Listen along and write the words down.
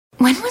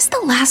When was the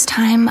last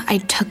time I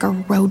took a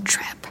road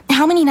trip?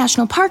 How many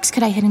national parks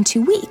could I hit in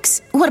 2 weeks?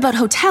 What about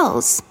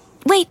hotels?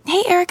 Wait,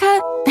 hey,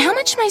 Erica, how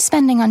much am I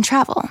spending on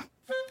travel?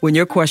 When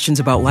your questions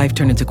about life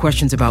turn into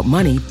questions about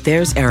money,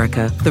 there's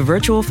Erica, the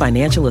virtual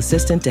financial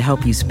assistant to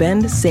help you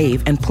spend,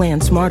 save, and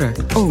plan smarter.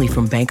 Only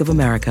from Bank of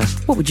America.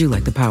 What would you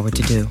like the power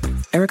to do?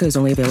 Erica is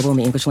only available in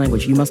the English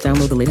language. You must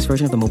download the latest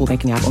version of the mobile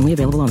banking app, only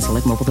available on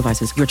select mobile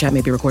devices. Your chat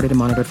may be recorded and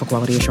monitored for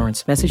quality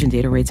assurance. Message and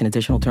data rates and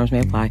additional terms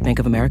may apply. Bank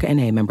of America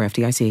N.A., member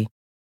FDIC.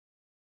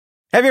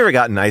 Have you ever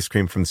gotten ice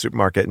cream from the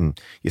supermarket and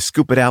you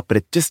scoop it out, but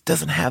it just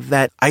doesn't have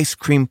that ice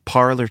cream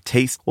parlor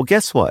taste? Well,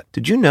 guess what?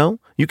 Did you know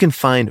you can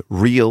find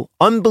real,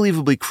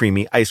 unbelievably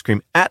creamy ice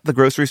cream at the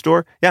grocery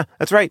store? Yeah,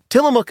 that's right.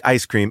 Tillamook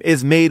ice cream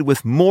is made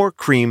with more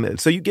cream,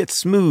 so you get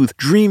smooth,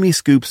 dreamy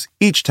scoops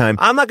each time.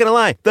 I'm not going to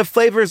lie. The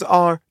flavors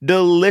are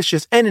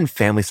delicious and in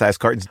family-sized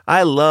cartons.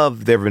 I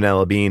love their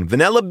vanilla bean.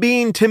 Vanilla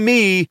bean, to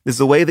me, is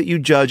the way that you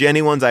judge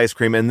anyone's ice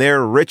cream, and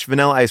their rich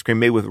vanilla ice cream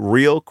made with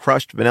real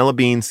crushed vanilla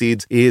bean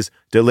seeds is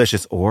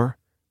delicious. Or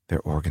their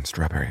Oregon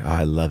strawberry. Oh,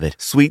 I love it.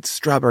 Sweet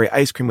strawberry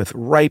ice cream with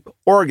ripe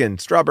Oregon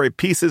strawberry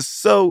pieces.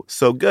 So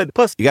good.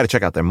 Plus, you got to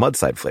check out their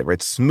Mudside flavor.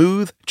 It's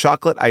smooth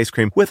chocolate ice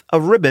cream with a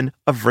ribbon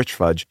of rich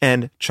fudge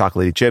and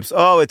chocolatey chips.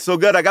 Oh, it's so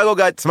good. I gotta go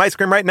get some ice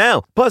cream right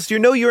now. Plus, you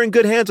know you're in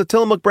good hands with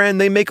Tillamook brand.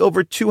 They make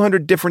over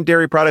 200 different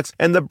dairy products,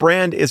 and the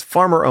brand is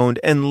farmer-owned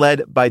and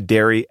led by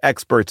dairy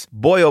experts.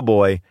 Boy, oh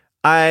boy.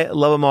 I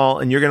love them all,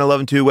 and you're going to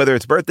love them too. Whether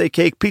it's birthday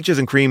cake, peaches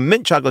and cream,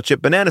 mint chocolate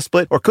chip, banana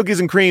split, or cookies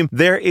and cream,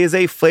 there is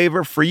a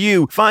flavor for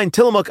you. Find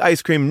Tillamook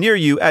ice cream near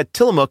you at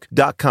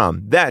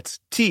Tillamook.com. That's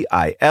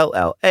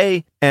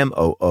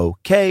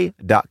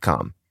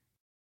TILLAMOOK.com.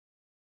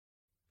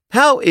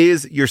 How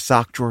is your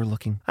sock drawer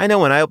looking? I know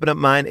when I open up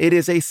mine, it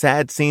is a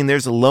sad scene.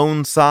 There's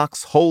lone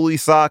socks, holy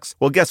socks.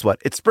 Well, guess what?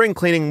 It's spring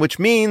cleaning, which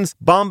means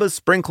Bombas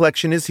spring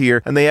collection is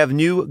here, and they have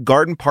new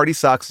garden party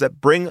socks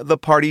that bring the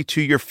party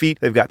to your feet.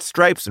 They've got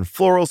stripes and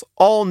florals,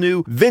 all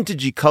new,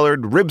 vintagey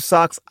colored rib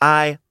socks.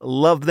 I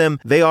love them.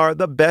 They are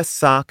the best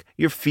sock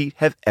your feet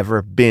have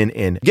ever been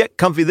in. Get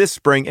comfy this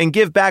spring and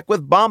give back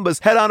with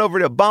Bombas. Head on over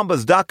to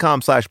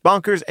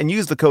bombas.com/bonkers and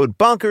use the code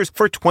bonkers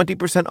for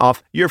 20%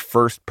 off your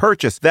first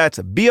purchase. That's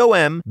bombas.com/bonkers.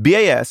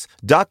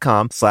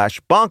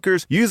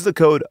 Use the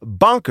code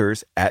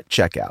bonkers at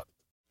checkout.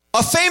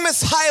 A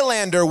famous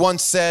Highlander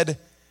once said,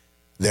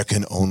 "There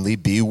can only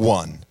be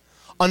one."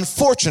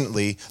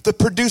 Unfortunately, the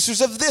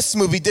producers of this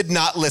movie did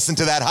not listen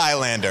to that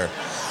Highlander.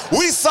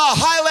 We saw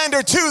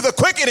Highlander 2, The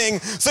Quickening,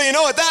 so you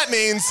know what that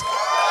means.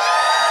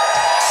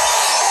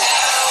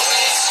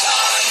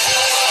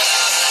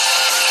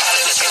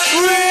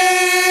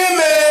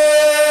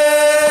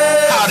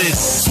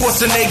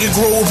 Schwarzenegger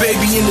grow a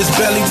baby in his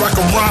belly, rock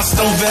a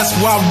rhinestone vest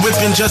while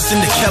whipping Justin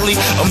to Kelly,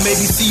 or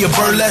maybe see a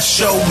burlesque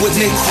show with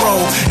Nick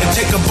Crow and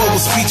take a boat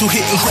with speed to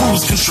hitting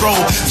cruise control.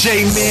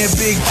 J-Man,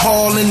 Big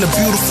Paul in the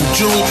beautiful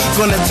June,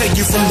 gonna take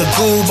you from the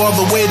goob all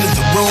the way to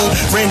the room.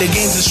 Ran the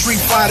games of Street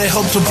Fighter,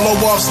 helped to blow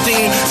off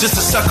steam, just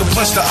a sucker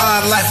punch the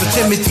odd life of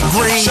Timothy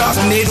Green.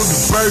 Sharknado to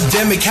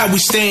Birdemic, how we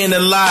staying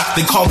alive.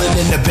 They call it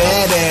in the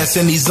badass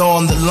and he's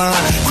on the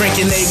line,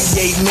 cranking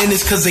 88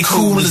 minutes cause they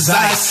cool as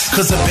ice,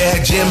 cause a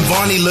bad Jim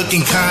Varney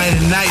looking kind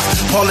of nice.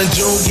 Paul and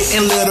June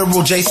getting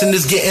literal, Jason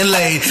is getting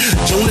laid.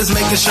 June is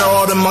making sure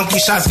all the monkey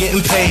shots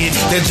getting paid.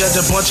 They judge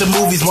a bunch of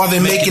movies while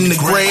they're making the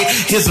grade.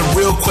 Here's a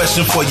real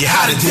question for you,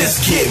 how did this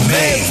get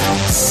made?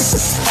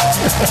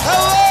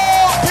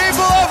 Hello,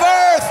 people of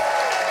Earth,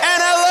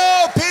 and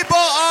hello, people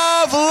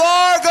of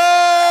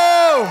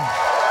Largo.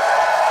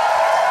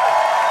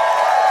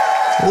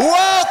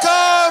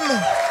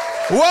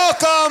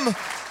 Welcome.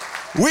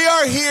 We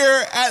are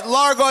here at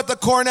Largo at the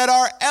Cornet,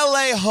 our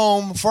LA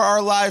home for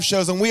our live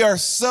shows, and we are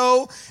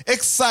so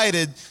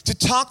excited to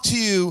talk to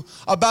you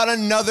about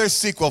another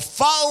sequel.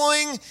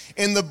 Following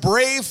in the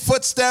brave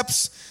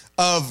footsteps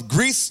of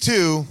Grease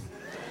 2,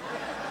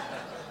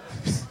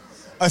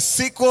 a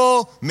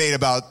sequel made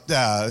about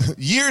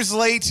years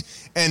late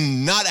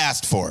and not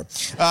asked for.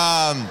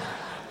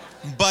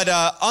 But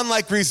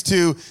unlike Grease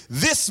 2,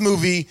 this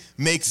movie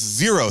makes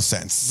zero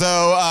sense.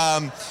 So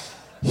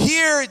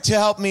here to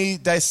help me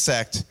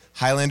dissect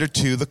Highlander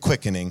 2, The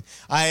Quickening,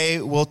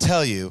 I will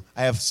tell you,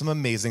 I have some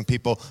amazing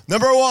people.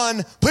 Number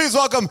one, please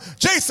welcome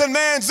Jason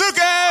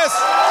Mantzoukas!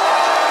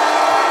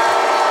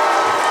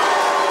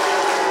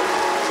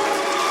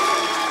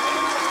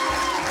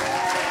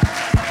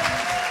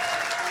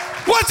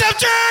 What's up,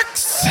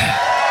 jerks?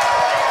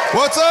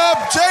 What's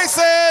up,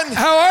 Jason?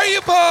 How are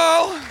you,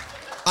 Paul?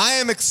 I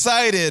am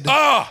excited.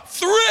 Oh,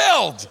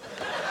 thrilled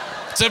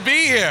to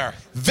be here.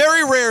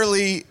 Very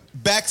rarely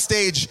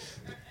backstage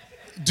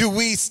do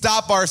we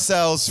stop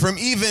ourselves from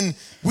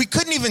we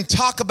couldn't even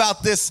talk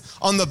about this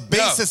on the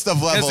basest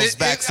of levels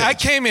backstage. I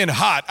came in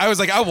hot. I was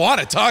like, I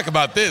want to talk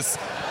about this.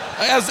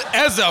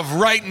 As of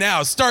right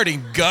now,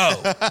 starting go.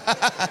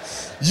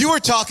 You were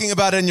talking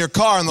about it in your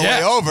car on the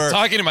way over.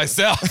 Talking to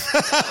myself.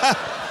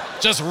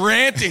 Just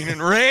ranting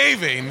and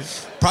raving.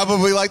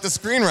 Probably like the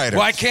screenwriter.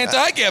 Why can't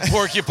I get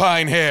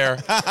porcupine hair?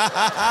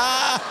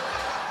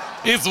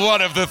 is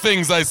one of the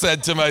things I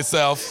said to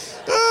myself.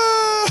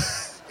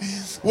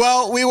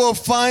 Well, we will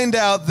find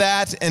out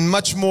that and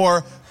much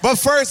more. But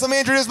first, let me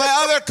introduce my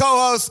other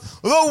co-hosts,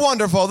 the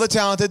wonderful, the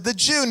talented, the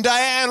June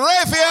Diane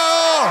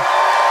Raphael.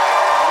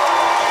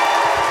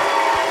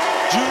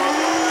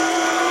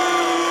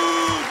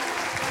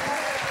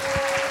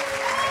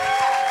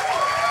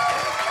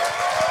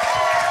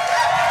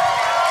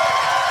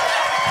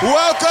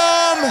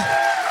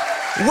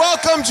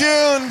 Welcome,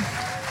 June.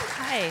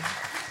 Hi.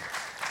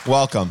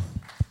 Welcome.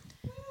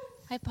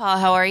 Hi, Paul.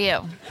 How are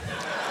you?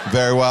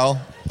 Very well.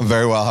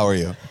 How are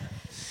you?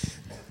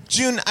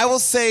 June, I will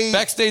say...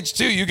 Backstage,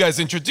 too, you guys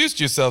introduced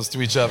yourselves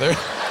to each other.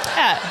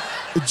 Yeah.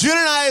 June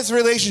and I's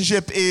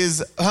relationship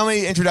is... How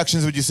many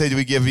introductions would you say do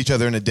we give each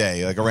other in a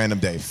day? Like a random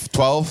day?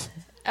 12?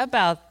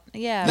 About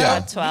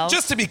 12.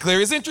 Just to be clear,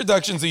 is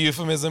introductions a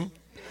euphemism?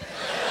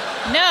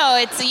 No,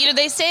 it's,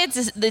 they say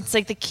it's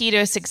like the key to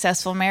a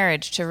successful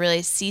marriage, to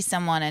really see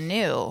someone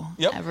anew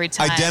every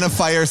time.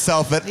 Identify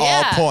yourself at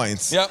all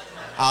points. Yep.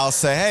 I'll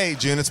say, hey,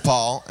 June, it's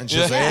Paul. And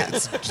she'll say,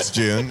 it's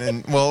June.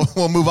 And we'll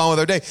move on with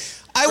our day.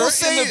 I will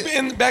say...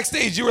 In the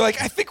backstage, you were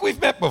like, I think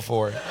we've met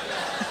before.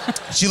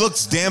 She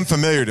looks damn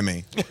familiar to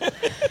me.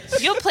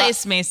 You'll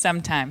place me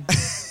sometime.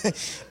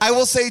 I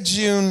will say,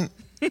 June,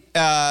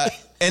 and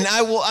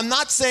I'm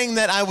not saying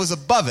that I was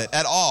above it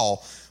at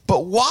all,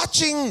 but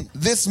watching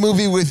this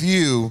movie with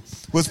you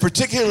was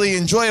particularly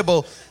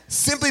enjoyable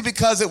simply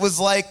because it was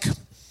like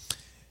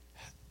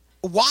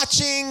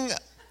watching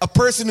a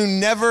person who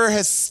never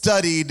has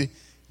studied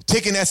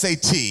take an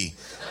SAT.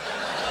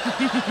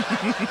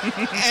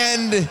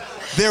 And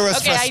there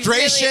was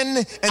frustration,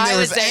 and there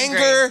was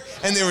anger,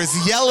 and there was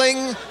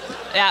yelling.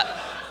 Yeah.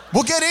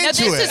 We'll get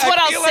into this is what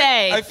I'll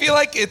say. I feel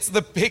like it's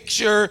the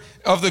picture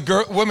of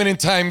the woman in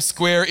Times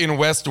Square in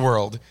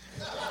Westworld.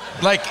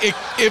 Like,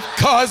 it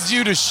caused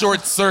you to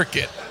short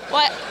circuit.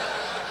 What?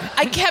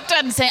 I kept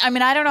on saying,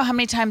 I don't know how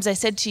many times I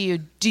said to you,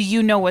 do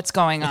you know what's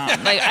going on?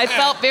 Like, I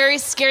felt very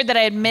scared that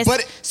I had missed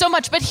so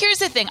much. But here's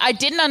the thing. I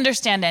didn't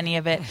understand any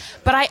of it,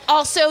 but I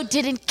also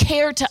didn't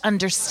care to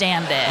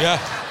understand it. Yeah.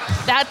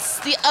 That's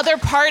the other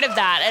part of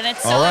that, and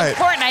it's so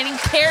important. I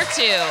didn't care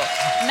to.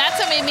 And that's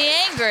what made me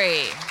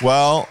angry.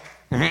 Well,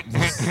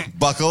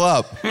 buckle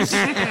up.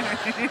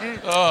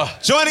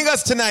 Joining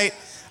us tonight,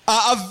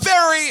 a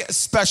very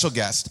special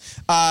guest.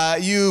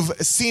 You've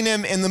seen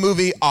him in the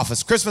movie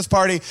Office Christmas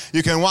Party.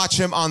 You can watch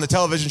him on the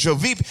television show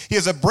Veep. He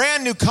has a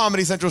brand new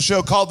Comedy Central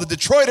show called The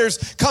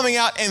Detroiters coming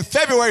out in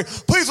February.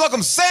 Please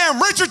welcome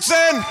Sam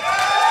Richardson.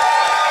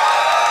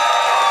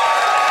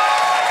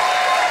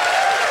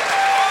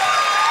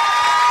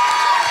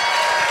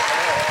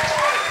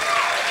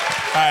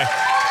 Hi.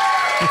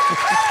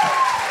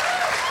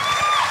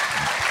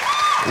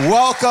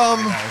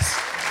 Welcome. Nice.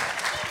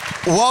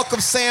 Welcome,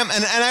 Sam.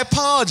 And I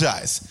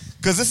apologize,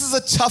 because this is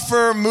a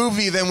tougher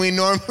movie than we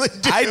normally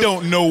do. I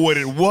don't know what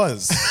it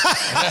was.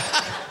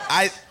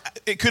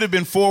 It could have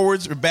been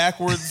forwards or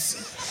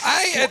backwards.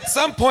 I, at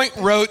some point,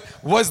 wrote,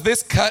 was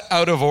this cut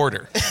out of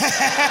order?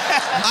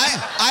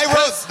 I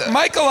wrote...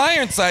 Michael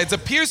Ironsides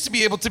appears to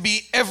be able to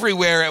be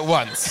everywhere at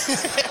once.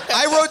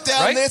 I wrote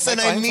down this,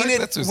 Michael and I mean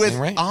Ironsides? it with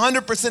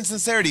 100%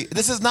 sincerity.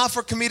 This is not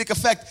for comedic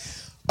effect.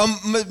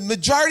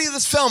 Majority of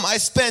this film, I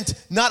spent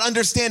not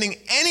understanding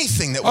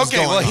anything that was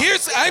going on. Okay,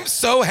 well, I'm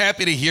so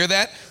happy to hear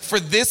that for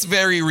this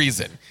very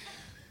reason.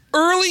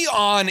 Early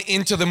on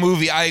into the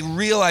movie, I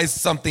realized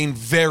something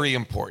very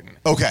important.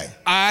 Okay.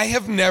 I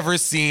have never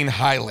seen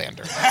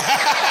Highlander.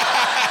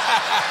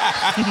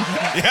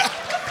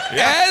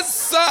 Yeah. As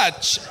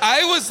such,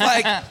 I was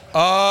like,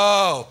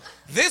 oh,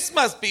 this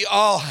must be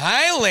all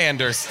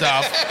Highlander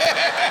stuff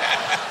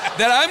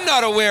that I'm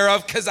not aware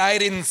of because I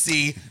didn't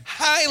see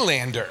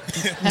Highlander.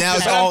 Now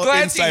it's I'm all glad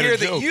to insider hear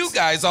jokes. that you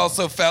guys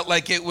also felt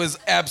like it was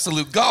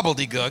absolute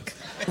gobbledygook.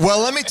 Well,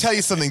 let me tell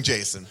you something,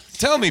 Jason.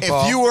 Tell me,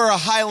 Paul. If you were a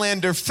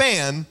Highlander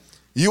fan,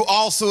 you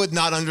also would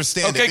not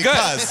understand it.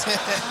 Because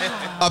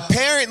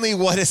apparently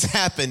what has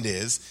happened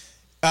is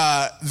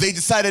they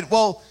decided,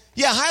 well,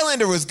 yeah,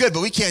 Highlander was good,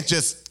 but we can't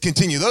just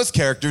continue those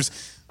characters.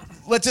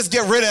 Let's just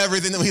get rid of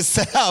everything that we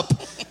set up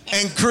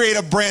and create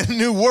a brand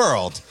new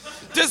world.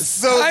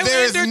 Does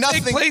Highlander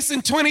take place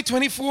in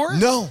 2024?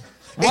 No.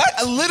 What?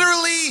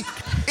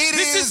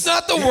 This is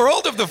not the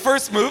world of the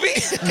first movie?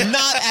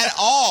 Not at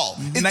all.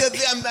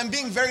 I'm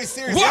being very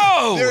serious.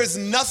 Whoa! There is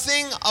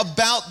nothing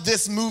about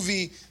this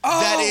movie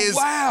that is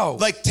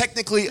like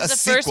technically a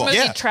sequel. The first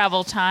movie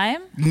travel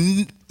time?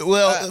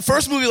 Well, the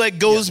first movie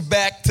goes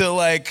back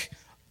to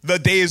the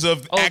days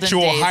of Olden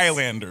actual days.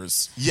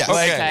 Highlanders. Yes.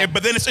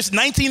 But then it's just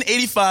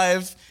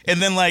 1985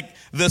 and then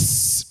the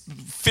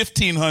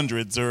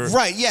 1500s or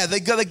right. Yeah, they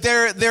go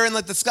they're in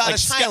the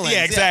Scottish Highlands.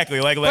 Yeah,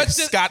 exactly. Like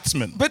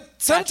Scotsmen. But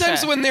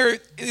sometimes when they're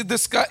in the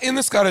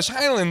Scottish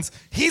Highlands,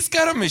 he's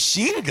got a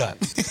machine gun.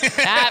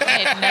 That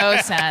made no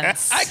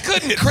sense. I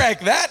couldn't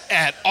crack that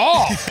at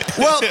all.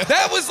 Well,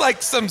 that was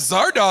like some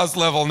Zardoz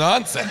level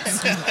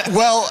nonsense.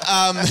 Well,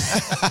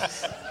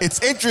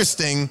 it's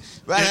interesting.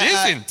 It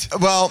isn't.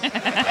 Well,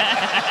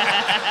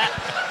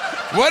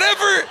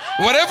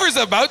 Whatever's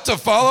about to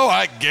follow,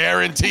 I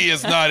guarantee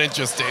is not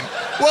interesting.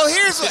 Well,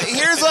 here's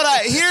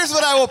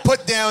what I will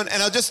put down,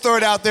 and I'll just throw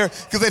it out there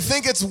because I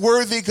think it's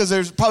worthy. Because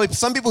there's probably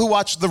some people who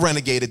watched the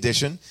Renegade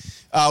edition,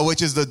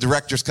 which is the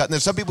director's cut, and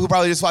there's some people who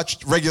probably just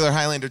watched regular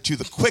Highlander 2,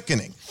 The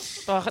Quickening.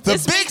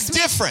 The big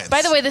difference.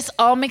 By the way, this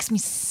all makes me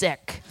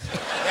sick.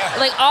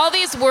 Like, all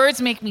these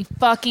words make me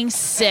fucking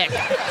sick.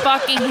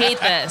 Fucking hate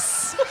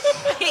this.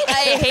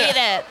 I hate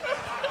it.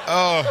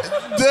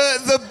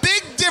 The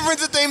big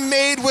difference that they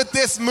made with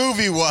this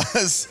movie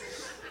was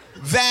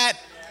that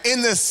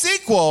in the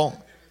sequel,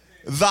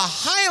 the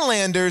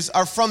Highlanders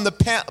are from the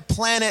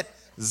planet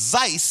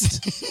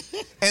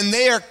Zeist, and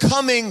they are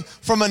coming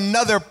from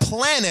another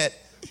planet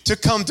to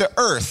come to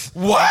Earth.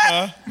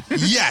 What?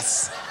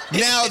 Yes.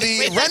 Now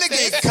the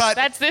Renegade cut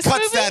That's this cuts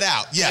movie? that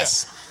out.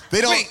 Yes.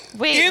 They don't.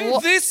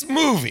 Wait, This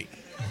movie,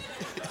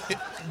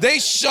 they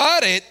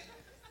shot it,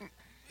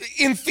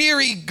 in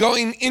theory,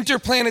 going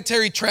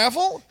interplanetary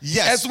travel?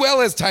 Yes. As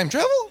well as time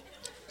travel?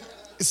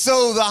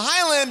 So the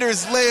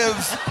Highlanders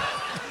live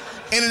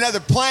in another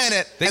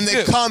planet, and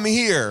they do. come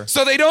here.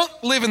 So they don't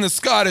live in the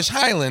Scottish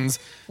Highlands.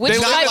 Which, They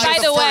Not by, like by the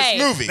the first way,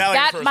 movie. Not like the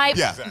that first might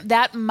movie.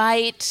 that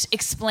might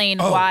explain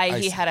Oh, why I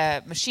he see. had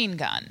a machine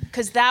gun,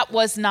 because that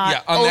was not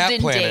Yeah, on that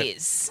olden planet.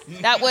 days.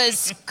 That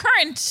was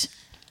current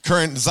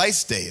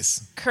Zeist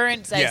days.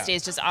 Zeist Yeah.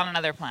 days, just on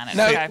another planet.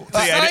 No, Okay.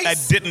 See, I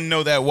didn't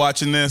know that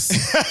watching this,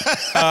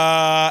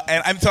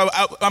 and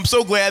I'm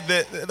so glad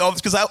that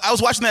because I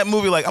was watching that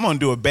movie like I'm gonna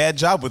do a bad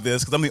job with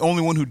this because I'm the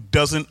only one who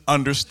doesn't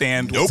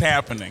understand what's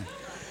happening.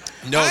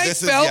 No, I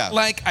this felt is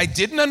like I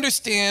didn't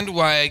understand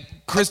why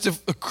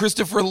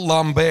Christopher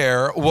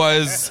Lambert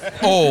was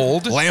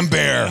old.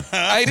 Lambert.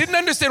 I didn't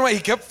understand why he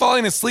kept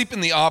falling asleep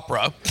in the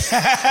opera.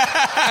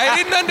 I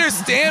didn't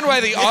understand why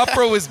the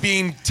opera was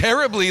being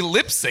terribly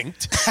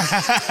lip-synced.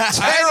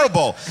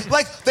 Terrible.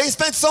 Like, they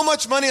spent so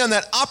much money on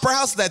that opera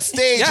house, that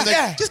stage, Yeah, and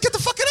yeah. just get the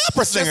fucking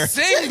opera singer. Just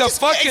sing the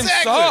fucking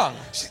song.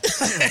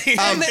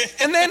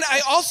 And then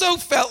I also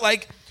felt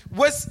like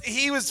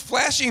he was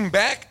flashing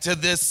back to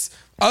this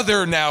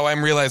other, now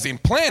I'm realizing,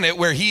 planet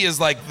where he is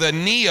like the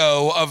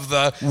Neo of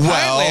the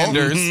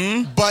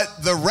Highlanders.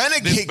 But the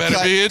Renegade This better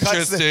cut be cuts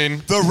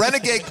interesting. the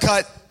Renegade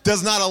cut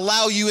does not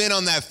allow you in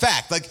on that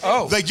fact. Like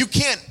you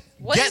can't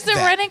What get is the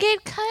that.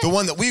 Renegade cut? The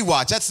one that we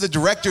watch. That's the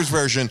director's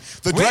version.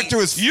 The director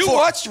was You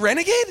watched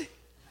Renegade?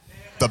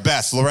 the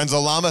best. Lorenzo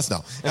Lamas?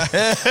 No.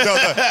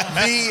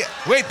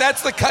 Wait,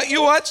 that's the cut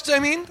you watched, I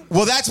mean?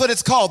 Well, that's what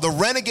it's called. The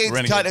Renegade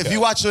cut. cut. If you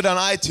watched it on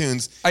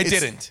iTunes. I it's-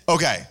 didn't.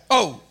 Okay.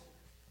 Oh,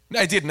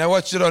 I didn't. I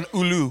watched it on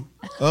Hulu.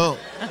 Oh.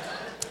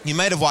 You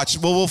might have watched.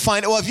 Well, we'll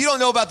find. Well, if you don't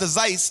know about the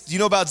Zeist, do you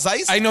know about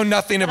Zeist? I know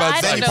nothing about I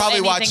Zeist. don't you know probably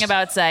anything watched-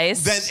 about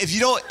Zeist. Then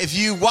if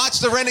you watch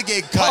the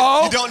Renegade cut,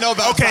 Oh. you don't know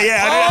about. Okay, Zeist.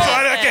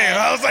 yeah, okay.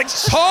 I was like,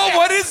 Paul,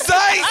 what is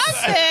Zeist?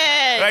 Stop it.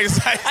 I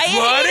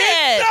What hate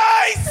is it.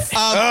 Zeist?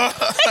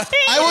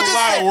 I will just a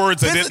lot say, of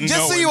words I just, didn't just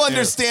know so in you here.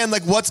 understand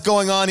like what's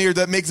going on here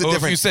that makes it Oh, if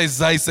different. you say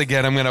Zeist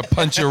again, I'm gonna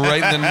punch you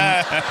right in the nose.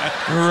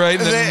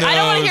 I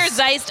don't want to hear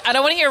Zeist. I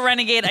don't want to hear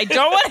Renegade. I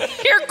don't want to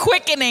hear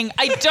Quickening.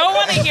 I don't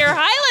want to hear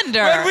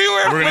Highlander. When we were,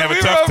 We're gonna when have a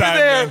we tough were over time,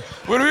 there, man.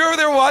 when we were over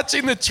there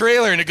watching the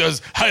trailer, and it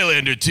goes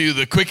Highlander 2,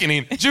 The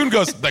Quickening. June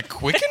goes, The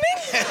Quickening?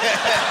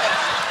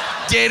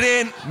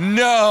 Didn't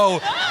know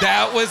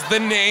that was the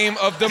name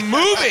of the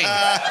movie,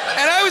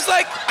 and I was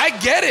like, I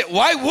get it.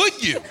 Why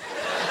would you?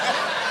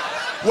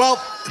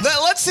 Well,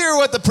 let's hear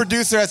what the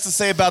producer has to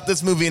say about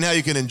this movie and how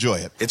you can enjoy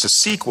it. It's a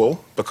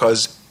sequel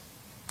because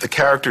the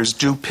characters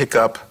do pick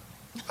up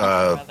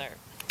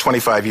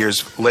 25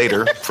 years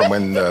later from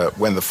when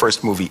the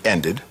first movie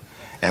ended,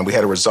 and we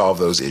had to resolve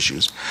those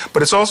issues.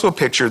 But it's also a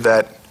picture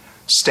that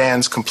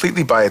stands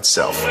completely by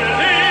itself.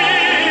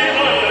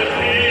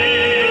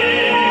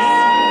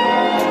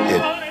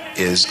 It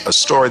is a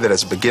story that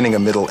has a beginning, a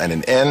middle, and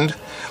an end,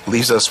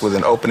 leaves us with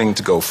an opening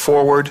to go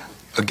forward,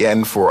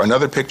 again, for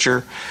another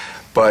picture.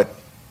 But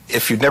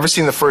if you've never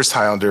seen the first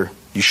Highlander,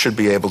 you should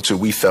be able to,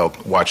 we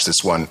felt, watch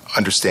this one,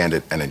 understand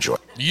it, and enjoy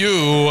it.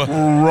 You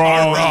are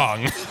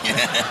wrong.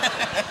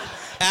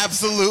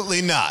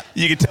 Absolutely not.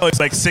 You can tell he's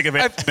like sick of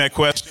answering that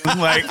question.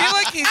 Like, feel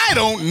like he's- I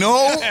don't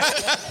know.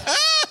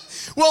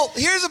 Well,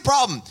 here's the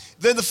problem.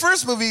 Then the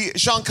first movie,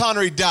 Sean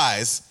Connery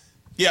dies.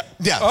 Yeah.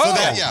 Yeah. Oh. So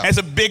that, yeah. That's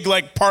a big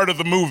like part of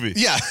the movie.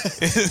 Yeah.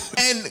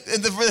 And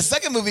for the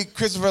second movie,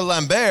 Christopher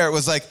Lambert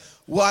was like,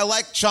 well, I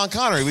like Sean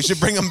Connery. We should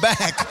bring him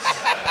back.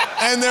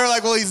 And they're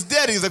like, well, he's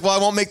dead. He's like, well, I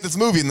won't make this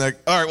movie. And they're like,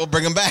 all right, we'll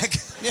bring him back.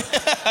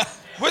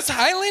 Was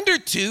Highlander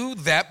 2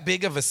 that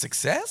big of a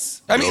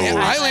success? I mean, No.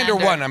 Highlander Highlander.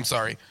 1, I'm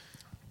sorry.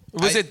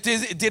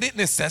 Did it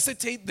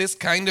necessitate this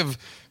kind of,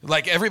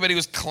 like everybody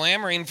was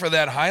clamoring for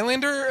that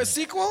Highlander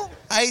sequel?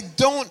 I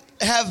don't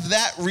have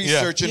that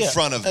research in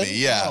front of me.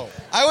 Yeah.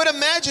 I would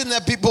imagine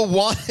that people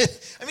wanted.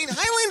 I mean,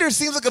 Highlander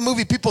seems like a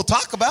movie people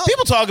talk about.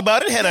 People talk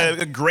about it. It had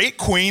a great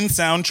Queen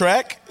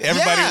soundtrack.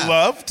 Everybody Yeah.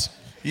 loved.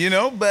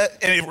 But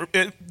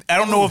I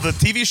don't know if the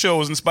TV show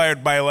was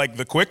inspired by like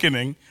The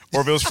Quickening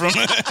or if it was from.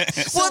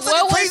 What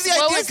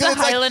was the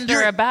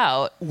Highlander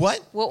about? What?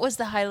 What was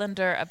the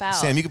Highlander about?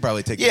 Sam, you could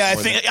probably take. Yeah, I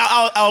think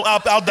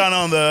I'll down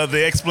on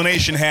the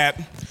explanation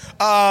hat.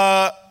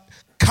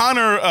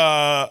 Connor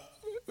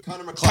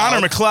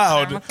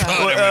McLeod.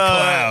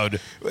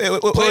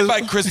 Played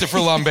by Christopher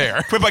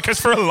Lambert.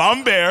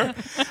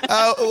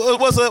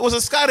 Was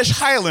a Scottish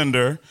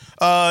Highlander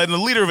and the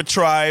leader of a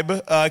tribe.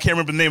 I can't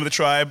remember the name of the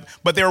tribe,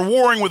 but they're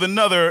warring with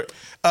another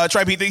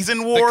tribe. He's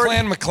in war. The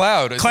Clan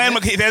McLeod.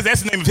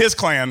 That's the name of his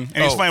clan,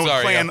 and he's fighting with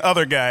the clan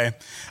other guy.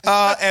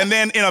 And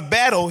then in a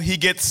battle, he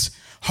gets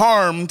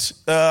harmed,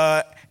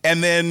 and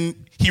then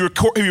he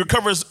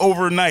recovers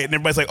overnight, and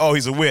everybody's like, "Oh,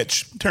 he's a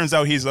witch." Turns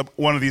out he's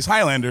one of these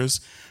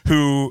Highlanders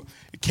who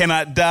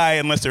cannot die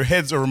unless their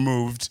heads are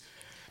removed.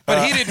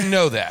 But he didn't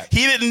know that.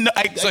 He didn't know.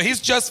 So he's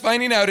just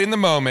finding out in the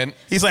moment.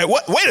 He's like,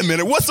 "What? Wait a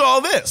minute! What's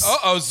all this?"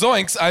 Uh-oh,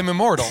 zoinks! I'm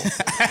immortal.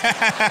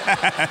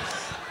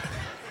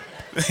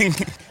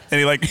 And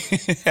he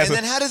and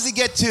then how does he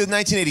get to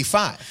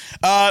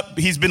 1985?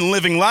 He's been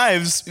living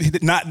lives,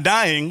 not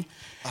dying.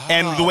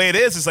 And the way it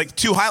is like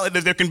two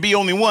Highlanders, there can be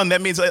only one.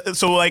 That means,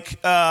 it's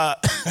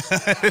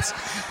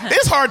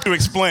hard to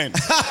explain.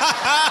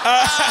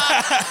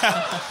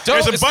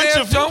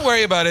 Don't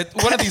worry about it.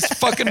 One of these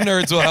fucking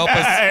nerds will help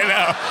us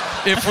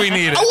if we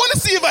need it. I want to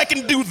see if I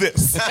can do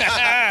this.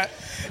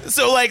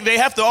 So they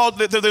have to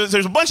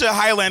there's a bunch of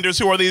Highlanders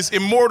who are these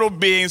immortal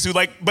beings who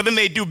but then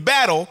they do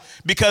battle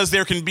because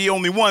there can be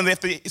only one.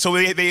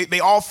 They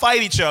all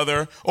fight each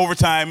other over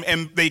time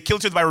and they kill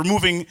each other by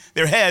removing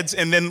their heads.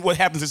 And then what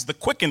happens is the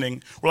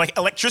quickening where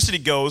electricity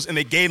goes and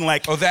they gain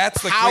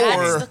that's the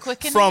power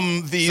quickening?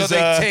 from these. So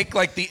they take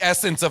the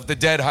essence of the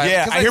dead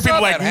Highlander. Yeah, I hear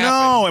people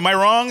no, am I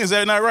wrong? Is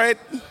that not right?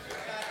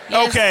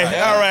 Yes. Okay,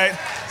 all right.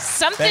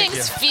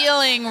 Something's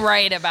feeling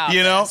right about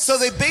this. So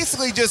they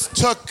basically just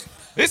took.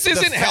 This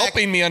isn't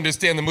helping me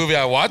understand the movie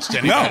I watched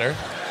any better.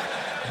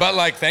 But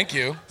thank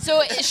you.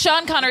 So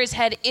Sean Connery's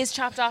head is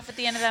chopped off at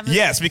the end of that movie?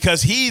 Yes,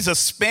 because he's a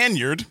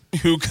Spaniard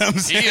who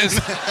comes in.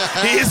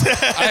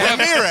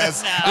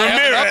 Ramirez.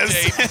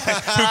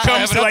 Who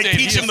comes to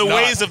teach him the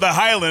ways of the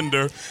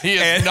Highlander. He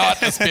is not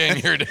a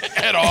Spaniard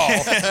at all.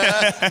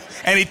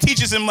 And he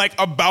teaches him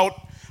about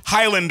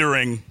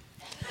Highlandering.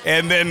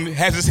 And then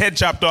has his head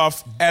chopped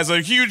off as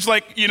a huge,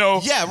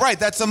 Yeah, right.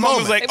 That's a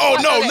moment.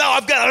 Now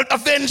I've got to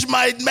avenge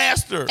my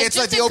master. It's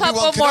like the a Obi-Wan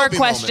couple more Kenobi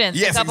questions.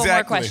 Yes, a couple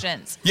exactly. more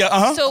questions. Yeah.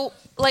 Uh-huh. So,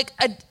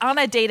 on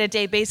a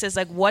day-to-day basis,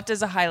 what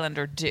does a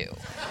Highlander do?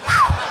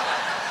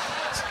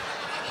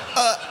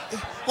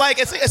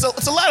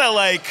 It's a lot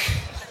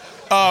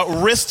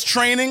of wrist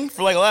training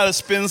for a lot of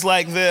spins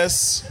like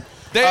this.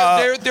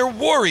 They're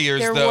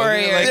warriors, They're though.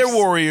 warriors. They're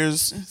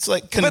warriors. It's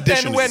conditioning. But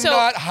then when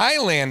not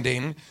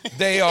Highlanding,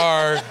 they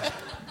are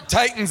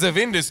titans of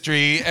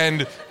industry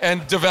and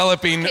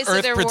developing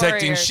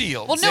earth-protecting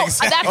shields. Well, no,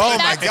 that's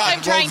what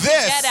I'm trying to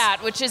get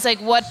at, which is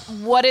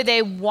what do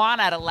they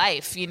want out of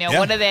life?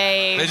 What do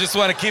they... They just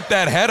want to keep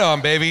that head on,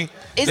 baby.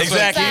 Keep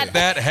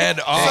that head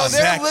on. So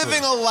they're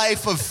living a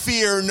life of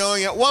fear,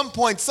 knowing at one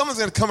point someone's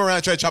going to come around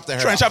and try to chop their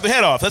head off. Chop the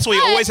head off. That's why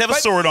you always have a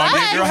sword on.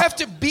 You have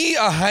to be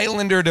a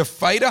Highlander to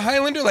fight a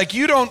Highlander.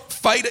 You don't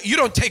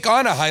take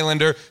on a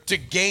Highlander to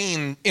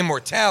gain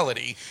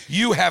immortality.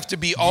 You have to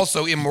be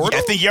also immortal.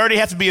 I think you already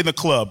have to be in the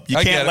club. You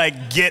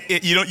can't get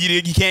it.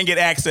 You can't get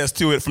access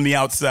to it from the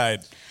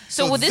outside.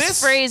 So with this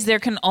phrase, there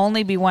can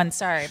only be one.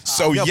 Sorry, Paul.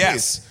 So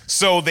yes. Please.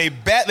 So they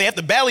have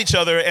to battle each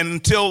other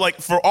until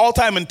for all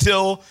time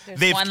until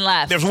there's one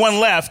left. There's one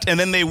left, and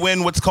then they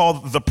win what's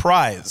called the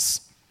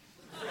prize.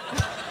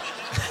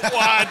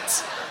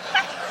 What?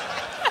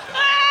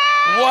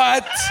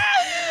 What?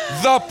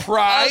 The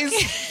prize?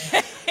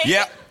 Okay.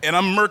 Yeah, and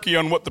I'm murky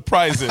on what the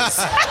prize is.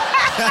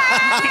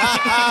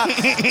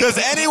 Does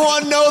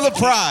anyone know the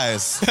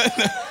prize?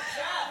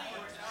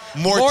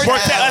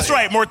 Mortality. That's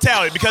right,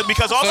 mortality.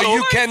 Because also so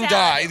you can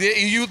die.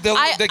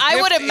 I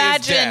would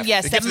imagine,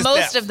 that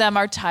most of them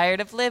are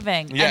tired of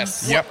living.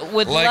 Yes. And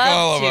would like love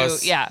all of to.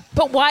 us. Yeah.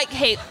 But why?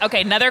 Hey,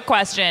 okay. Another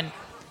question.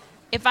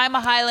 If I'm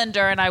a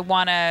Highlander and I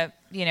want to,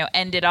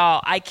 end it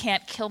all, I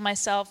can't kill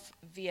myself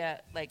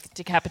via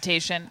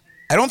decapitation.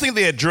 I don't think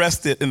they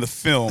addressed it in the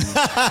film.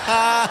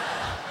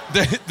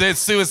 The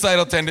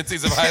suicidal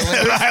tendencies of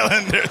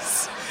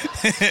Highlanders.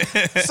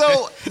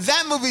 So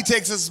that movie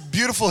takes this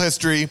beautiful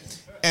history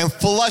and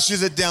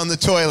flushes it down the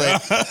toilet.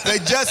 They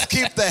just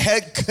keep the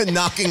head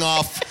knocking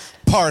off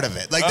part of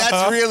it.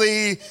 That's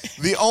really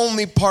the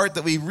only part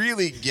that we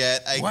really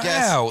get, I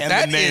guess. Wow,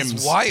 that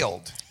is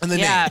wild. And the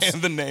names.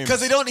 And the names.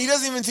 Because he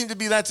doesn't even seem to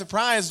be that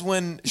surprised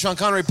when Sean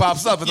Connery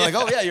pops up and they're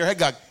oh yeah, your head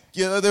got...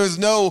 there was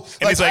no...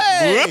 And he's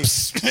hey!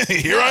 Whoops,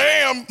 here I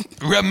am.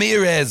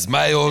 Ramirez,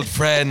 my old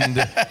friend.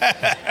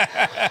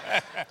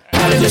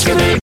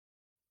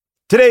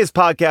 Today's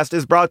podcast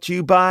is brought to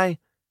you by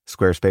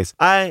Squarespace.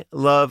 I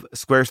love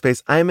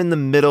Squarespace. I'm in the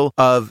middle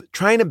of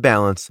trying to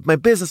balance my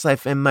business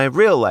life and my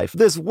real life.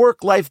 This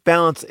work-life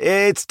balance,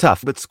 it's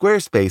tough, but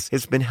Squarespace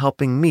has been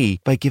helping me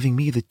by giving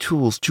me the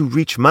tools to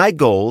reach my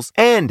goals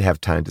and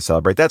have time to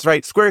celebrate. That's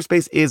right.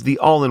 Squarespace is the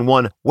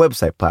all-in-one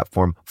website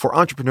platform for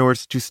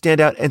entrepreneurs to stand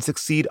out and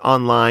succeed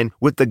online.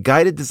 With the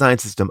guided design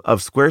system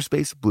of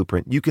Squarespace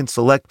Blueprint, you can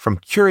select from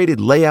curated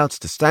layouts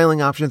to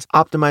styling options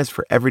optimized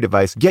for every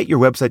device. Get your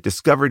website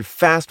discovered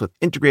fast with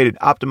integrated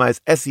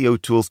optimized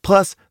SEO tools.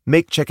 Plus,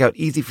 make checkout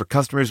easy for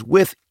customers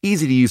with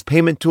easy-to-use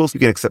payment tools. You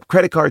can accept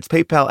credit cards,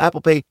 PayPal,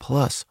 Apple Pay.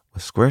 Plus,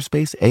 with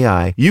Squarespace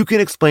AI, you can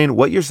explain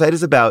what your site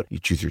is about. You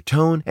choose your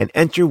tone and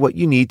enter what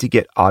you need to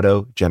get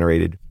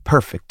auto-generated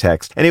perfect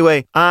text.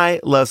 Anyway, I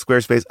love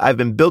Squarespace. I've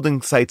been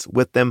building sites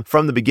with them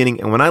from the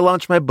beginning. And when I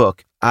launched my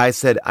book, I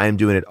said I'm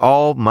doing it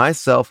all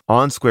myself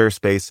on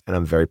Squarespace, and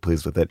I'm very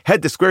pleased with it.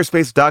 Head to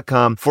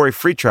squarespace.com for a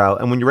free trial.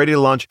 And when you're ready to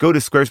launch, go to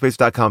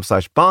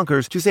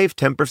squarespace.com/bonkers to save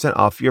 10%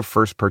 off your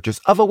first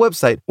purchase of a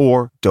website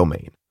or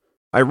domain.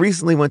 I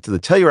recently went to the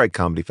Telluride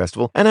Comedy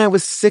Festival, and I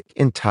was sick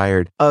and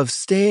tired of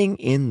staying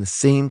in the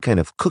same kind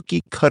of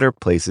cookie cutter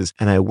places.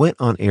 And I went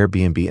on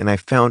Airbnb and I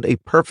found a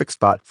perfect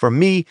spot for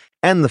me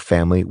and the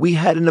family. We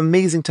had an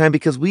amazing time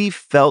because we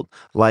felt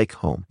like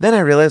home. Then I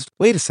realized,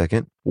 wait a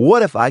second,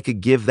 what if I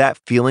could give that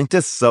feeling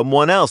to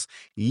someone else?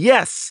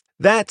 Yes!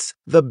 That's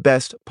the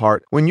best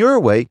part. When you're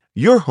away,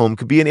 your home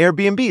could be an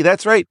Airbnb.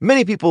 That's right.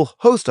 Many people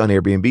host on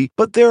Airbnb,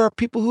 but there are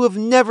people who have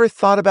never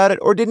thought about it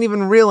or didn't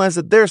even realize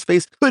that their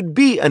space could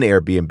be an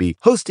Airbnb.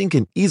 Hosting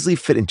can easily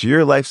fit into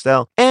your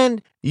lifestyle,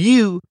 and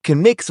you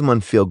can make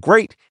someone feel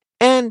great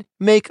and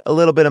make a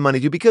little bit of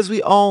money too, because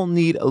we all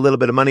need a little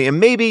bit of money.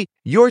 And maybe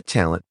your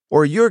talent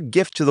or your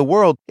gift to the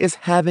world is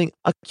having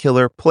a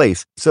killer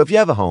place. So if you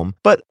have a home,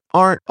 but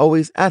aren't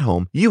always at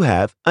home, you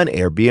have an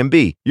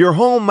Airbnb. Your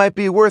home might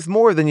be worth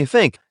more than you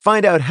think.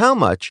 Find out how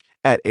much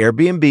at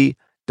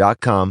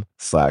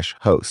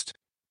airbnb.com/host.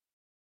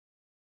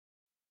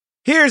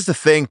 Here's the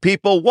thing,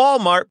 people.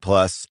 Walmart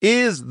Plus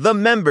is the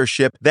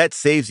membership that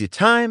saves you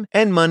time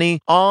and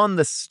money on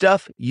the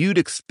stuff you'd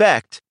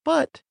expect,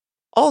 but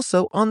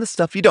also on the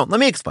stuff you don't.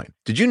 Let me explain.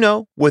 Did you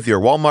know with your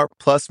Walmart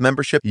Plus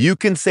membership, you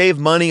can save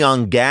money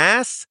on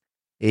gas?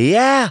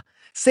 Yeah.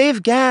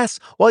 Save gas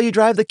while you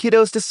drive the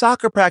kiddos to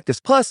soccer practice,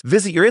 plus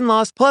visit your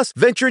in-laws, plus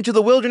venture into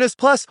the wilderness,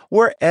 plus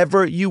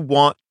wherever you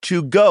want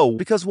to go.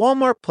 Because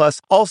Walmart Plus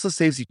also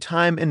saves you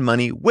time and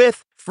money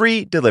with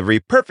free delivery,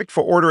 perfect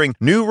for ordering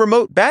new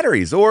remote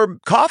batteries or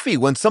coffee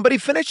when somebody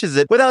finishes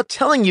it without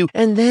telling you,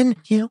 and then,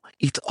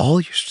 eats all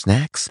your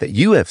snacks that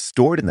you have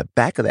stored in the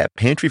back of that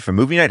pantry for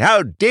movie night.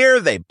 How dare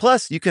they?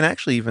 Plus, you can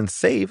actually even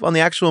save on the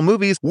actual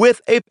movies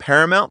with a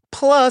Paramount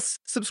Plus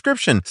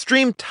subscription.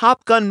 Stream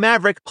Top Gun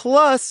Maverick,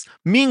 plus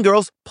Mean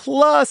Girls,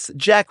 plus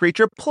Jack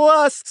Reacher,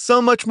 plus so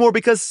much more,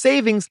 because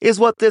savings is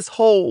what this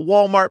whole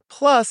Walmart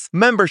Plus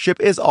membership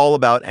is all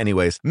about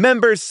anyways.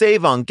 Members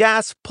save on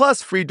gas,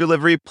 plus free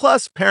delivery,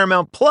 plus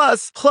Paramount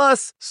Plus,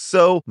 plus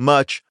so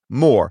much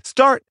more.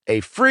 Start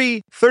a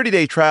free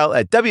 30-day trial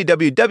at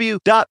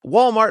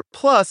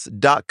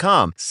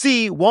www.walmartplus.com.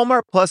 See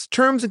Walmart Plus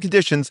terms and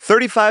conditions.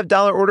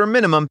 $35 order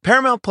minimum.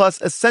 Paramount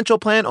Plus essential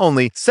plan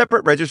only.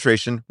 Separate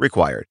registration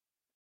required.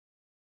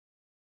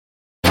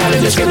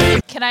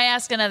 Can I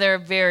ask another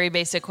very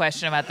basic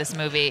question about this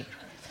movie?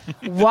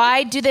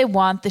 Why do they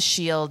want the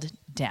shield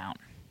down?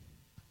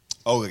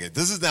 Oh, okay.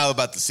 This is now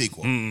about the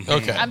sequel.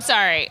 Okay. I'm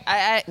sorry.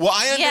 I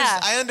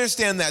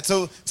understand that.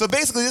 So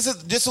basically,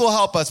 this will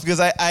help us because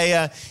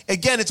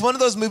again, it's one of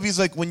those movies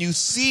like when you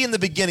see in the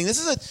beginning. This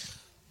is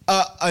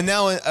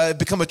now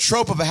become a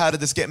trope of a How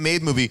Did This Get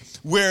Made movie,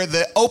 where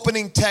the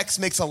opening text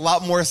makes a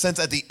lot more sense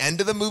at the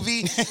end of the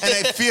movie, and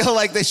I feel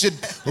like they should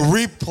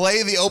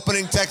replay the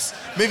opening text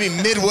maybe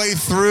midway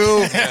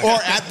through or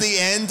at the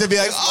end to be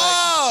like,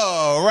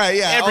 oh, right,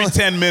 yeah. Every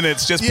 10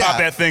 minutes, just pop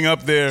that thing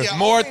up there. Yeah.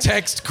 More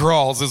text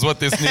crawls is what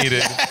this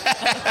needed.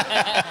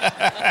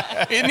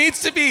 It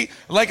needs to be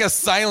like a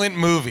silent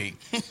movie.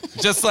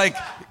 Just like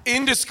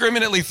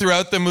indiscriminately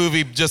throughout the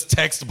movie, just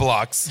text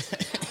blocks.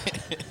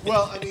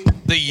 Well, I mean,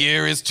 the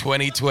year is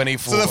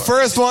 2024. So the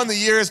first one, the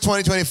year is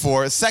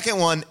 2024. Second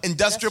one,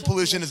 industrial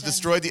pollution has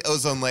destroyed the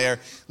ozone layer,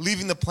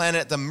 leaving the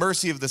planet at the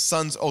mercy of the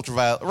sun's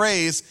ultraviolet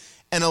rays.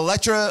 An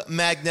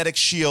electromagnetic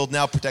shield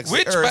now protects the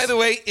Earth. Which, by the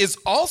way, is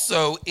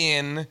also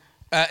in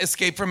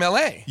Escape from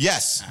L.A.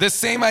 Yes. The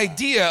same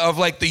idea of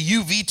like the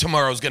UV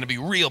tomorrow is going to be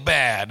real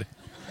bad.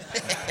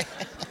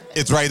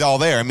 It's right all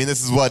there. I mean,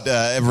 this is what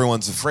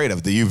everyone's afraid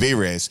of, the UV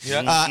rays.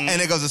 Yeah.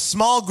 And it goes, a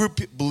small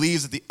group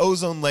believes that the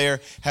ozone layer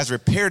has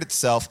repaired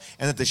itself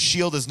and that the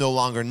shield is no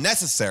longer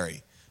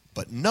necessary.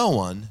 But no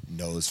one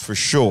knows for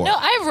sure. No,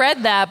 I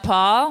read that,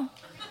 Paul.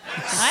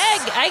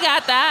 I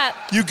got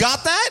that. You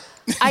got that?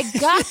 I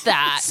got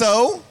that.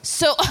 So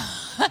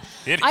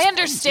I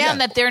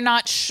understand that they're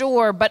not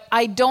sure, but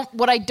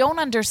what I don't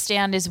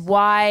understand is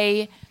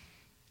why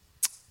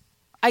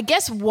I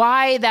guess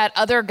why that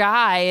other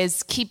guy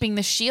is keeping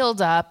the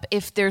shield up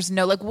if there's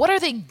no, like, what are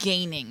they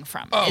gaining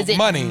from it? Oh, Is it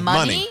money.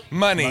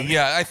 Money?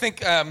 Yeah, I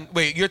think,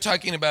 wait, you're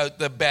talking about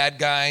the bad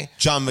guy?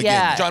 John McGinley.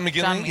 Yeah. John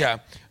McGinley? Yeah.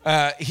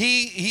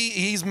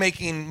 He's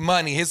making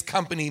money. His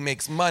company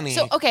makes money.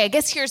 So, okay, I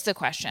guess here's the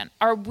question.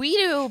 Are we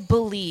to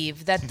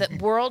believe that the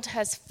world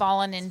has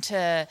fallen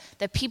into,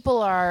 that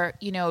people are,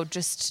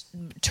 just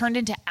turned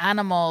into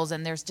animals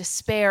and there's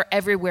despair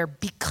everywhere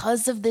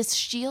because of this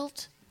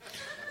shield?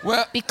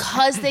 Well,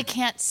 because they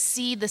can't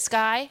see the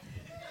sky?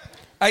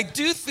 I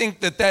do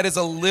think that is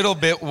a little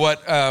bit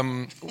what,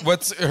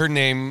 what's her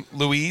name,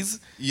 Louise?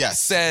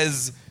 Yes.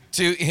 Says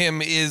to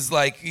him is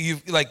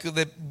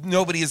that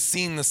nobody has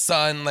seen the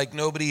sun, like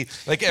nobody,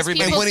 like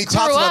everybody. And when he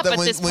talks about that,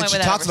 when she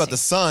talks about the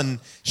sun,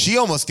 she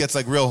almost gets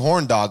like real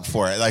horn dog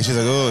for it. Like she's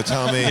like, "Oh,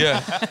 tell me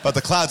about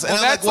the clouds." And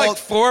well, that's like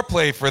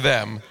foreplay for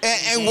them.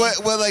 And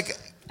what like.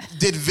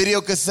 Did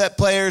video cassette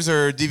players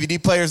or DVD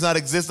players not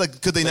exist?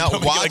 Like, could they not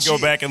watch? Go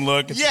back and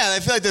look. Yeah, I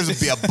feel like there's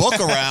be a book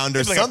around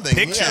or like something. A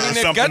picture I mean, or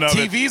they've something got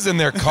TVs in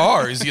their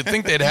cars. You'd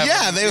think they'd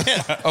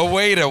have a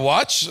way to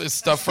watch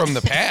stuff from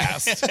the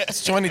past.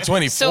 It's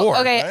 2024. So,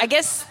 okay, right? I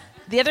guess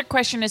the other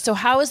question is, so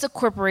how is the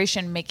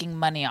corporation making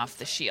money off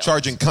the shield?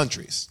 Charging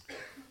countries.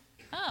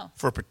 Oh.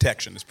 For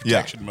protection. It's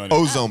protection money.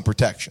 Ozone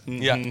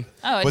protection. Yeah.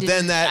 Oh, but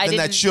then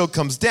that shield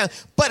comes down.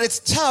 But it's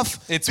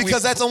tough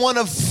because that's one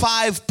of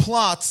 5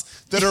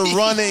 plots that are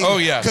running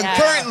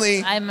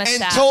concurrently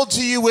and told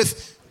to you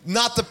with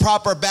not the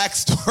proper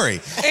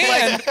backstory.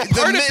 And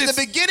in the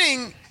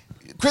beginning,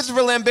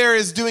 Christopher Lambert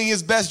is doing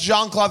his best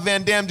Jean-Claude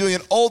Van Damme doing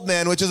an old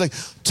man, which is like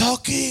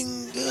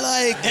talking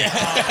like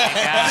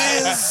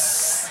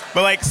this.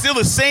 But like still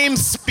the same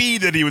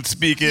speed that he would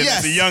speak in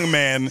as a young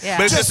man. Yeah.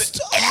 But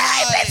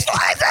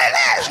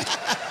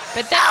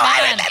But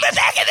that man, remember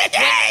back in the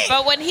day.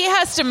 But when he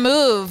has to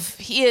move,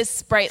 he is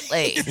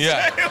sprightly.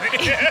 Yeah.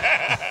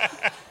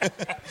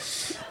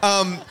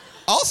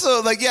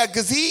 Also,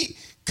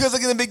 because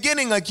in the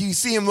beginning, like you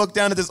see him look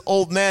down at this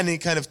old man and he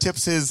kind of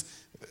tips his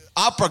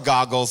opera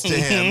goggles to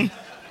him.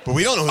 But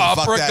we don't know who the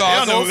fuck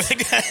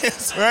that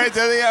is. Right?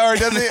 Does he?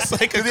 It's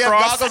like does he have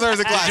goggles or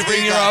is it glasses? Did you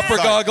bring your opera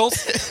goggles?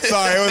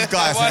 Sorry, it was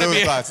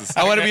glasses.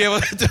 I want to be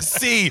able to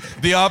see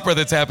the opera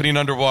that's happening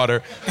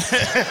underwater.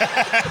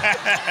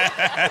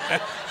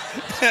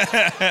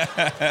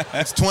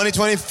 It's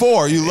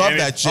 2024. You love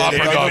that shit.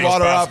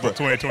 Underwater opera.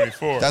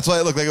 2024. That's why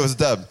it looked like it was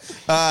dubbed.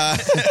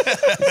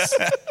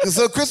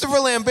 So Christopher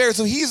Lambert,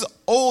 so he's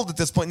old at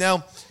this point.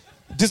 Now,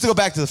 just to go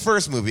back to the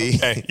first movie.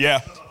 Okay, yeah.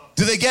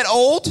 Do they get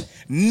old?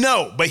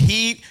 No, but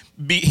he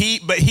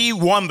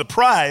won the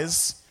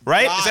prize,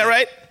 right? Is that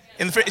right?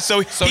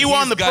 So he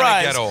won the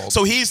prize. Get old.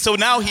 So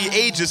now he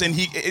ages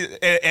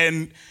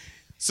and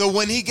so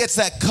when he gets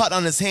that cut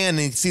on his hand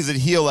and he sees it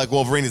heal like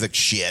Wolverine, he's like,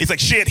 shit. He's like,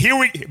 shit. Here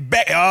we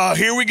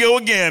go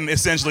again.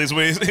 Essentially, is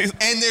what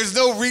and there's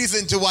no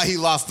reason to why he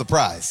lost the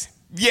prize.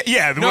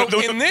 Yeah. No,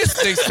 in this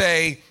they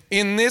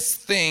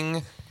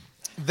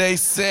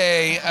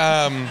say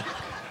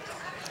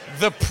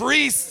the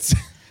priests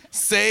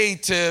say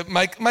to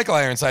Michael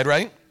Ironside,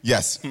 right?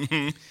 Yes.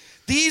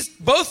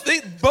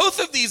 Both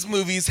of these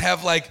movies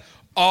have like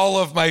all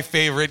of my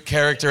favorite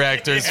character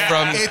actors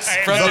from this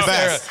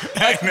era.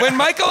 Like when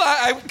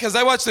because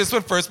I watched this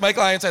one first,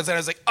 Michael Ironside, and I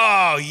was like,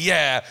 oh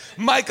yeah,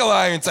 Michael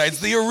Ironside's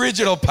the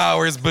original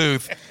Powers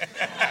Booth.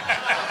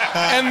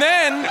 And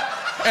then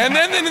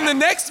in the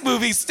next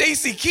movie,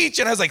 Stacy Keach,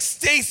 and I was like,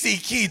 Stacy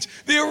Keach,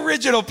 the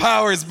original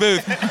Powers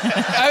Booth.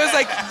 I was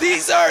like,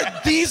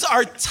 these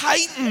are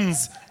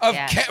titans of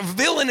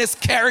villainous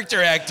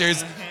character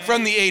actors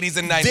from the 80s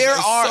and 90s.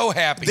 I'm so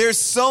happy. There's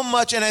so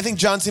much, and I think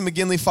John C.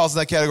 McGinley falls in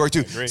that category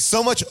too.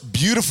 So much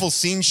beautiful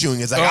scene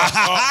chewing. It's like,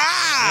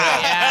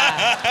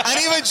 and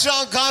even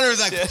Sean Connery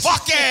is like,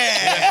 fuck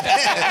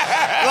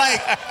it.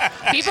 Like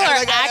people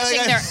are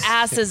acting their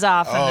asses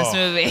off in this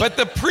movie. But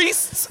the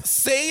priests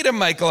say to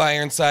Michael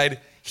Ironside,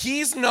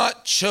 he's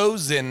not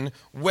chosen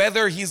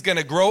whether he's going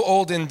to grow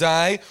old and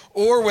die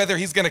or whether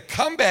he's going to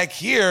come back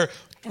here,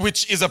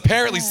 which is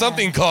apparently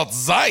something called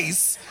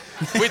Zeiss,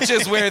 which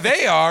is where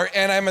they are,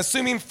 and I'm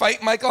assuming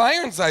fight Michael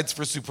Ironsides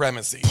for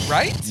supremacy,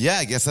 right? Yeah,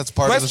 I guess that's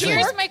part of the thing.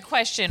 Here's my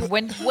question.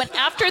 When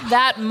after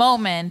that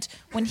moment,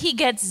 when he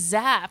gets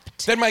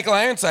zapped... Then Michael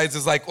Ironsides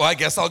is like, well, I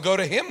guess I'll go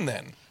to him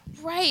then.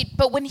 Right,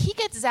 but when he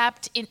gets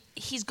zapped,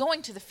 he's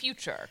going to the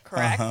future,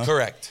 correct? Uh-huh.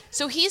 Correct.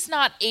 So he's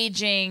not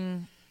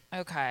aging...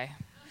 Okay.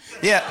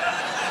 Yeah.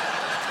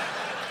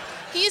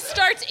 He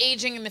starts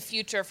aging in the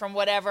future from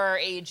whatever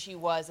age he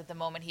was at the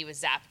moment he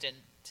was zapped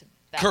into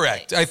that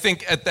Correct. place. I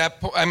think at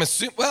that point, I'm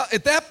assuming. Well,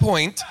 at that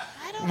point,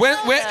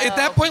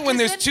 when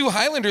there's two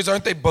Highlanders,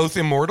 aren't they both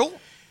immortal?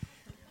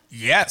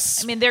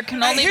 Yes. I mean, there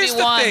can only Here's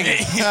be one. The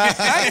thing.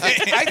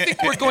 I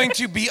think we're going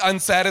to be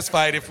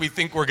unsatisfied if we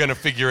think we're going to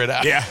figure it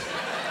out. Yeah.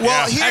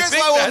 Well, here's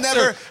why we'll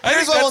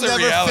never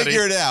reality.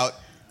 figure it out.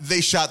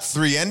 They shot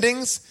 3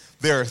 endings.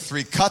 there are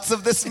 3 cuts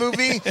of this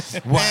movie,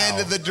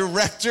 and the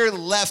director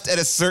left at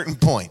a certain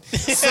point.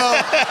 So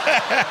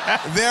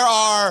there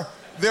are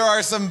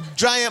some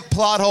giant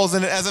plot holes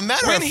in it. As a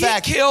matter of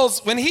fact,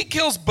 when he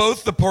kills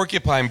both the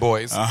Porcupine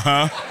Boys,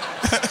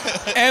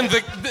 and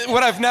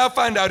what I've now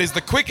found out is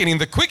the Quickening.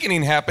 The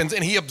Quickening happens,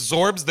 and he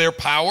absorbs their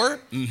power.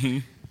 Mm-hmm.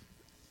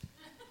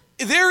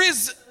 There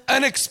is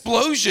an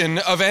explosion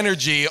of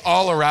energy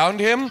all around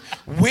him.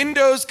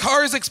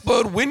 Cars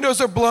explode,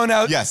 windows are blown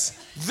out. Yes.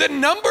 The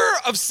number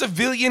of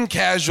civilian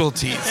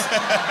casualties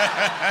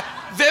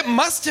that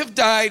must have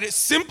died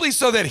simply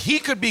so that he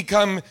could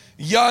become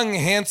young,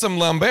 handsome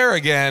Lambert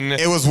again.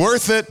 It was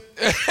worth it.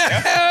 It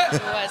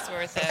was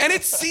worth it. And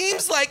it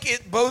seems like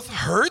it both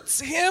hurts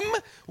him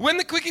when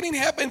the Quickening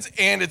happens,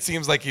 and it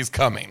seems like he's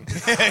coming.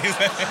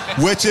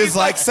 Which is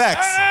like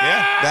sex.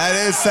 Yeah. That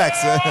is sex.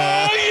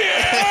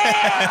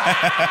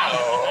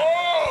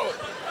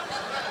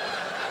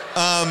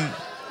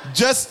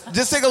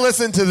 Just take a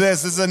listen to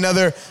this. This is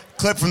another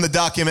clip from the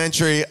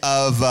documentary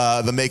of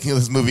the making of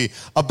this movie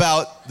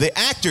about the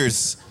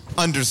actors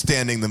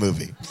understanding the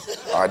movie.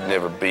 I'd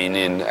never been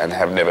in and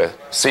have never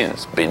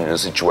since been in a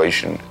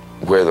situation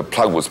where the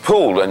plug was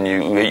pulled and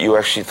you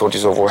actually thought to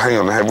yourself, well, hang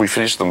on, have we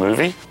finished the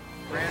movie?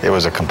 It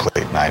was a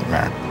complete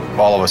nightmare.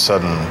 All of a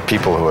sudden,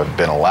 people who had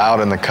been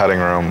allowed in the cutting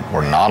room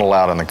were not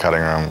allowed in the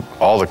cutting room.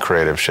 All the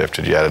creative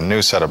shifted. You had a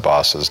new set of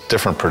bosses.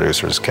 Different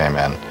producers came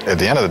in. At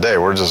the end of the day,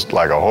 we're just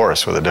like a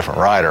horse with a different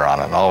rider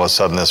on it. And all of a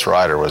sudden, this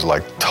rider was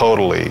like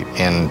totally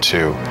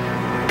into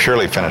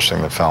purely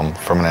finishing the film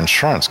from an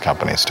insurance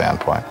company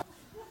standpoint.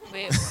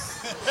 Wait.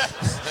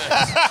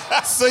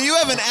 So you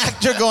have an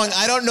actor going,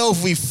 I don't know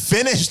if we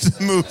finished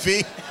the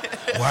movie.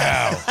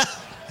 Wow.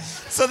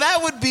 So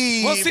that would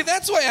be... Well, see,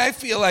 that's why I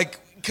feel like,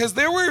 because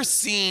there were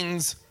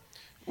scenes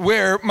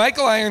where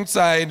Michael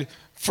Ironside,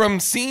 from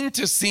scene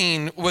to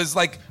scene, was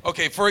like,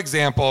 okay, for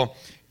example,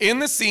 in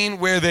the scene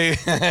where they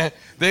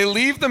they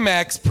leave the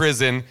Max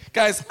prison,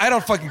 guys, I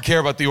don't fucking care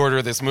about the order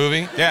of this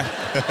movie. Yeah.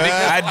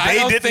 I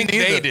don't think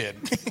they did.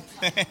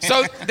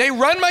 So they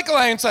run Michael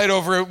Ironside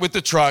over with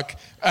the truck.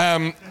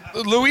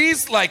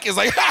 Louise is like,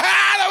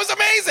 ha, that was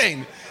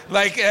amazing.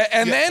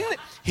 Then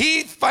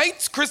he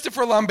fights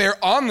Christopher Lambert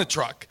on the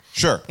truck.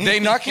 Sure. They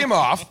knock him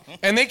off,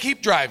 and they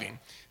keep driving.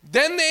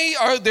 Then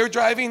they're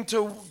driving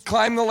to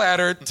climb the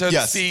ladder to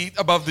see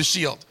above the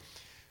shield.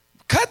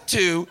 Cut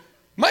to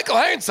Michael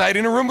Ironside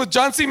in a room with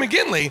John C.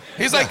 McGinley.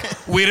 He's like,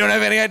 we don't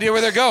have any idea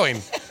where they're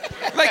going.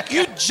 Like,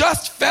 you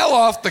just fell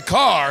off the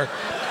car.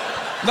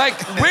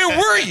 Like, where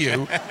were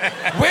you?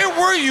 Where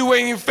were you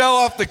when you fell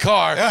off the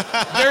car?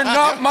 They're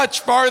not much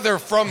farther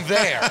from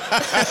there.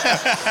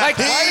 Like,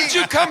 why did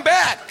you come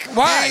back?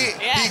 Why?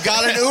 He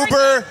got an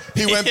Uber.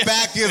 He went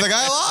back. He was like,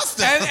 I lost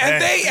it.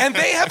 And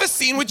they have a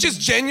scene which is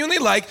genuinely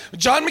like,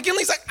 John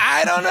McGinley's like,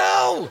 I don't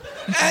know.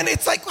 And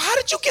it's like, how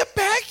did you get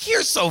back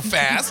here so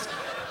fast?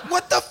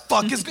 What the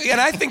fuck is...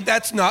 And I think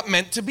that's not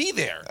meant to be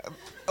there.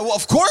 Well,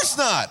 of course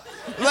not.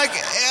 Like,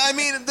 I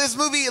mean, this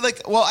movie,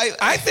 like, well,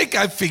 I think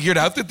I've figured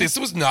out that this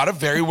was not a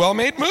very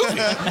well-made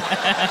movie.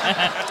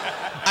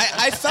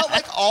 I felt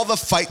like all the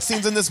fight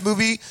scenes in this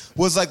movie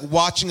was like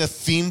watching a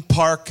theme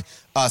park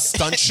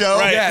stunt show.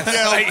 Right. Yes. You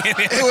know,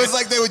 it was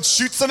like they would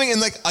shoot something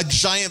and like a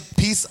giant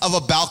piece of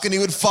a balcony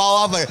would fall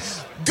off, like,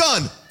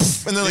 gun.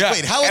 And they're like,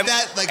 wait, how would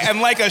that, like...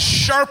 And like a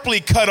sharply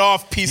cut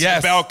off piece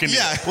of balcony.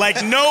 Yeah.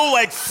 Like no,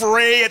 like,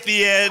 fray at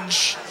the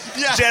edge.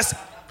 Yeah. Just...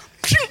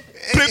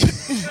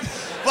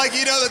 Like,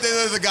 you know that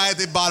there's a guy at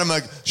the bottom,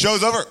 like,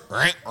 show's over,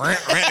 and it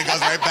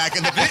goes right back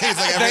in the face.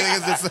 Like, everything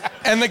is just...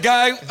 And the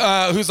guy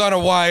who's on a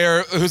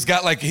wire, he's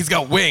got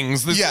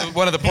wings. This is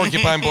one of the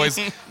Porcupine Boys.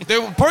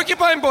 The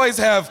Porcupine Boys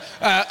have,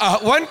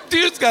 one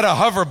dude's got a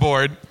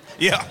hoverboard.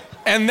 Yeah.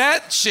 And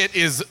that shit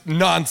is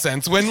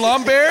nonsense. When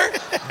Lambert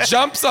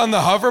jumps on the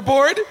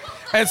hoverboard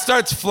and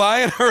starts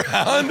flying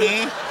around...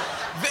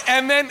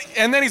 And then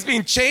he's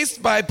being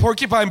chased by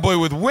Porcupine Boy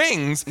with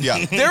wings.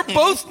 Yeah. They're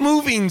both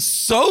moving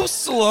so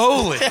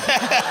slowly.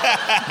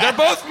 They're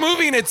both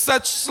moving at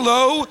such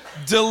slow,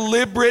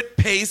 deliberate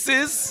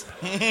paces.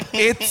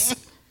 It's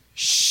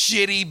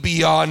shitty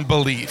beyond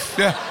belief.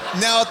 Now,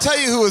 I'll tell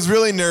you who was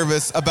really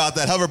nervous about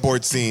that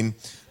hoverboard scene,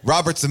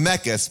 Robert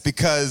Zemeckis,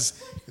 because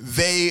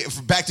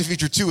Back to the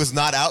Future 2 is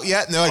not out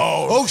yet, and they're like,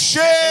 oh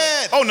shit!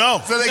 Oh no!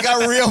 So they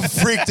got real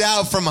freaked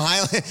out from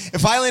Highlander.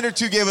 If Highlander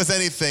 2 gave us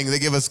anything, they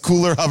give us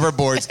cooler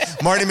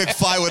hoverboards. Marty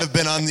McFly would have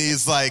been on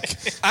these, like,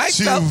 I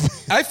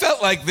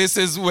felt like this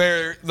is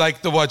where,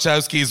 like, the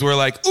Wachowskis were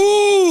like,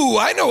 ooh,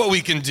 I know what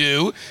we can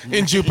do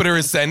in Jupiter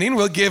Ascending.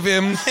 We'll give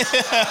him...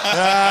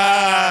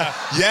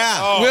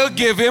 We'll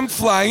give him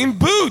flying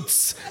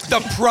boots.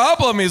 The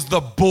problem is the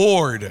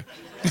board.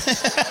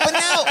 But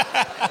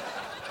now...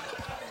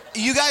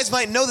 You guys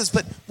might know this,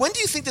 but when do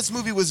you think this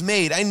movie was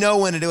made? I know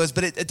when it was,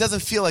 but it doesn't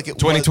feel like it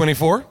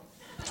 2024? was.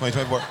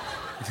 2024? 2024. I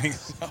think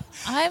so.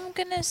 I'm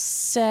going to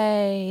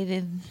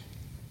say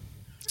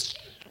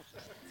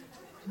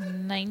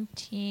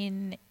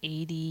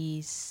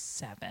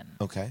 1987.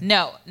 Okay.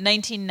 No,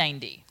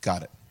 1990.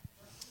 Got it.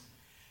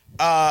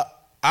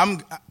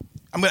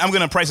 I'm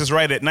gonna price this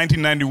right at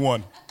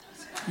 1991.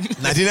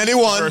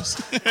 1991,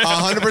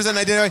 100%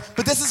 1991.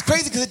 But this is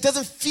crazy because it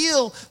doesn't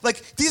feel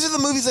like these are the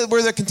movies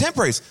where they're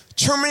contemporaries.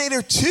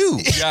 Terminator 2,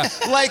 Yeah.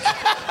 like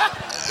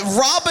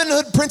Robin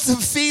Hood, Prince of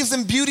Thieves,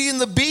 and Beauty and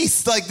the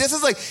Beast. Like this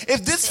is like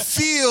if this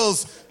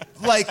feels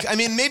like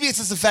maybe it's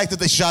just the fact that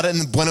they shot it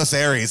in Buenos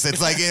Aires. It's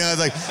like it's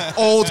like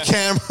old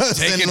cameras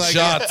Taking and like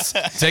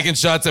taking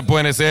shots at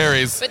Buenos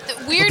Aires.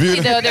 But weirdly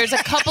though, there's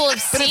a couple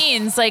of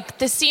scenes like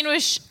the scene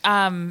with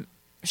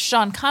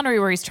Sean Connery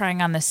where he's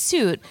trying on the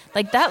suit.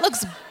 Like that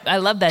looks. I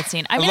love that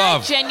scene. I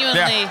genuinely.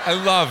 Yeah, I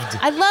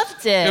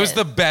loved it. It was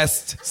the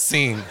best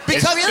scene.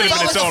 Because it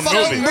felt like a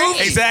fucking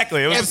movie.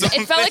 Exactly.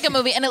 It felt like a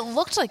movie, and it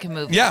looked like a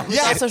movie. Yeah. It was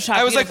also shot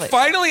I was like, beautifully.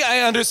 finally, I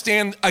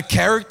understand a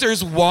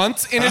character's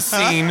wants in a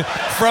scene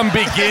from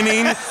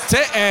beginning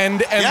to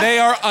end, and they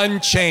are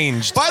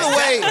unchanged. By the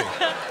way.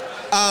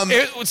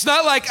 It's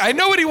not like I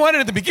know what he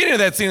wanted at the beginning of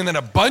that scene, and then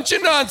a bunch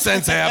of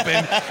nonsense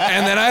happened,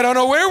 and then I don't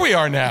know where we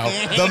are now.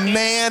 The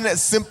man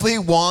simply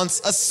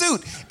wants a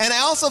suit. And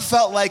I also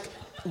felt like,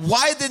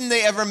 why didn't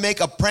they ever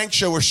make a prank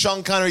show where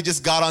Sean Connery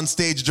just got on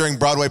stage during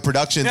Broadway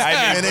productions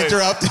and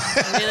interrupted?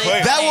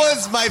 That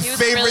was my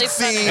favorite really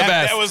scene.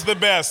 That was the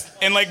best.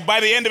 And like by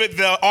the end of it,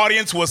 the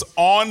audience was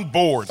on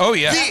board. Oh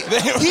yeah.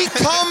 He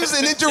comes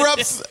and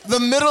interrupts the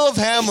middle of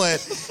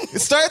Hamlet. It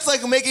starts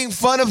like making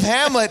fun of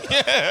Hamlet,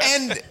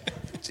 and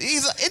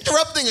he's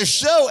interrupting a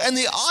show, and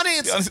the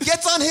audience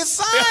gets on his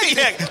side.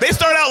 Yeah, they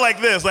start out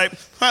like this, like,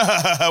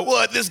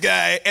 what, this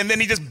guy? And then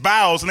he just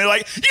bows, and they're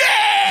like,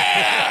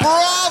 yeah!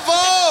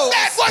 Bravo!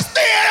 That was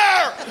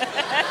theater!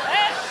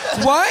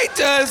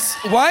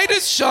 Why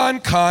does Sean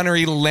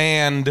Connery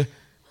land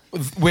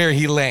where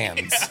he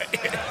lands?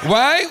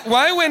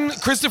 Why when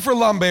Christopher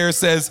Lambert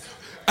says,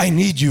 I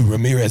need you,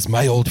 Ramirez,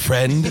 my old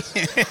friend?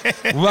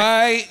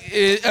 Why,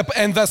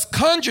 and thus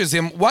conjures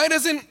him, why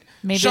doesn't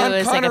Maybe Sean it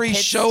was Connery like a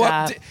pit show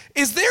stop. up?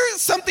 Is there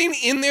something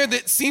in there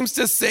that seems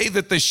to say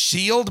that the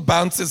shield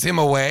bounces him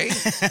away?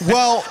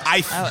 Well,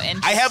 I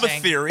have a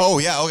theory. Oh,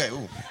 yeah, okay.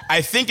 Ooh.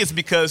 I think it's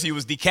because he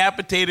was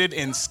decapitated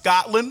in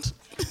Scotland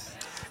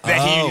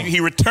that he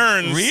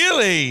returns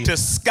to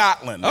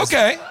Scotland.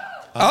 Okay.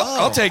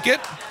 I'll take it.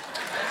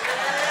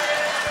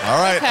 All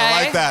right, Okay.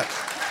 I like that.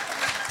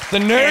 The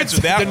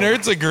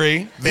nerds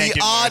agree.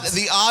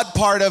 The odd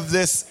part of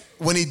this,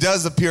 when he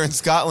does appear in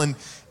Scotland,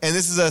 and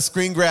this is a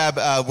screen grab,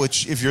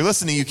 which if you're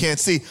listening, you can't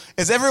see,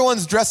 is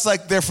everyone's dressed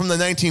like they're from the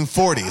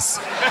 1940s.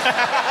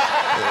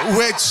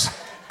 Which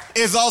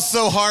is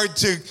also hard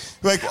to,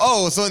 like,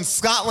 so in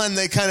Scotland,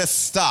 they kind of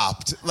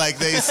stopped. Like,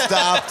 they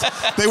stopped.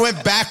 They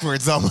went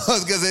backwards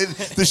almost,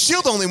 because the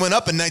shield only went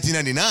up in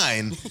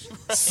 1999.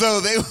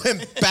 So they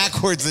went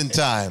backwards in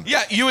time.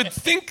 Yeah, you would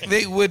think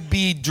they would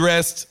be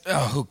dressed,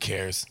 who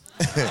cares?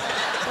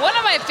 One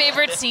of my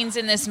favorite scenes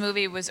in this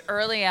movie was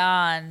early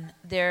on.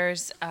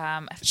 There's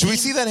Should we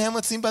see that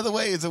Hamlet scene, by the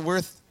way? Is it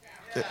worth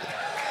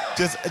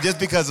just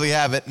because we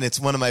have it, and it's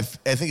one of my,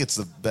 I think it's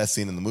the best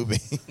scene in the movie.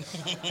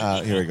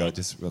 Here we go,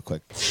 just real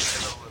quick.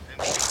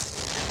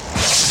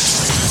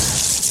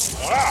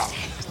 Wow.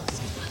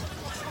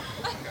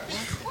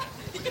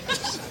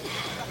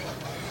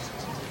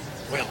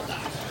 Well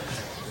done.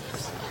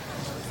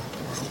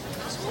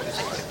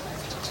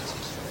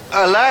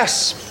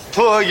 Alas,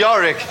 poor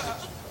Yorick.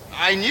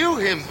 I knew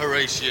him,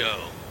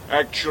 Horatio.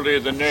 Actually,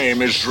 the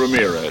name is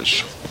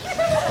Ramirez.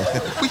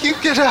 Will you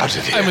get out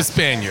of here? I'm a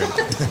Spaniard.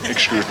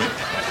 Excuse me?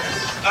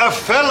 A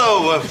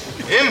fellow of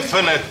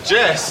infinite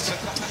jest,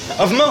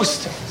 of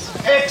most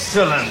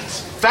excellent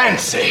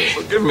fancy.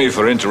 Forgive me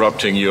for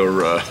interrupting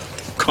your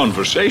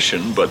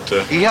conversation, but...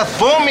 He hath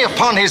borne me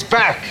upon his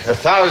back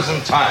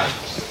 1,000 times.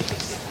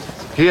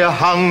 Here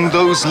hung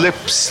those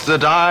lips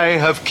that I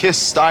have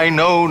kissed I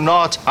know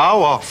not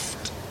how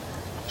oft.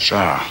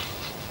 Sir,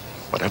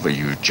 whatever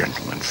you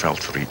gentlemen felt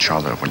for each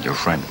other when your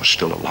friend was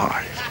still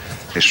alive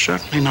is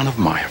certainly none of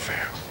my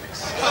affair.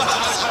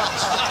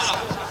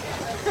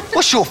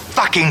 What's your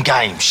fucking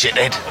game,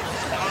 shithead?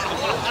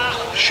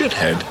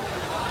 Shithead?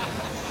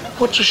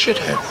 What's a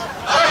shithead?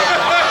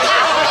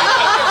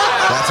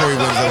 That's where he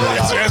wins over the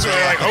audience. That's where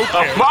you're like,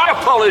 okay. My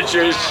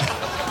apologies.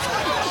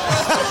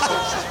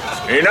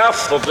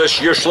 Enough of this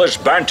useless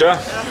banter.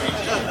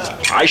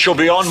 I shall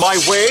be on my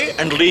way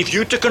and leave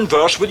you to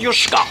converse with your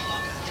scum.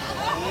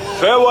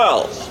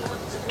 Farewell,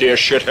 dear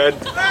shithead.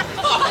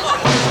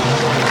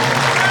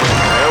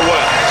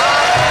 Farewell.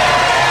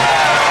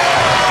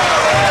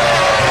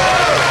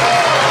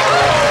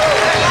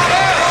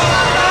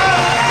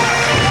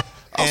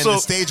 And the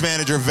stage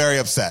manager very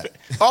upset.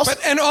 Also,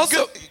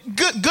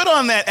 good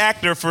on that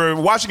actor for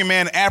watching a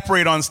man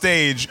apparate on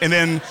stage and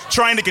then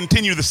trying to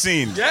continue the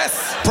scene.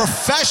 Yes.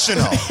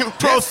 Professional.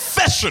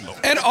 Professional.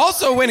 And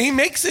also, when he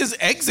makes his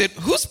exit,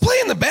 who's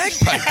playing the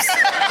bagpipes?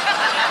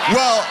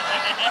 Well,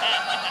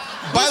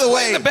 by the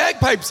way, the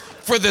bagpipes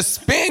for the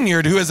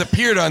Spaniard who has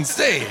appeared on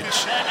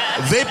stage.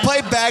 They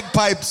play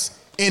bagpipes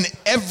in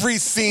every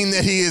scene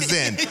that he is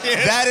in.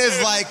 That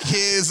is like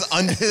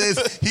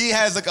he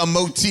has like a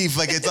motif,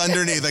 like it's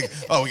underneath, like,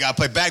 we gotta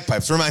play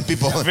bagpipes. Remind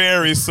people.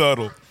 Very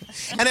subtle.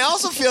 And I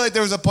also feel like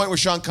there was a point where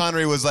Sean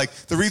Connery was like,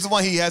 the reason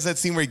why he has that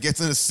scene where he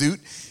gets in a suit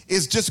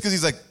is just because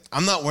he's like,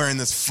 I'm not wearing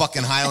this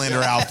fucking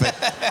Highlander outfit.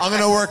 I'm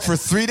going to work for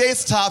 3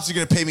 days tops. You're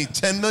going to pay me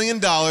 $10 million.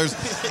 And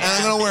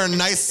I'm going to wear a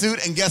nice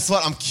suit. And guess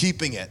what? I'm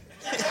keeping it.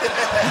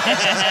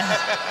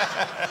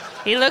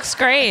 He looks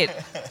great.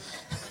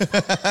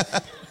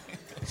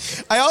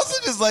 I also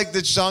just like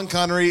that Sean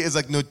Connery is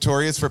like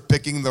notorious for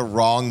picking the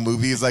wrong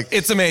movies. Like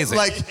it's amazing.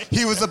 Like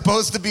he was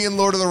supposed to be in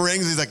Lord of the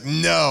Rings. He's like,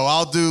 no,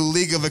 I'll do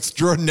League of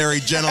Extraordinary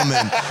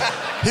Gentlemen.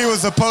 He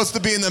was supposed to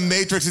be in The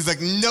Matrix. He's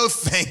like, no,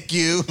 thank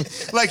you.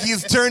 Like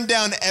he's turned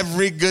down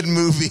every good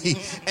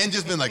movie and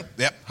just been like,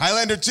 yep,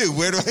 Highlander 2.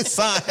 Where do I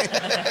sign?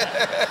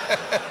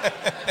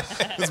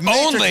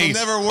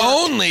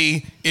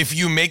 Only if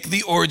you make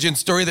the origin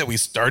story that we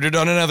started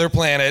on another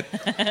planet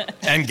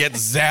and get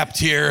zapped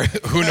here,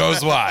 who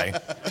knows why.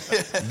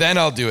 Then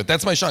I'll do it.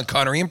 That's my Sean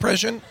Connery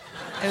impression.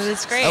 It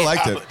was great. I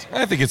liked it.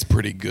 I think it's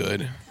pretty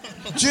good.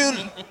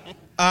 June,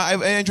 I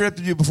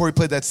interrupted you before we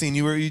played that scene.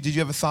 Did you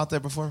have a thought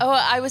there before? Oh,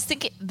 I was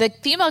thinking the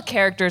female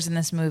characters in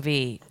this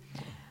movie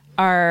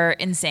are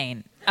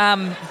insane.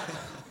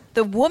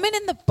 The woman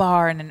in the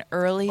bar in an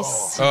early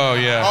scene. Oh,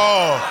 yeah.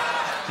 Oh.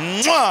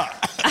 Mwah.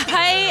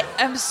 I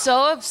am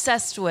so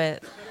obsessed with.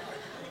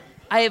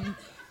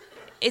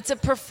 It's a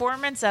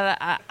performance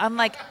that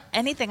unlike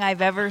anything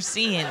I've ever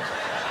seen.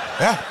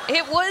 Yeah.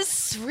 It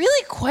was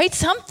really quite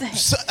something.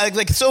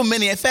 So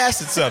many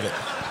facets of it.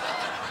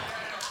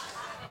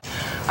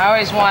 I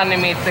always wanted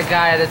to meet the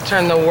guy that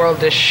turned the world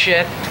to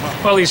shit.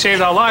 Well, he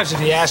saved our lives if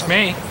you ask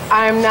me.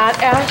 I'm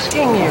not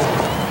asking you.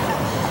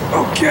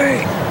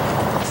 Okay.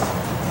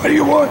 What do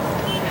you want?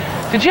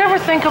 Did you ever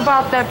think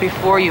about that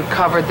before you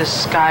covered the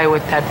sky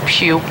with that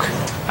puke?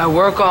 I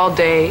work all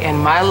day and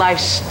my life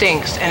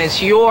stinks and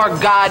it's your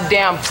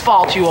goddamn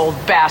fault, you old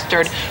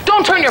bastard.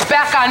 Don't turn your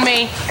back on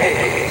me.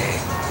 Hey.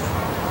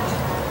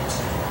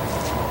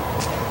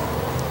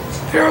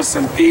 There are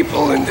some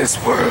people in this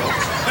world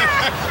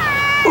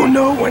who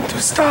know when to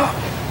stop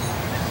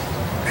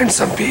and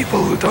some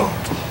people who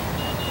don't.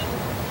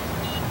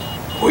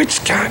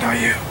 Which kind are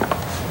you?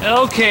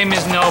 Okay,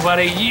 Miss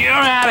Nobody, you're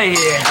out of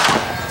here.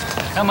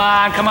 Come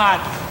on, come on.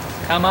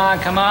 Come on,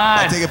 come on.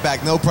 I take it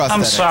back, no prosthetics.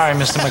 I'm sorry,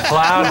 Mr.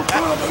 McLeod. No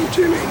problem,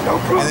 Jimmy, no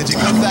problem. And then she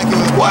comes back and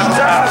goes, what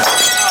the?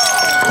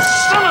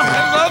 Son of a I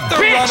love the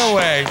bitch.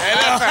 runaway.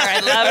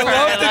 I love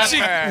that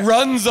she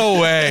runs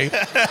away.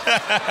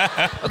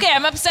 Okay,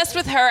 I'm obsessed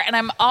with her, and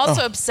I'm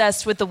also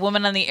obsessed with the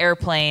woman on the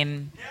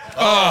airplane.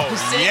 Oh,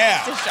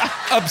 yeah.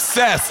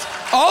 Obsessed.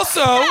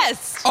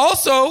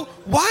 Also,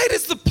 why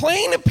does the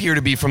plane appear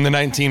to be from the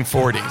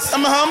 1940s?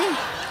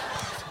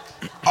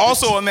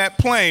 Also on that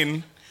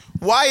plane,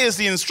 why is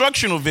the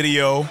instructional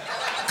video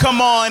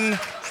come on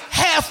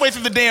halfway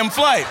through the damn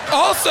flight?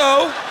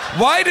 Also,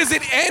 why does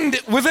it end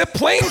with a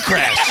plane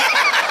crash?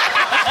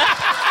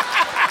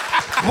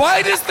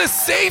 Why does the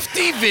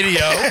safety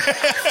video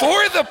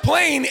for the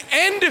plane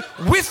end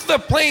with the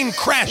plane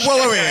crash?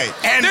 Wait.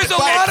 And there's a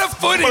lot of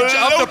footage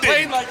of the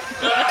plane,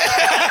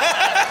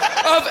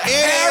 of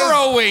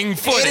harrowing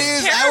footage. It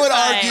is, I would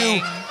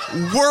argue,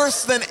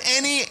 worse than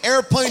any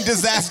airplane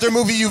disaster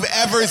movie you've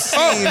ever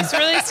seen. It's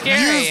really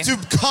scary. Used to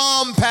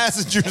calm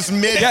passengers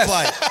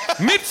mid-flight. Yes.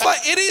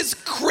 Mid-flight, it is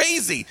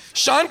crazy.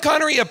 Sean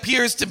Connery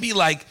appears to be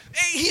like,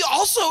 he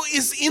also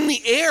is in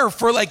the air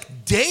for like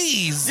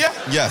days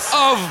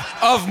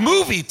of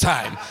movie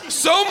time.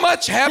 So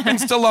much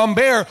happens to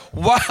Lambert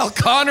while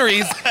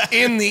Connery's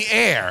in the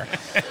air.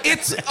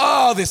 It's,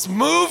 this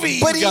movie,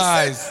 But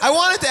guys. I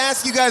wanted to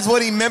ask you guys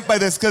what he meant by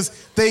this, because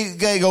they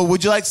go,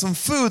 would you like some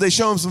food? They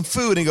show him some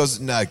food, and he goes,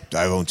 no,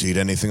 I won't eat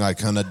anything I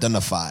can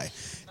identify.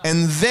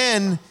 And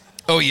then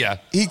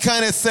he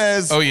kind of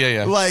says,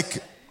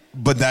 like,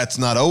 but that's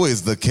not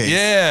always the case.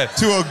 Yeah.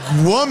 To a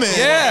woman.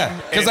 Yeah,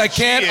 because I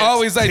can't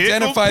always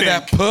identify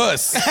that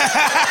puss.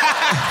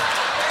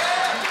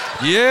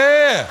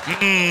 Yeah.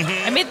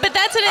 I mean, but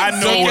that's an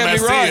insane. Don't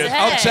get me wrong.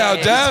 I'll chow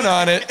down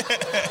on it,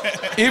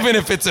 even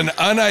if it's an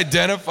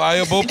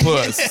unidentifiable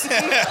puss.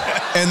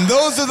 And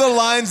those are the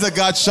lines that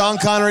got Sean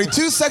Connery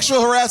 2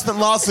 sexual harassment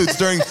lawsuits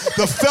during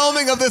the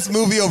filming of this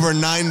movie over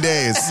 9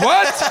 days.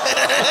 What?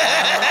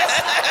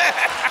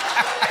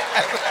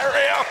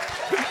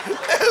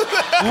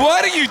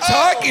 What are you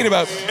talking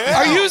about?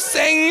 Are you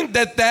saying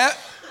that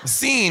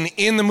scene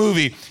in the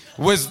movie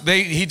was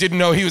he didn't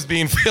know he was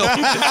being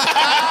filmed?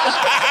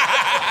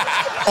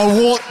 I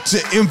want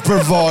to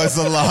improvise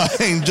a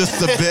line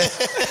just a bit.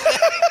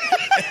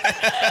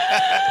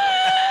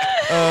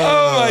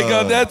 Oh my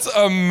God, that's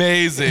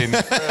amazing.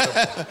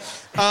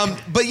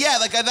 But yeah,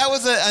 like that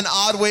was an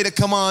odd way to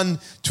come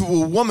on to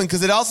a woman,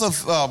 because it also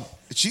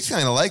she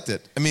kind of liked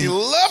it. I mean, she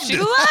loved it.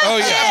 Oh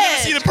yeah, I've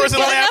never seen a person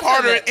laugh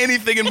harder at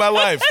anything in my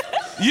life.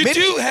 You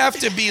do have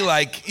to be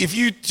like, if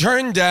you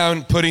turn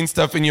down putting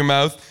stuff in your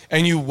mouth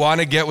and you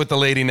want to get with the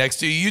lady next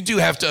to you, you do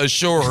have to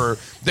assure her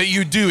that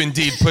you do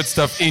indeed put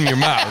stuff in your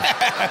mouth.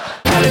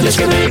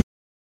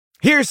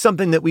 Here's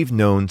something that we've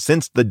known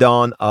since the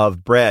dawn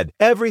of bread.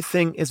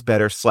 Everything is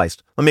better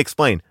sliced. Let me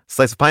explain.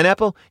 Slice of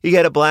pineapple? You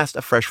get a blast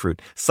of fresh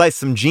fruit. Slice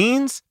some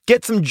jeans?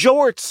 Get some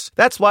jorts.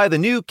 That's why the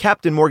new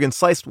Captain Morgan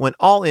Sliced went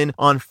all in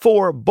on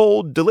 4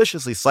 bold,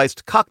 deliciously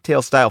sliced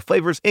cocktail-style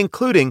flavors,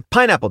 including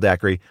pineapple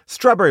daiquiri,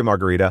 strawberry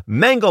margarita,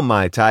 mango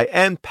mai tai,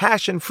 and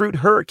passion fruit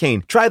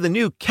hurricane. Try the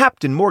new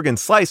Captain Morgan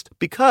Sliced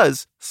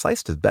because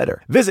sliced is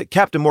better. Visit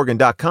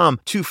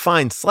CaptainMorgan.com to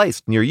find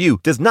Sliced near you.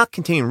 Does not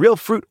contain real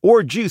fruit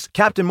or juice.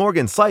 Captain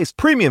Morgan Sliced,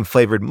 premium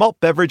flavored malt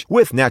beverage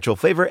with natural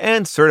flavor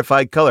and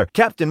certified color.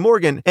 Captain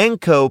Morgan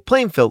 & Co.,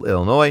 Plainfield,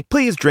 Illinois.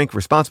 Please drink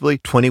responsibly.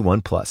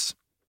 21 plus.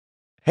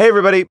 Hey,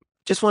 everybody.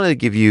 Just wanted to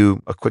give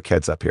you a quick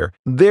heads up here.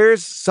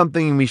 There's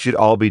something we should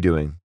all be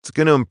doing. It's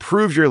going to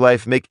improve your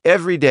life, make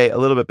every day a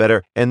little bit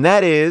better, and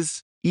that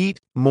is eat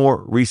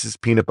more Reese's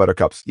peanut butter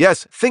cups.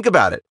 Yes, think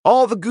about it.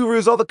 All the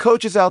gurus, all the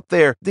coaches out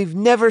there, they've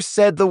never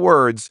said the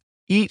words,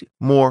 eat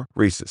more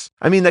Reese's.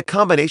 I mean, that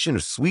combination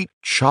of sweet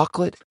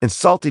chocolate and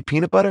salty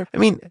peanut butter, I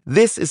mean,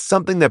 this is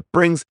something that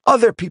brings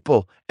other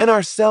people and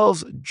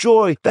ourselves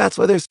joy. That's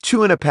why there's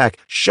 2 in a pack.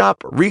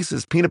 Shop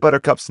Reese's peanut butter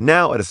cups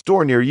now at a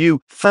store near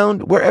you,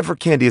 found wherever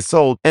candy is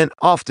sold, and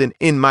often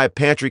in my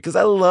pantry because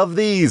I love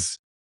these.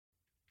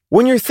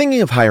 When you're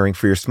thinking of hiring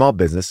for your small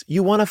business,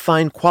 you want to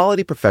find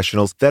quality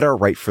professionals that are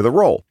right for the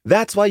role.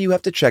 That's why you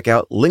have to check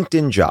out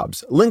LinkedIn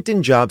Jobs.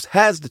 LinkedIn Jobs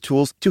has the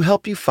tools to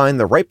help you find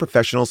the right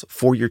professionals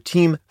for your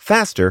team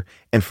faster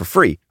and for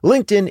free.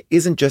 LinkedIn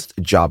isn't just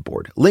a job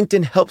board.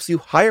 LinkedIn helps you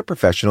hire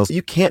professionals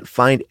you can't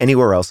find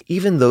anywhere else,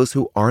 even those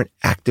who aren't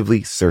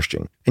actively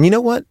searching. And you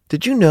know what?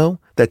 Did you know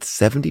that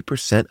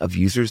 70% of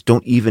users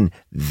don't even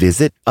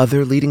visit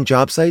other leading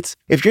job sites?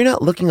 If you're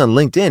not looking on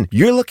LinkedIn,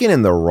 you're looking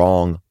in the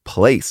wrong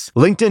place.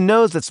 LinkedIn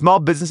knows that small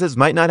businesses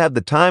might not have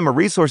the time or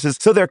resources,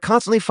 so they're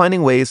constantly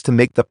finding ways to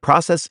make the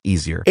process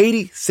easier.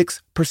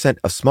 86%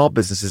 of small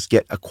businesses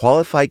get a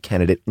qualified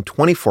candidate in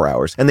 24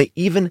 hours, and they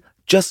even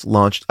just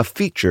launched a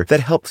feature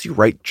that helps you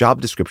write job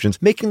descriptions,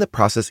 making the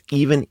process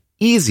even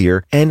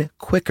easier and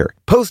quicker.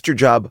 Post your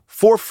job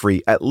for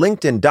free at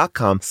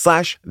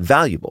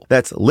linkedin.com/valuable.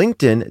 That's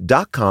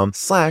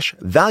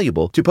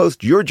linkedin.com/valuable to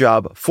post your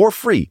job for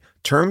free.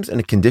 Terms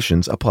and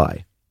conditions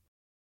apply.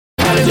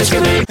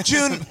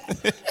 June,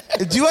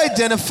 do you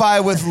identify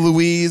with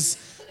Louise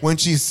when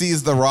she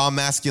sees the raw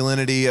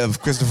masculinity of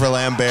Christopher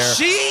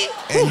Lambert?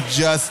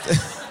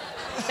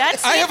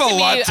 I have a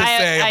lot to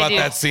say about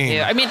that scene.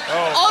 Too. I mean,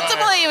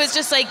 ultimately, it was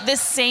just like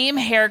this same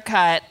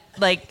haircut,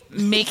 like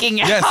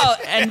making out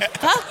and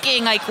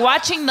fucking, like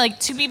watching like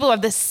 2 people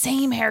have the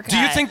same haircut. Do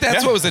you think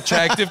that's what was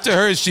attractive to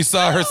her? Is she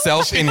saw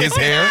herself in his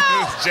hair? It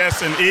was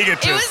just an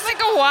egotist. It was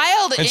like a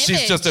wild and image.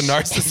 she's just a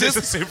narcissist.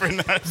 Just super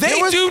narcissist.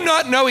 They do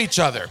not know each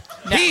other.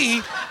 No.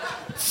 He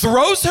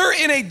throws her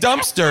in a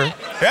dumpster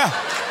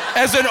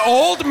as an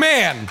old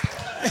man.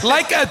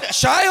 Like a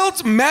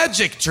child's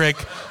magic trick.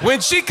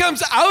 When she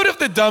comes out of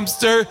the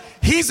dumpster,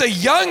 he's a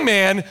young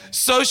man,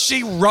 so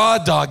she raw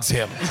dogs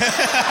him.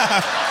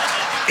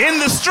 In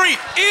the street.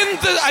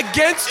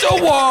 Against a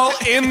wall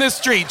in the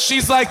street.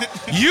 She's like,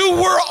 you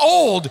were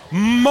old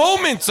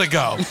moments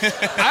ago.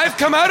 I've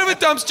come out of a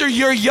dumpster,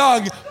 you're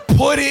young,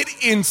 put it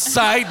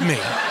inside me.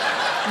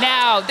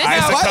 Now, this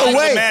by the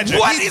way,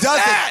 what is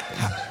that?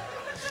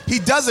 He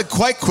does it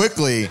quite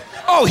quickly.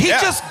 Oh, he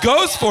just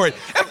goes for it.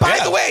 And by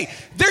the way,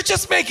 they're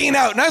just making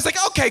out. And I was like,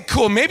 okay,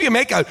 cool, maybe a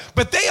make out.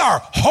 But they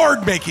are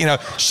hard making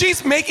out.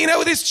 She's making out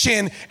with his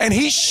chin, and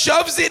he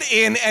shoves it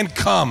in and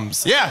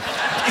comes. Yeah.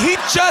 He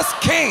just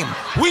came.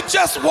 We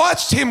just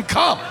watched him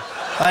come.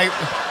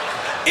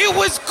 It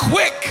was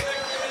quick.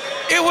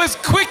 It was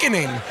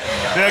quickening.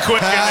 The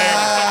quickening.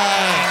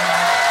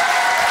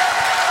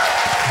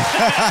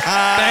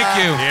 Thank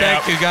you. Yep.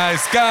 Thank you,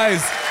 guys.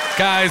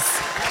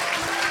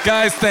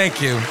 Guys,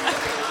 thank you.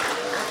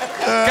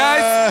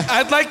 Guys,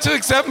 I'd like to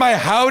accept my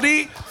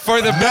howdy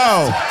for the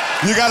No,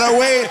 you gotta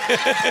wait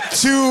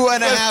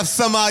 2.5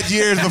 some odd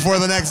years before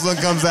the next one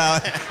comes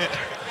out.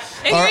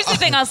 And here's the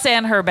thing I'll say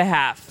on her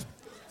behalf.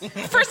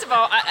 First of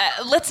all,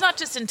 let's not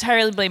just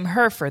entirely blame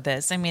her for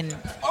this. I mean,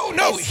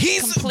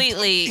 he's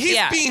completely,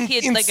 being he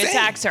insane. like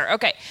attacks her.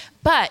 Okay,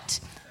 but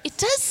it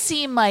does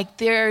seem like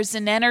there's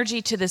an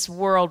energy to this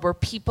world where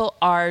people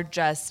are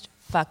just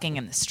fucking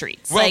in the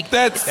streets. Well, like,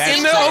 that's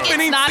in the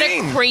opening it's not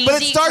scene. A crazy,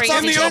 but it starts crazy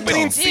on the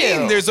opening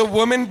scene. There's a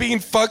woman being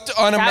fucked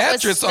on a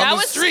mattress on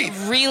the street. That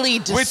was really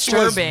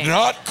disturbing. Which was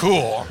not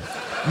cool.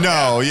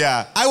 No,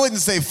 yeah. I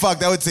wouldn't say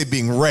fucked. I would say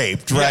being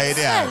raped, right?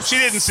 Yeah. She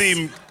didn't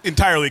seem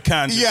entirely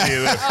conscious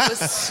either. That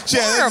doesn't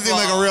seem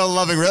like a real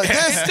loving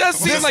relationship. It does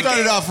seem this like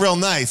started off real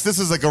nice. This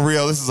is like a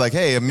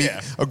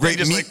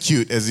great meet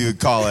cute, as you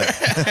would call it.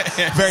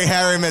 Very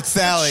Harry Met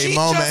Sally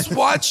moment. She just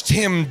watched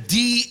him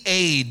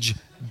de-age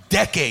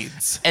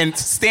decades and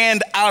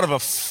stand out of a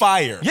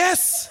fire.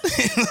 Yes.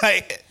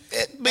 But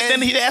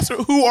then he'd ask her,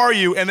 "Who are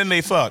you?" And then they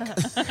fuck.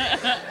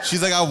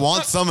 She's like, "I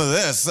want some of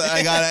this.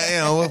 I gotta,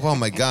 oh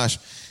my gosh."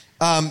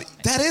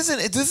 This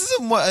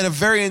isn't a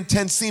very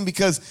intense scene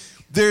because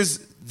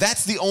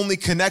that's the only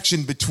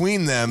connection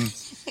between them.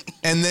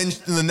 And then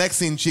in the next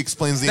scene, she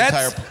explains the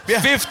entire.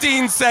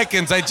 15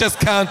 seconds. I just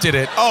counted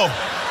it. Oh.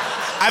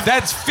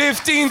 That's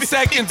 15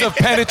 seconds of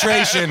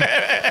penetration,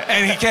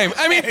 and he came.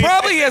 I mean,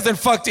 probably he hasn't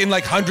fucked in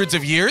like hundreds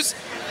of years,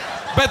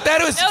 but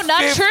that was No,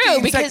 not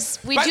true, because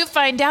seconds. we do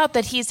find out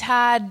that he's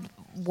had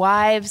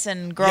wives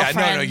and girlfriends.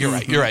 Yeah, no, you're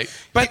right.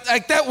 But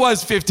like that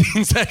was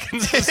 15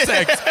 seconds of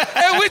sex.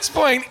 At which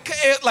point,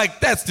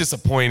 that's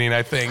disappointing,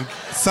 I think.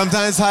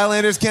 Sometimes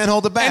Highlanders can't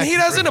hold it back. And he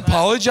doesn't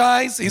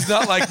apologize. He's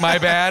not like, my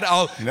bad.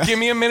 Give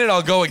me a minute,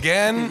 I'll go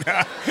again.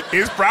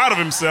 He's proud of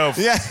himself.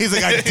 Yeah, he's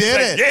like, I did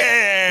it.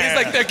 Yeah. He's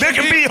like, there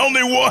can be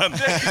only one.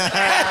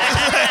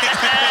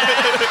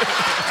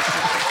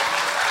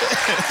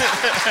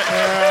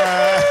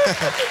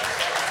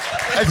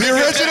 The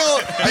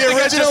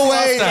original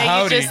way.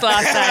 Yeah, you just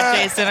lost that,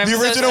 Jason. I'm The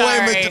original so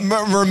way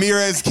sorry.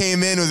 Ramirez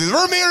came in was,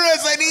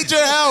 Ramirez, I need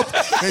your help.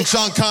 And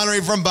Sean Connery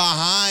from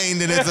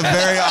behind, and it's a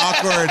very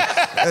awkward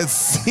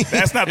scene.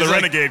 That's not the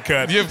renegade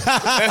cut. He's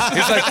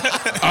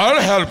like, I'll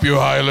help you,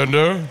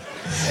 Highlander.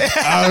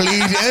 I'll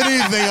eat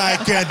anything I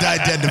can't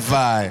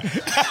identify.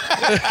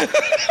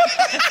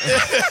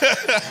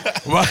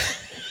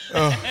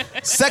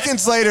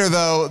 Seconds later,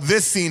 though,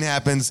 this scene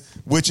happens,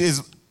 which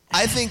is,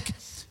 I think,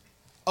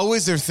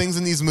 always there are things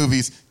in these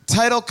movies.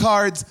 Title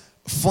cards,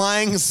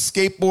 flying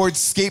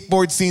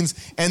skateboard scenes,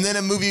 and then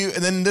a movie,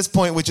 and then this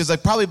point, which is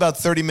like probably about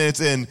 30 minutes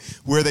in,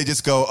 where they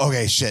just go,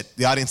 okay, shit,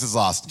 the audience is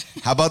lost.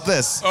 How about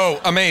this? Oh,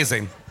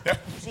 amazing.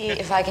 See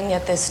if I can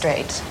get this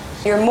straight.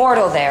 You're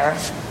mortal there,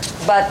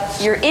 but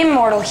you're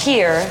immortal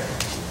here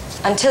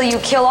until you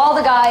kill all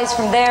the guys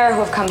from there who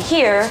have come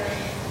here,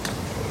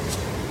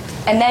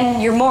 and then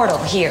you're mortal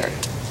here.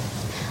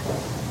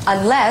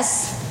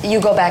 Unless you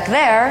go back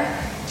there,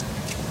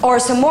 or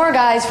some more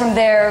guys from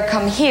there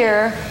come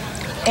here,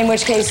 in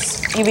which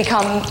case you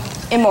become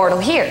immortal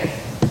here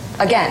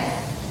again.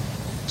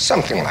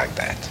 Something like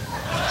that.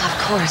 Of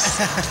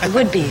course. It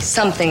would be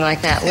something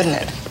like that,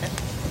 wouldn't it?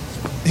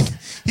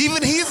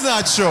 Even he's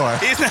not sure.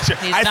 He's not sure.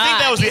 I think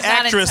that was the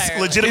actress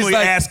legitimately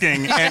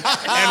asking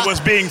and was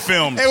being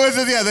filmed. It was,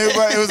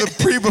 it was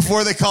a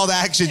before they called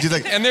action. She's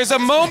like, and there's a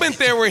moment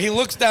there where he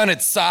looks down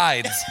at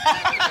sides,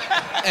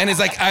 and he's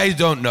like, I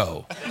don't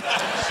know.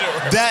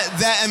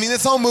 I mean,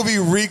 this whole movie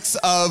reeks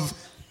of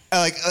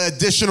like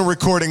additional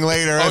recording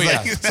later. Oh,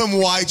 like some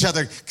wide shot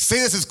there. Say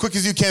this as quick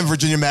as you can,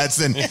 Virginia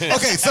Madsen.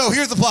 Okay, so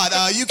here's the plot.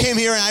 You came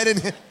here and I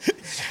didn't.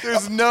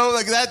 There's no,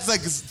 that's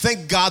like,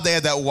 thank God they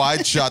had that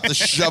wide shot to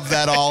shove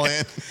that all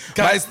in.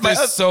 Guys,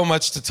 there's so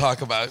much to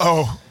talk about.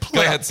 Oh,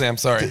 go ahead, Sam.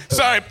 Sorry.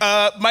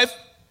 My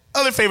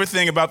other favorite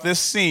thing about this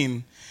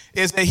scene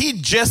is that he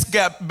just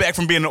got back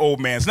from being an old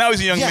man. So now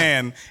he's a young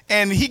man,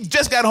 and he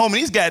just got home and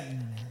he's got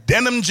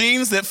denim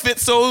jeans that fit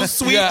so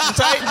sweet and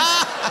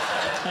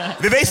tight.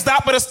 Did they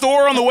stop at a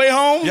store on the way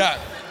home? Yeah.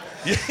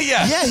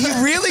 Yeah,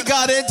 he really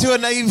got into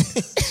it. He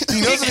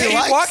knows what he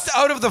likes. He walked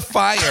out of the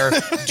fire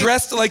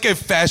dressed like a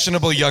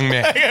fashionable young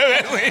man.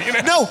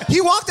 No, he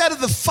walked out of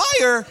the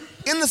fire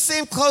in the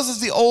same clothes as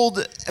the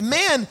old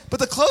man, but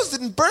the clothes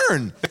didn't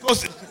burn. The clothes,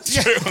 So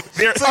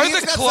are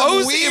he's the got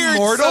clothes some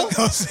immortal?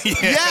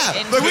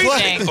 Yeah.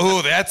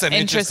 Oh, that's an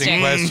interesting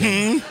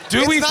question.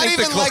 Do we it's not think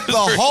even the like the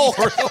clothes are Hulk.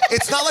 immortal?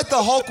 It's not like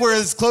the Hulk where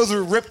his clothes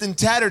are ripped and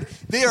tattered.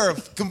 They are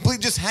complete,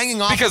 just hanging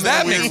off. Because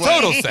that makes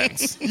total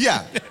sense.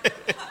 Yeah.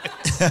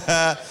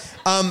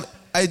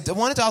 I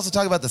wanted to also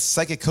talk about the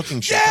psychic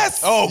cooking show.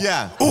 Yes! Oh,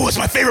 yeah. Oh, it's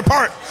my favorite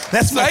part.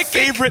 That's my Psychic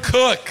favorite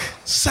cook.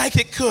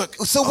 Psychic cook.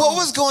 So what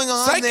was going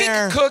on Psychic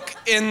there? cook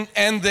and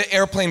the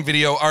airplane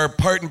video are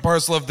part and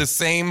parcel of the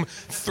same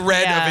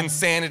thread of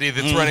insanity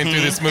that's running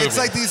through this movie. It's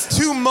like these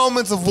two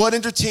moments of what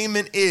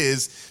entertainment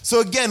is.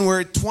 So again,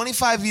 we're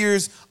 25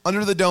 years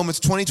under the dome. It's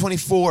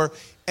 2024.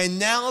 And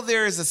now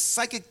there is a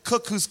psychic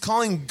cook who's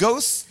calling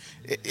ghosts.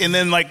 And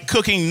then like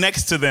cooking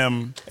next to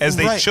them as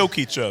they choke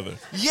each other.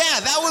 Yeah,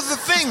 that was the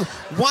thing.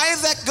 Why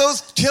is that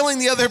ghost killing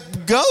the other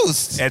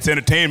ghost? That's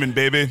entertainment,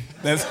 baby.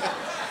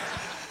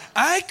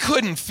 I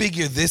couldn't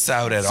figure this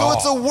out at So all.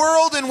 it's a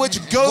world in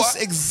which ghosts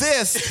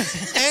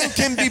exist and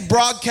can be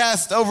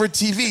broadcast over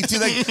TV. See,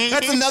 like,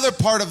 that's another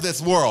part of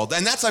this world.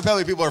 And that's why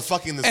probably people are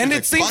fucking this. And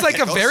it seems like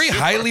a very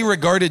highly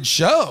regarded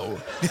show.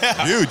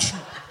 Yeah. Huge.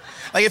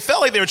 Like it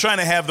felt like they were trying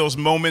to have those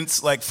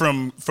moments like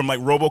from like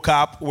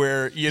RoboCop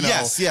where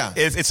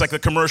it's like the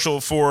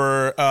commercial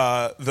for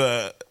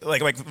the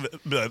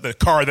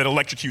car that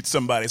electrocutes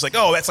somebody. It's like,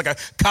 oh, that's like a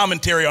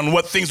commentary on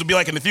what things would be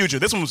like in the future.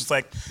 This one was just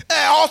like,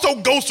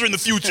 also ghosts are in the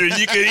future.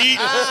 You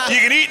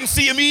can eat and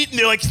see them eat, and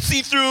they're like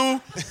see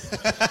through.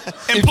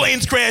 And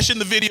planes crash in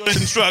the video it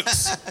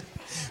instructs.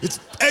 It's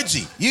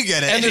edgy. You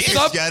get it. And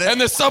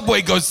the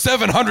subway goes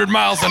 700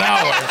 miles an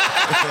hour.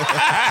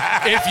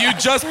 If you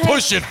just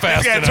push it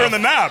fast enough. You gotta turn the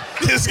knob.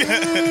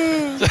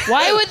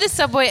 Why would the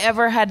subway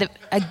ever had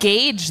a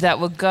gauge that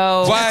would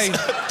go? Why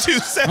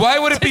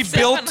would it be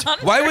built?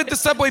 Why would the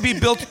subway be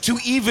built to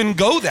even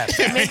go that fast?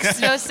 It makes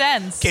no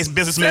sense. In case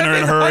businessmen are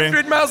in a hurry.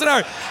 700 miles an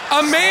hour.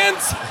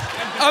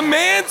 A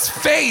man's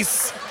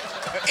face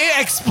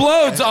it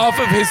explodes off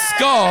of his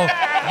skull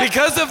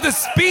because of the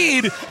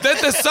speed that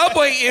the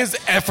subway is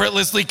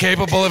effortlessly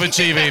capable of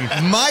achieving.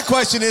 My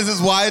question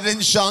is why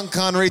didn't Sean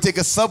Connery take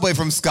a subway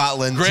from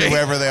Scotland to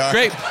wherever they are?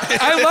 Great.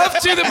 I love,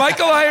 too, that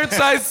Michael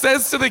Ironside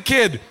says to the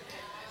kid,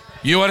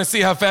 you want to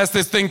see how fast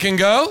this thing can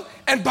go?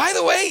 And by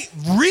the way,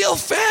 real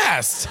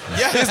fast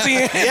is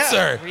the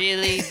answer.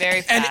 Really,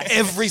 very fast. And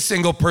every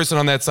single person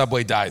on that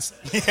subway dies.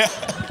 Yeah.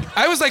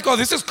 I was like, oh,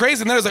 this is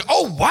crazy. And then I was like,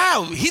 oh,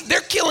 wow, they're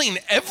killing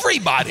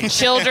everybody.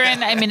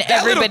 Children, I mean,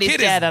 everybody's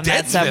dead on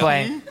that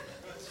subway.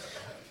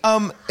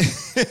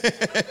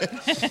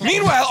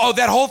 Meanwhile,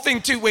 that whole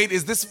thing too. Wait,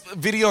 is this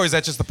video or is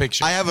that just the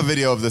picture? I have a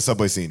video of the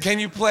subway scene. Can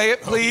you play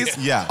it, please?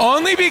 Yeah.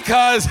 Only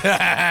because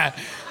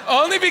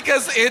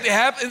it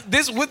happened.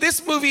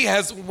 This movie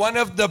has one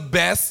of the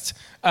best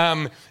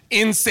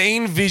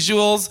insane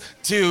visuals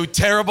to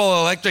terrible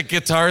electric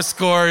guitar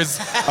scores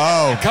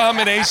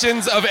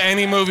combinations of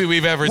any movie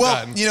we've ever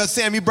done. You know,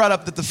 Sam, you brought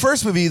up that the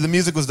first movie, the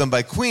music was done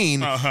by Queen.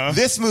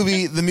 This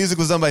movie, the music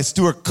was done by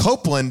Stuart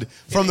Copeland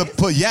from the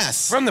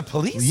Police. From the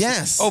Police?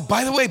 Yes. Oh,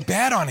 by the way,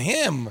 bad on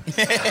him.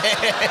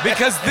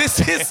 Because this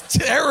is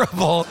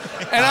terrible.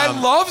 And I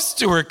love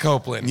Stuart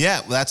Copeland. Yeah,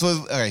 well, that's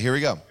what. All right, here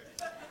we go.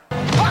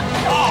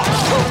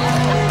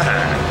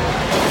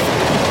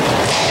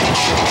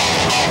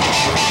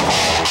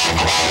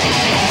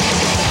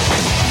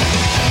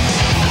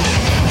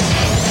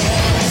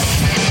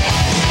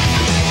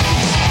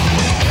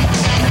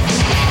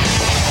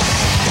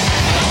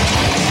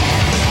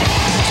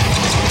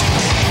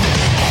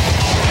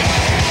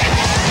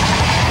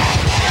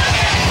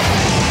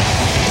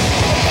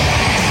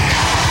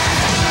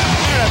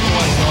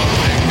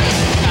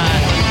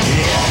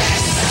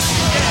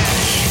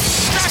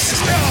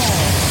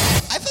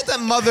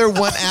 Mother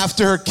went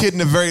after her kid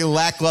in a very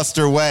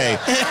lackluster way.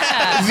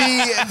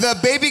 The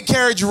baby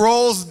carriage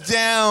rolls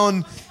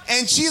down,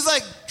 and she's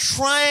like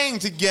trying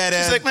to get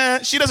it. She's like,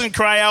 man, she doesn't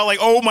cry out like,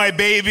 "Oh my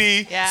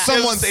baby." Yeah.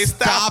 Someone say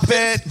stop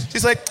it.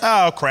 She's like,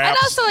 "Oh crap."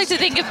 I'd also like to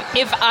think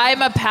if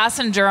I'm a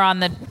passenger on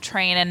the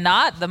train and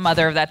not the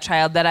mother of that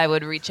child, that I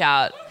would reach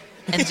out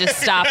and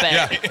just stop it.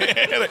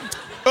 Yeah.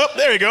 Oh,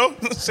 there you go.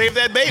 Save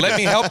that baby. Let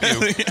me help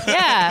you.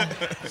 Yeah.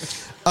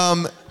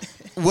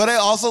 What I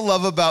also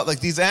love about like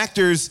these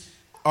actors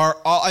are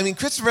all, I mean,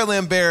 Christopher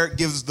Lambert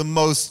gives the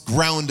most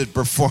grounded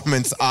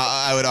performance,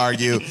 I would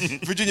argue.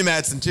 Virginia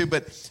Madsen too,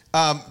 but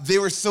they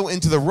were so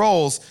into the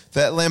roles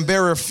that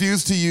Lambert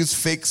refused to use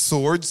fake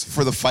swords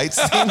for the fight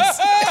scenes.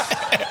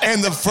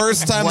 And the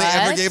first time they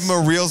ever gave him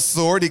a real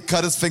sword, he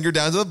cut his finger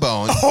down to the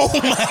bone. Oh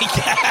my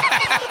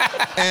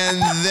God.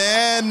 And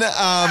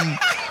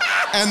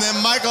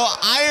then Michael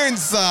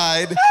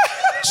Ironside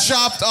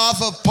chopped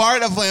off a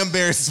part of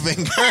Lambert's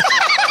finger.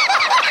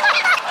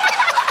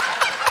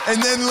 And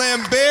then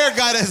Lambert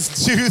got his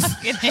tooth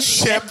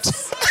chipped.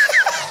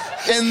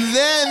 And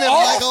then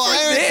Michael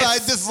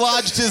Ironside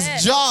dislodged his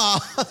jaw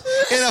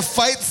in a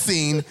fight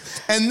scene.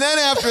 And then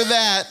after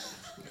that,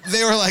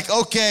 they were like,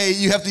 okay,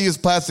 you have to use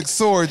plastic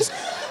swords.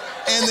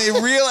 And they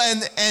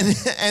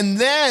and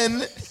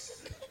then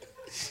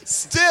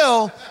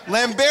still,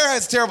 Lambert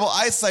has terrible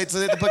eyesight,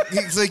 so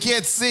he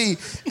can't see,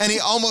 and he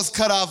almost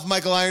cut off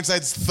Michael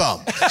Ironside's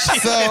thumb.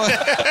 So,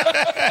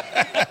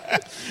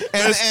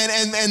 and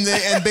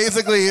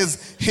basically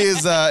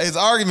his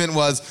argument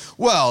was,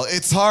 well,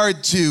 it's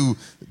hard to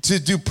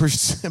do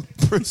precision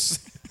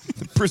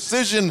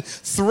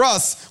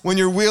thrusts when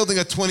you're wielding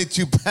a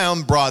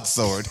 22-pound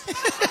broadsword.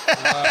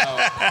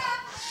 Wow.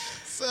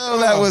 So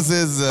that was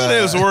his. But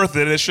it was worth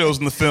it. It shows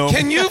in the film.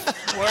 Can you,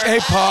 hey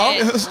Paul?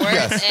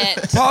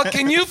 It. Paul,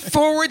 can you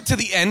forward to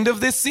the end of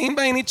this scene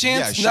by any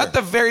chance? Yeah, sure. Not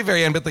the very,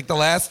 very end, but like the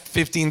last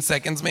 15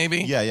 seconds,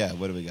 maybe. Yeah.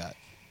 What do we got?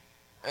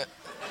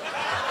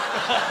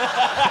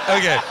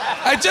 Okay.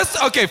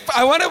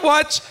 I want to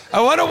watch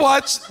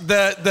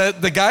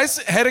the guy's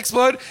head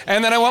explode,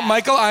 and then I want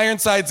Michael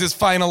Ironside's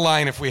final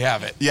line if we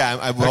have it. Yeah,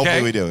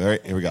 hopefully we do. All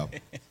right, here we go.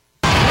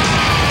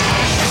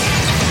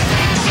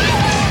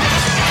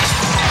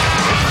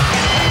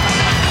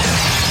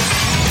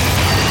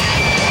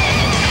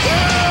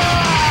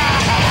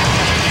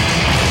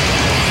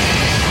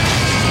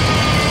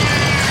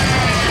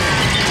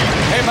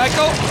 Hey,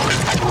 Michael.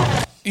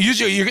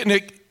 You're gonna.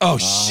 Oh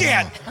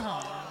shit.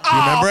 You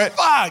remember it?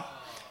 Fuck.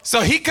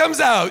 So he comes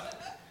out,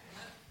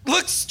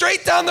 looks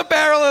straight down the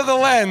barrel of the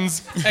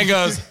lens, and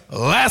goes,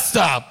 last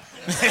stop.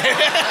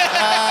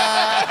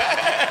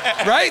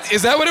 Right?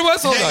 Is that what it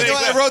was? Hold on. You know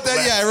what, I wrote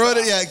that. Yeah, I wrote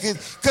it. Yeah,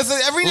 because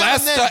every now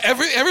and then,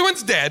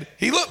 everyone's dead.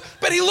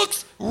 But he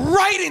looks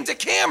right into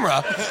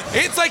camera.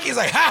 It's like he's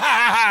like, ha ha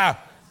ha ha.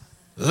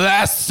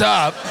 Last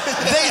stop.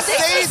 They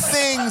say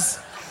things.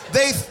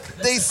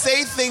 They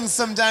say things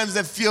sometimes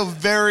that feel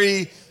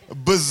very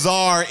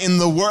bizarre in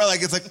the world.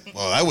 Like it's like,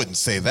 well, I wouldn't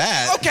say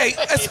that. Okay,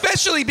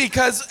 especially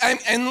because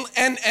and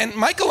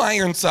Michael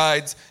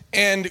Ironsides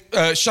and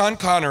Sean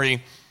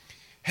Connery,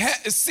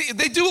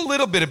 they do a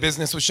little bit of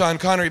business with Sean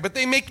Connery, but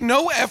they make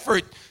no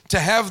effort to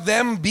have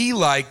them be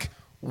like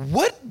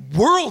what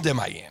world am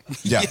I in?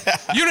 Yeah.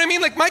 You know what I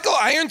mean? Like Michael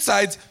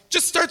Ironsides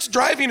just starts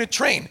driving a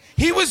train.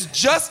 He was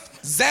just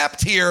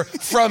zapped here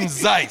from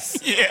Zeiss.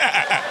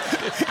 Yeah.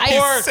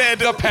 Or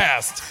the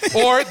past.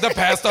 Or the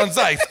past on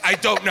Zeiss. I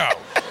don't know.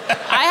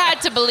 I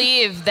had to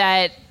believe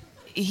that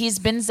he's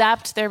been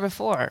zapped there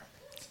before.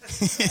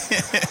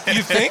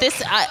 You think?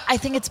 I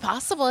think it's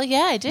possible.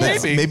 Yeah, I do.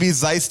 Maybe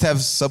Zeiss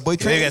have subway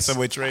trains. They got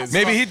subway trains.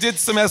 Maybe he did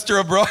semester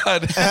abroad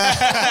on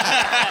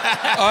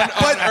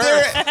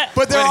Earth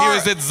But there when he are,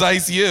 was at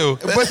Zeiss U.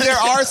 But there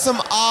are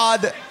some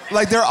odd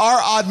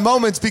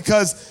moments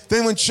because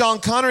then when Sean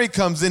Connery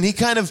comes in, he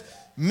kind of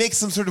makes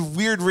some sort of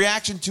weird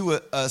reaction to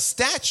a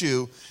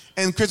statue,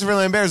 and Christopher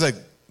Lambert is like,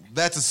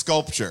 "That's a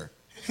sculpture."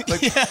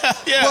 Like, yeah.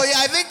 Well, yeah,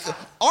 I think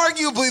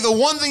arguably the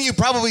one thing you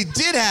probably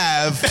did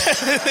have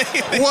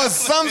was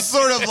some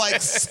sort of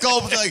like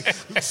sculpture, like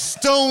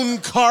stone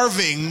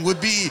carving would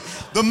be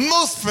the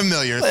most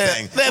familiar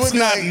thing. That's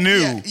not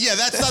new. Yeah,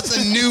 that's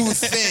a new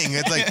thing.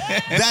 It's like,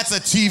 that's a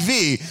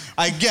TV.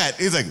 I get.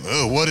 He's like,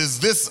 oh, what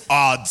is this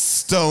odd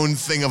stone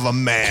thing of a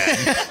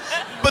man?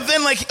 But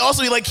then, like,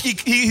 also, like,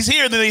 he's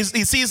here, and then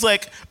he sees,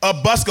 like, a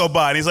bus go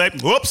by, and he's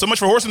like, whoops, so much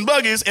for horse and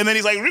buggies, and then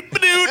he's like,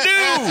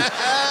 rip-a-doo-doo.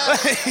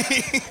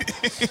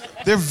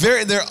 They're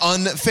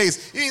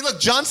unfazed. I mean, look,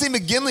 John C.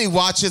 McGinley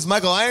watches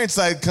Michael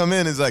Ironside come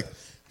in and is like,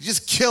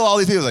 just kill all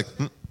these people. He's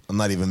like, I'm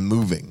not even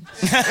moving.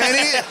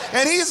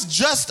 and he's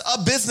just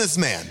a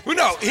businessman. Well,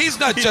 no, he's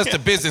not just a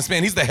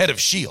businessman. He's the head of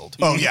S.H.I.E.L.D.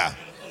 Oh, yeah.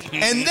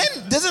 And then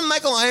doesn't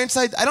Michael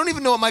Ironside, I don't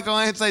even know what Michael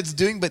Ironside's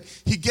doing, but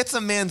he gets a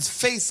man's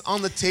face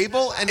on the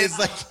table and is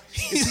like,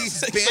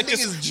 he's banding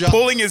his jaw.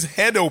 Pulling his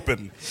head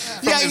open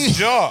from his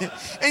jaw.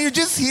 And you're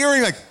just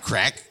hearing like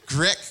crack,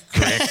 crack,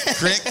 crack,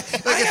 crack.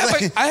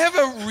 I have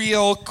a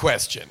real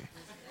question.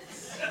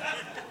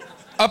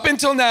 Up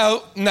until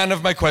now, none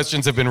of my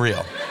questions have been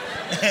real.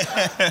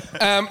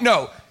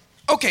 No.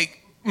 Okay,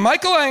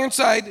 Michael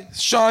Ironside,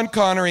 Sean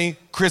Connery,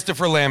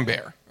 Christopher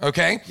Lambert,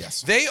 okay?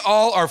 Yes. They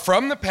all are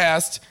from the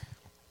past,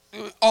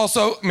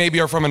 also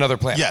maybe are from another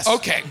planet. Yes.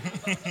 Okay.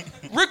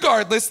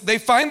 Regardless, they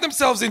find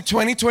themselves in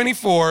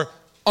 2024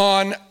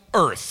 on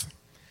Earth.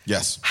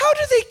 Yes. How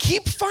do they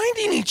keep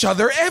finding each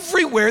other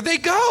everywhere they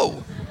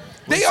go?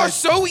 They are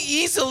so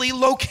easily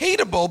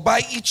locatable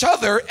by each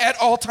other at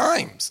all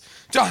times.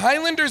 Do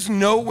Highlanders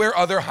know where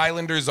other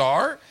Highlanders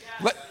are?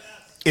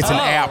 It's an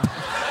app.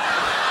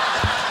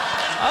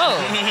 Oh.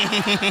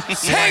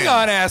 Hang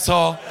on,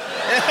 asshole.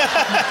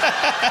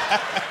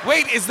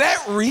 Wait, is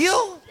that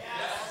real?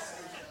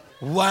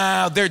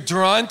 Wow, they're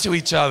drawn to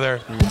each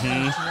other.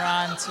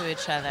 Drawn to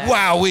each other.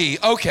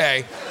 Wowee,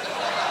 okay.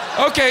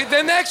 Okay,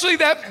 then actually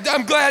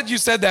I'm glad you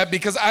said that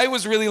because I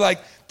was really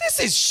like, this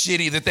is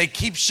shitty that they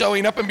keep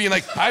showing up and being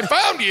like, I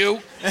found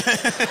you.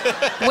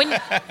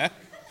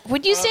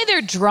 When you say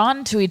they're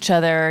drawn to each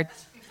other,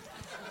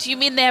 do you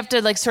mean they have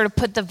to like sort of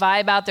put the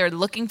vibe out there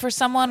looking for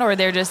someone, or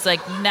they're just like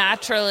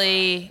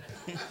naturally?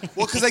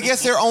 Well, because I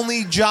guess their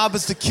only job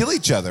is to kill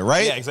each other,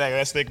 right? Yeah, exactly.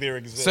 That's like their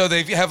exist. So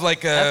they have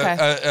like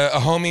a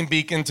homing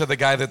beacon to the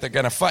guy that they're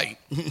gonna fight.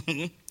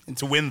 And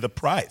to win the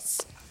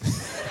prize.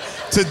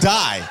 To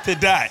die. To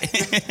die.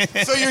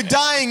 So you're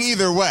dying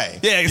either way.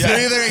 Yeah,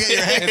 exactly. You're either going to get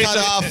your head cut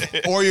off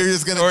or you're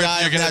just going to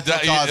die of natural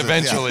causes.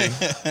 Eventually.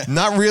 Yeah.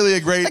 Not really a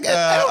great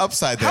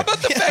upside there. How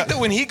about the fact that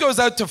when he goes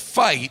out to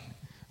fight,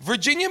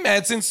 Virginia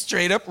Madsen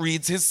straight up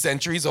reads his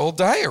centuries-old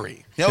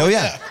diary. Oh,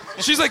 yeah.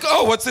 She's like,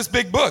 oh, what's this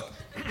big book?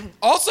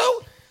 Also,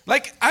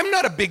 like, I'm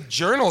not a big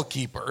journal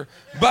keeper,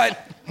 but,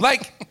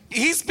 like,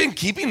 he's been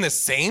keeping the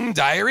same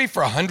diary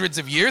for hundreds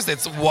of years.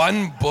 That's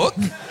one book.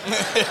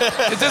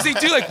 Does he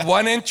do, like,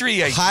 one entry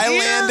a year?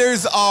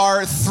 Highlanders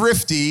are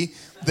thrifty.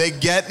 They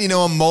get,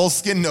 a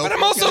moleskin notebook. But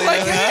I'm also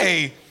like,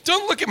 hey,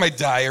 don't look at my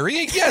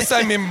diary. Yes,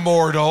 I'm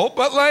immortal,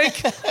 but,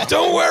 like,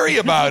 don't worry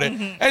about it.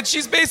 And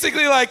she's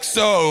basically like,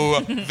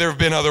 so, there have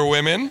been other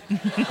women?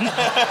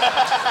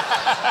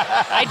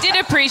 I did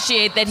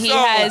appreciate that he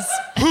has...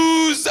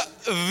 Who's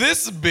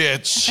this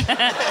bitch?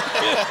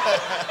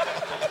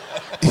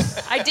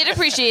 I did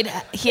appreciate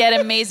he had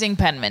amazing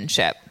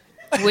penmanship,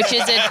 which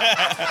is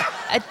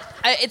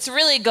it's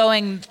really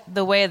going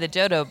the way of the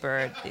dodo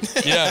bird.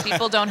 Yeah.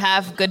 People don't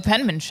have good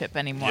penmanship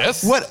anymore.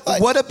 Yes.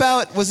 What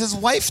about, was his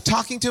wife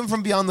talking to him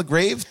from beyond the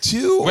grave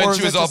too? When or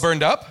she was all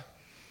burned up?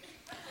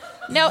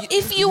 Now,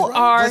 if you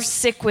are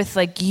sick with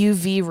like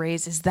UV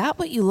rays, is that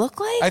what you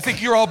look like? I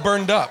think you're all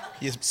burned up.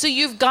 So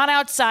you've gone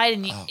outside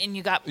and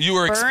you got You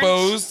were burned?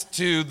 exposed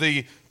to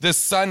the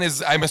sun is,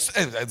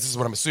 this is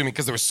what I'm assuming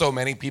because there were so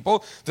many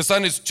people. The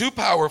sun is too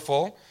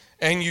powerful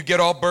and you get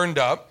all burned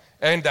up,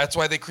 and that's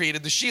why they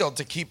created the shield,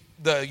 to keep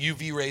the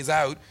UV rays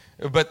out,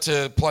 but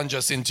to plunge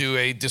us into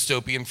a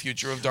dystopian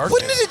future of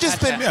darkness. Wouldn't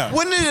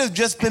it have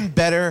just been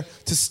better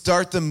to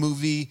start the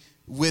movie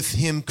with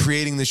him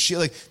creating the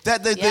shield. Like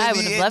that. I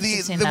would have loved to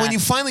seen that. When you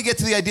finally get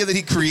to the idea that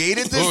he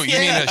created this, Oh, you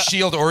mean a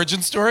shield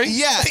origin story?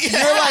 Yeah,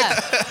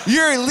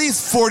 you're at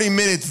least 40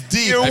 minutes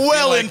deep. You're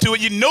well into it.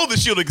 You know the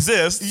shield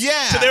exists.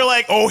 Yeah. So they're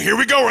like, oh, here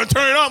we go. We're gonna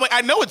turn it on. Like,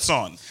 I know it's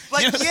on.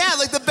 Like, yeah,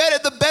 like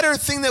the better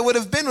thing that would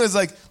have been was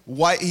like,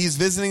 why he's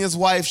visiting his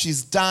wife,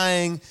 she's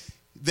dying.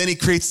 Then he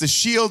creates the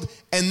shield,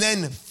 and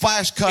then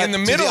flash cut in the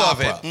middle to the of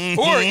it, opera.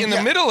 or in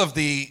the middle of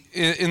the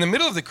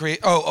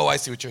create. Oh, I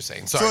see what you're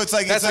saying. Sorry. So it's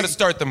like that's how to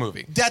start the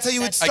movie. That's how you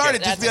would start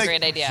it. Just That's be a like,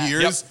 great idea.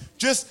 here's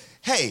just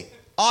hey.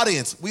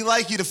 Audience, we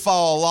like you to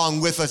follow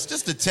along with us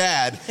just a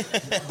tad.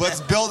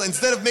 Let's build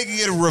instead of making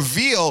it a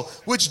reveal,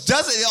 which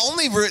doesn't.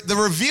 The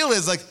reveal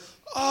is like,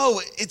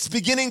 oh, it's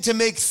beginning to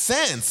make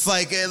sense.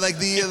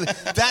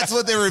 That's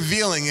what they're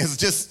revealing is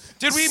just.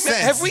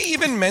 Have we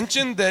even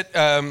mentioned that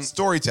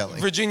storytelling?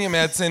 Virginia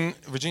Madsen?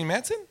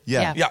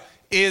 Yeah.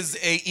 Is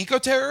a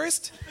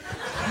eco-terrorist?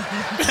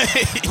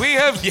 We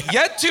have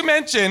yet to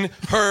mention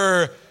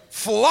her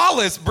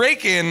flawless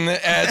break-in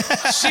at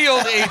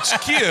SHIELD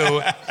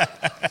HQ,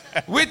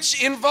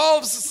 which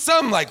involves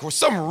some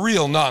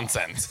real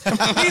nonsense.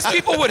 These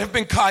people would have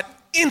been caught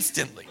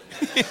instantly.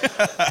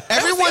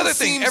 Everyone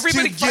seems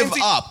to give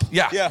up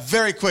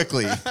very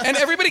quickly. And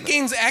everybody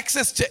gains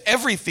access to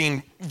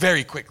everything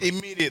very quickly.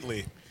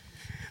 Immediately.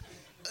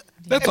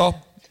 That's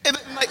all. And,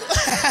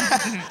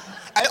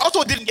 I also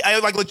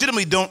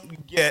legitimately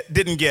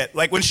didn't get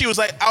like when she was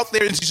like out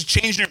there and she's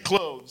changing her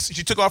clothes.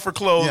 She took off her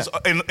clothes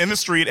in the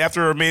street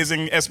after her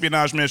amazing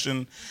espionage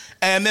mission,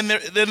 and then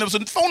there was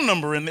a phone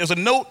number and there's a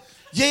note.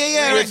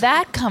 Where did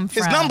that come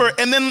from? His number,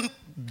 and then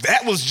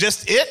that was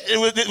just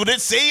it. Would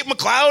it say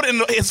McLeod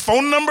and his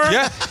phone number?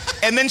 Yeah.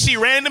 And then she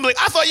randomly,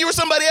 I thought you were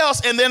somebody else,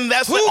 and then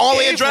that's all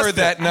they addressed. Who gave her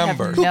that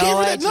number? Who gave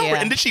her that number?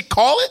 And did she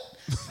call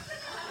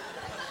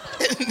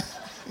it?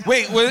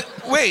 Wait,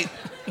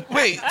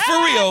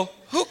 for real?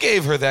 Who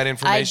gave her that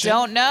information? I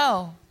don't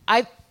know.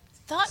 I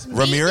thought maybe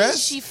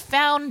Ramirez? she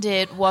found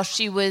it while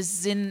she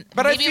was in.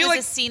 But maybe I feel it was like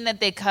a scene that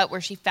they cut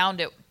where she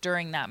found it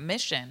during that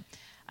mission.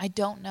 I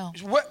don't know.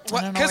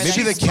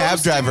 Maybe the cab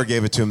driver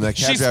gave it to him.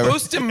 She's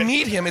supposed to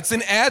meet him. It's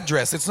an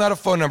address. It's not a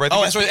phone number.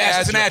 It's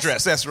an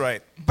address. That's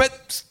right.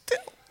 But still,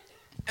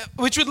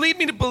 which would lead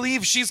me to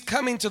believe she's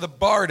coming to the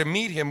bar to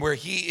meet him where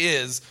he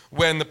is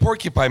when the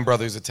Porcupine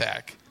Brothers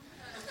attack.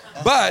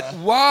 But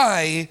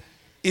why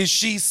is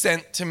she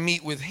sent to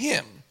meet with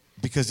him?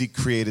 Because he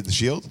created the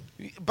shield?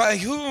 By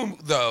whom,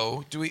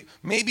 though?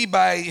 Maybe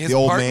by his the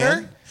old partner?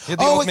 Man?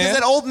 Because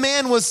that old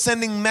man was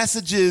sending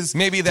messages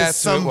to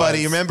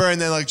somebody, remember? And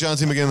then like John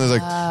C. McGinley was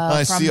like,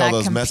 I see all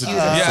those messages.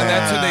 Yeah,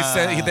 that's who they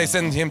send. They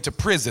send him to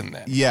prison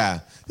then. Yeah.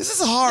 This is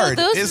hard.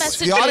 No,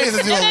 the audience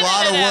is doing a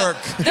lot of work.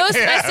 Those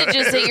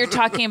messages that you're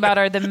talking about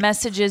are the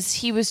messages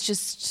he was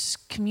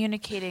just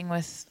communicating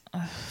with.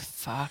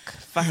 Fuck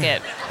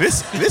it.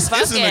 This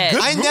isn't a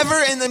good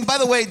movie. And then by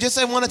the way,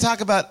 I want to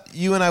talk about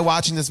you and I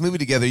watching this movie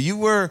together.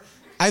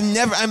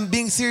 I'm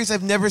being serious,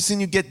 I've never seen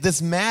you get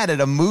this mad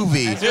at a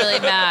movie. I was really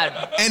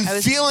mad. And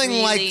feeling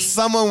really like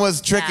someone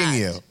was tricking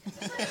you.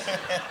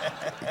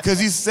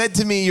 Because you said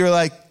to me, you're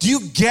like, do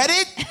you get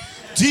it?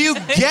 Do you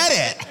get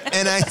it?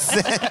 And I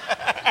said,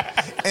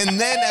 and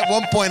then at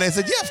one point I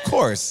said, yeah, of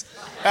course.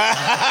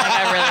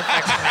 I got really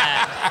fucking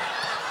mad.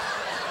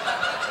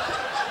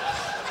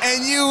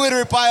 And you would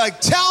reply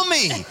like, tell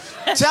me.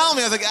 Tell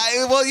me. I was like,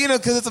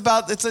 because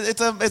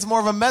it's more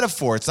of a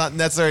metaphor. It's not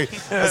necessarily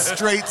a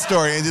straight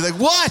story. And you're like,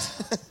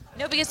 what?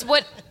 No, because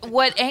what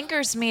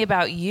angers me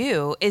about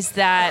you is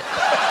that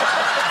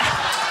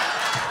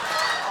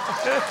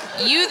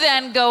you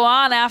then go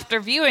on after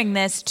viewing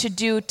this to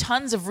do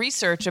tons of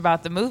research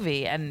about the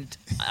movie and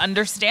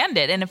understand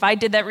it. And if I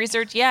did that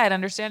research, I'd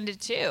understand it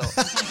too.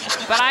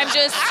 But I'm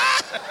just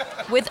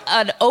with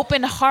an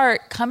open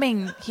heart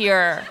coming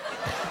here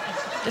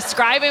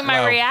describing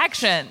my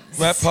reactions.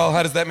 Paul,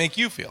 how does that make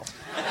you feel?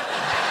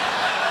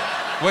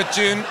 What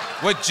June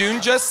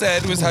just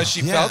said was how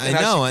she felt and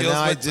how she feels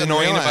what's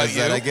annoying about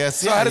you. I guess.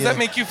 So how does that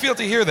make you feel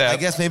to hear that? I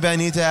guess maybe I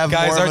need to have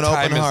Guys, more of an our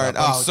time open is heart.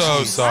 up. I'm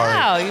so sorry.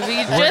 Wow, you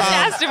just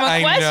asked him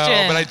a question. I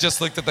know, but I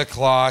just looked at the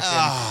clock.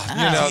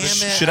 And,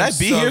 should I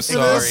be here for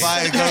this?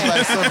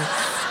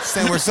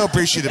 Sam, we're so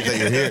appreciative that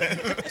you're here.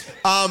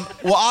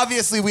 Well,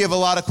 obviously, we have a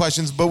lot of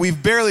questions, but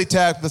we've barely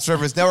tapped the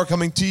surface. Now we're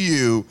coming to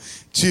you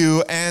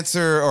to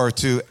answer or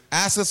to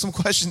ask us some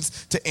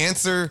questions, to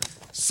answer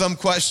some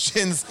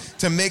questions,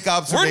 to make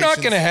observations. We're not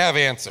going to have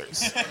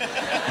answers.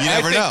 You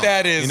never know.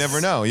 That is you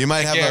never know. You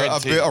might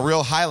have a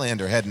real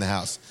Highlander head in the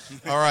house.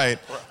 All right.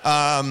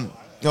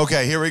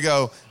 Okay, here we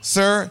go.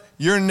 Sir,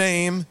 your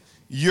name,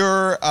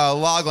 your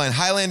logline,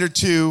 Highlander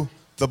 2,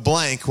 the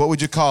blank, what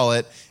would you call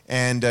it?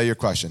 And your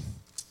question.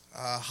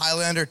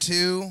 Highlander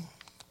 2,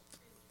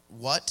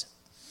 what?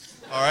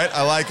 All right,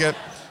 I like it.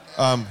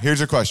 Here's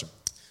your question.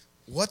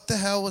 What the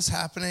hell was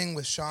happening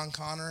with Sean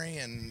Connery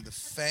and the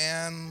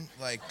fan?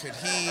 Like, could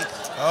he...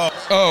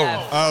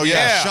 Oh,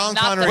 yeah. Sean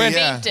Connery,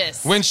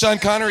 When Sean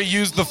Connery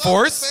used the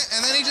Force?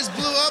 And then he just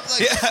blew up,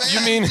 like, the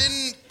fan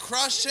didn't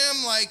crush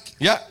him, like...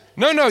 Yeah.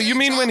 No, you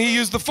mean when he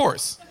used the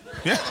Force.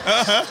 Yeah.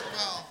 Well,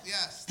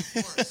 yes, of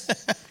course.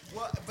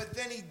 Well, but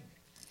then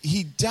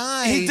he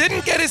died. He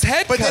didn't get his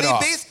head but cut then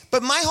off.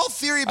 But my whole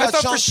theory about I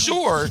thought Sean for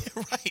sure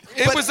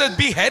it was a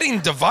beheading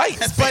device.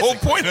 That's the whole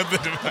point of the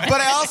device.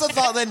 But I also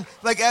thought then,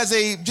 like, as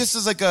a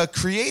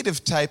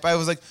creative type, I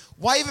was like,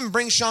 why even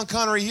bring Sean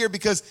Connery here?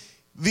 Because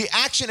the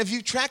action, if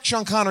you track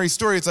Sean Connery's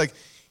story, it's like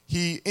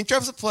he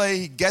interrupts a play,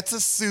 he gets a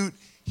suit,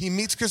 he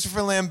meets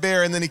Christopher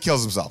Lambert, and then he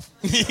kills himself.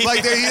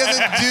 Like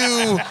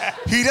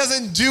he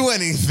doesn't do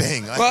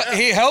anything. Like, Well,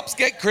 he helps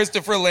get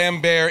Christopher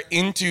Lambert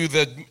into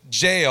the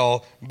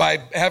jail by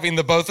having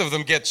the both of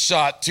them get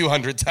shot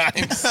 200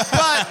 times.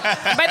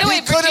 By the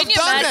way, Virginia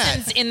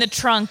Madsen's in the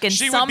trunk and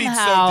She would be so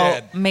somehow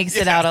dead. makes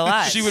it out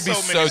alive. She would be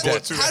so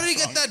dead. How did he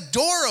get that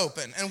door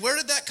open? And where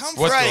did that come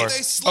What from? door?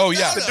 They slipped Oh,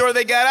 yeah. out The of? door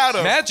they got out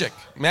of. Magic.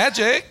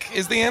 Magic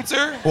is the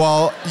answer.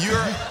 well,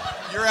 you're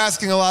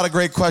asking a lot of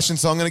great questions,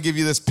 so I'm going to give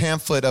you this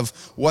pamphlet of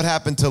what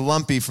happened to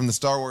Lumpy from the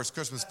Star Wars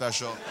Christmas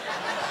special.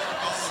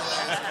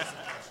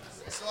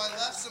 So I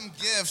left some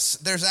gifts.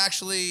 There's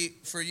actually,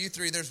 for you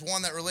three, there's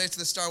one that relates to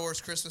the Star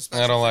Wars Christmas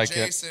special. I don't for like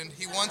it. Jason.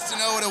 He wants to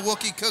know what a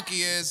Wookiee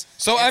cookie is.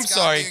 So It's I'm got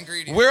sorry. the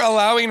ingredients. We're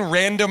allowing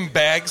random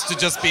bags to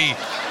just be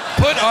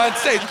put on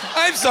stage.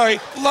 I'm sorry.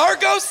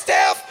 Largo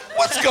staff?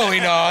 What's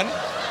going on?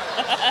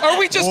 Are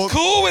we just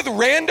cool with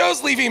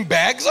randos leaving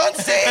bags on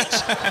stage?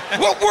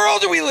 What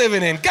world are we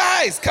living in?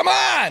 Guys, come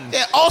on.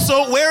 Yeah,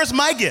 also, where's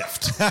my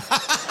gift?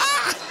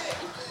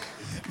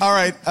 All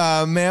right,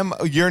 ma'am,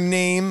 your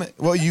name,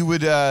 well, you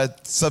would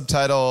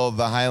subtitle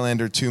the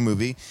Highlander 2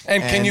 movie.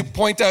 And can you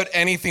point out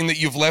anything that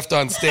you've left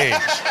on stage?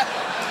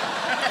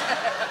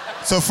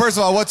 So first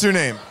of all, what's your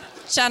name?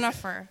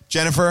 Jennifer.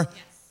 Jennifer?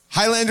 Yes.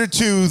 Highlander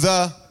 2,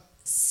 the...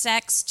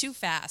 Sex too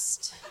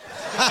fast.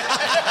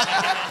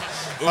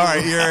 All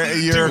right, you're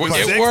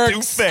it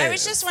works. I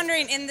was just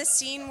wondering, in the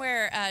scene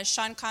where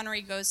Sean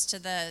Connery goes to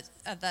the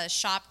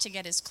shop to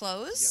get his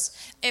clothes,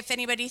 if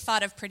anybody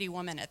thought of Pretty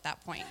Woman at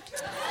that point.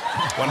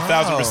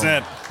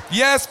 1,000%.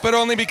 Yes, but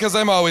only because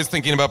I'm always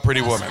thinking about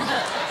Pretty Woman.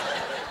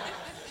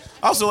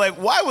 Also, like,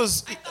 why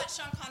was... I thought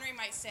Sean Connery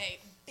might say,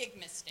 big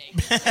mistake.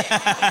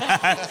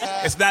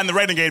 It's not in the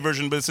Renegade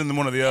version, but it's in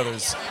one of the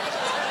others.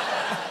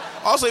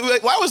 Also,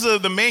 like, why was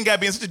the main guy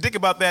being such a dick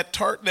about that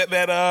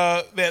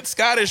that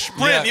Scottish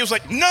print? Yeah. He was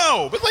like,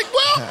 no. But like,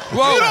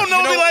 well, you don't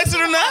know if he likes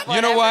it or not.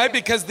 You know why?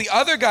 Because the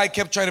other guy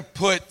kept trying to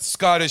put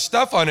Scottish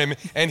stuff on him,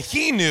 and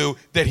he knew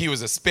that he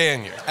was a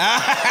Spaniard.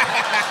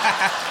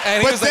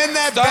 And he But was then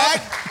like,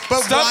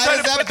 but why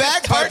does that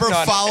bagpiper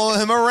follow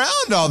him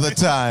around all the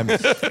time?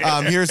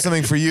 Here's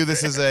something for you.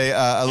 This is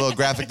a little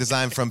graphic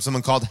design from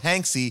someone called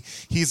Hanksy.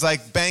 He's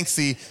like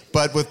Banksy,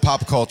 but with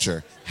pop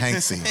culture.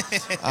 Hanksy.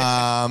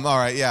 All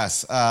right,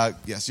 yes.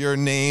 Yes, your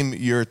name,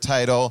 your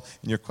title,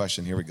 and your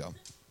question. Here we go.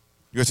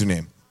 What's your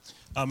name?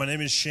 My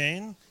name is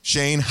Shane.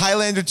 Shane.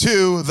 Highlander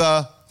 2,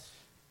 the...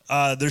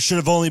 There should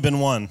have only been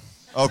one.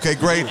 Okay,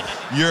 great.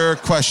 Your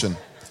question.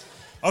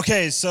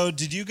 Okay, so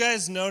did you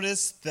guys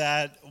notice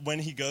that when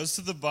he goes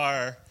to the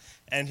bar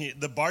and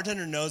the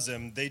bartender knows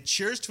him, they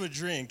cheers to a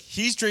drink.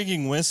 He's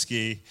drinking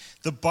whiskey.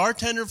 The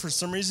bartender, for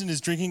some reason,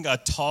 is drinking a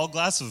tall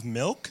glass of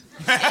milk.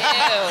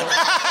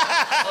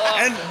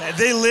 And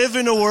they live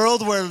in a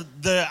world where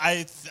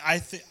I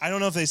don't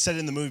know if they said it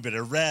in the movie, but I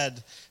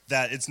read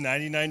that it's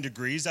 99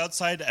 degrees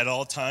outside at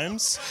all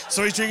times.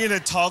 So he's drinking a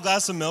tall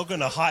glass of milk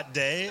on a hot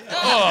day.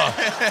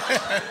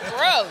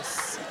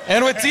 Gross.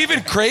 And what's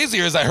even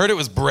crazier is I heard it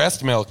was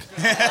breast milk.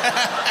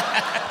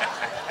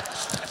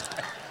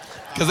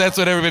 Because that's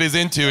what everybody's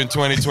into in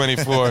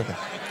 2024.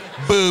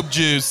 Boob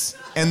juice.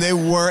 And they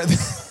weren't...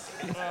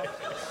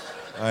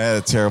 I had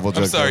a terrible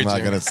joke. sorry, I'm not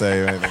Jim. going to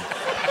say anything.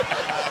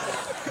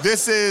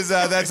 This is,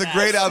 that's a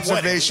great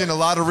observation. A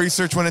lot of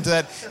research went into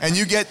that. And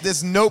you get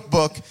this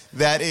notebook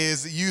that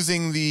is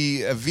using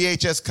the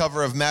VHS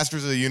cover of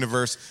Masters of the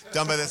Universe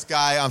done by this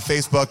guy on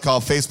Facebook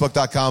called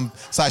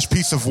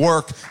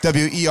facebook.com/pieceofwork,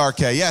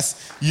 W-E-R-K.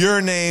 Yes,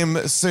 your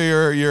name,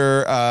 sir,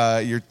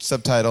 your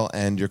subtitle,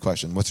 and your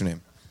question. What's your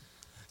name?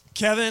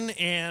 Kevin,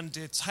 and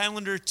it's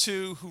Highlander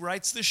 2 who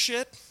writes this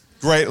shit.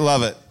 Great,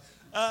 love it.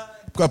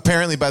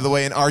 Apparently, by the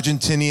way, an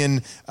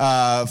Argentinian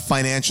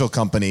financial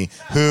company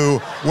who,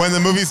 when the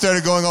movie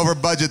started going over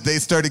budget, they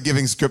started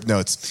giving script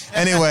notes.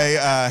 Anyway,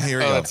 here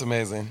we go. That's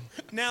amazing.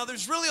 Now,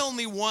 there's really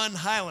only one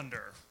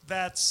Highlander.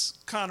 That's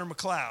Connor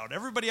MacLeod.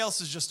 Everybody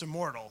else is just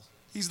immortal.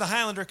 He's the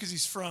Highlander because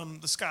he's from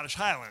the Scottish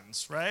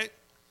Highlands, right?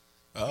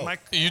 Oh.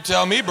 You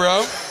tell me,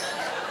 bro.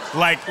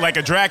 Like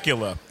a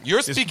Dracula.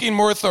 You're speaking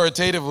more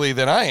authoritatively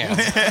than I am.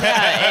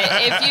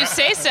 If you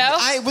say so.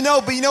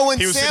 But you know, when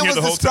He was Sam sitting here was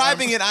the whole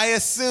describing it, I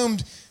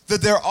assumed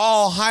that they're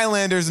all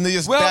Highlanders and they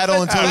just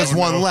battle until there's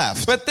one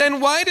left. But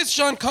then why does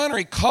Sean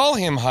Connery call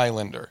him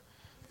Highlander?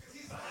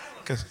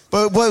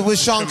 But what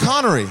was Sean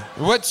Connery?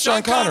 What's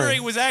Sean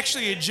Connery was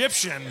actually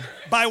Egyptian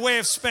by way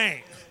of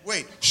Spain.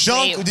 Wait,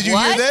 Sean, did you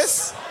hear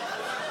this?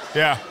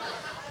 Yeah.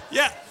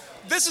 Yeah,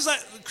 this is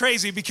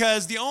crazy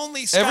because the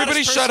only Scottish Everybody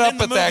person shut up in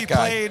the but that movie guy.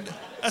 played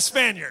a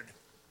Spaniard.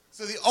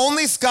 So the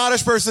only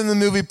Scottish person in the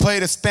movie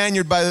played a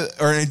Spaniard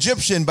or an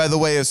Egyptian by the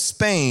way of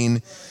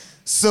Spain.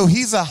 So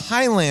he's a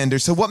Highlander.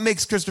 So what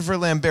makes Christopher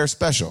Lambert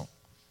special?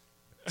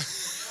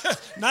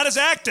 Not his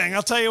acting,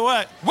 I'll tell you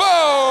what.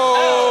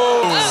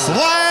 Whoa!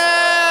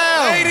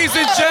 Slam! Ladies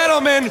and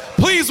gentlemen,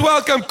 please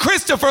welcome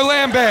Christopher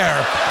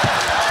Lambert.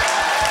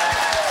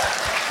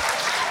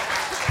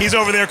 He's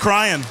over there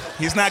crying.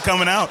 He's not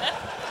coming out.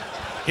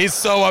 He's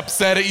so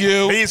upset at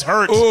you. He's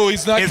hurt. Ooh,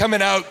 he's not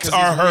coming out because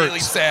he's hurt. really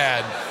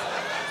sad.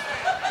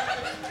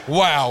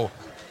 Wow.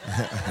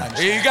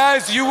 You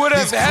guys, you would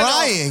have He's had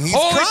crying. a He's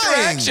whole crying.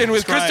 interaction with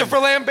He's crying. Christopher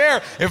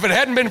Lambert if it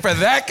hadn't been for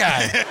that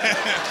guy.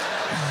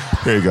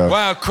 Here you go.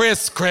 Wow,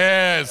 Chris. Oh,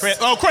 Chris,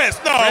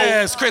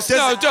 no. Chris,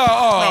 no, don't.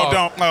 Oh. No,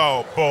 don't.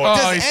 Oh, boy. Oh,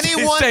 Does he's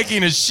anyone-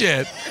 taking his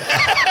shit.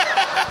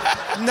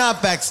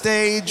 Not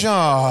backstage.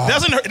 Oh.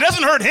 It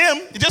doesn't hurt him.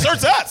 It just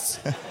hurts us.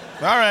 All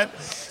right.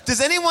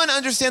 Does anyone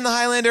understand the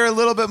Highlander a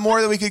little bit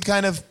more that we could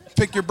kind of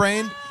pick your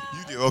brain?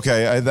 You do.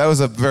 Okay, that was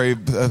a very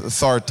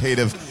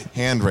authoritative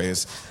hand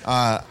raise.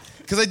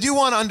 Because I do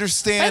want to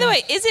understand. By the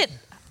way, is it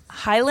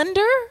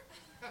Highlander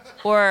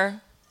or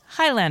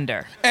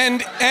Highlander?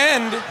 And is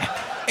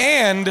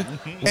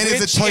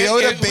it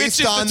Toyota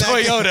based on that?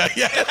 Toyota?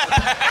 Yeah.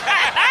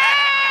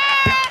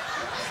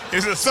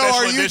 So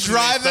are you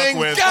driving?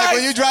 Like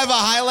when you drive a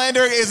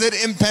Highlander, is it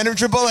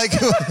impenetrable? Like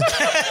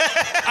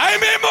I'm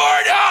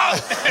immortal.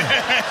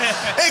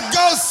 It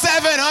goes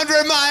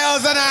 700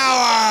 miles an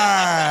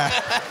hour.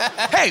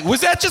 Hey,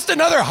 was that just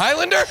another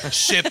Highlander?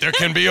 Shit, there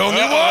can be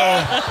only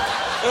one.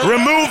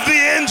 Remove the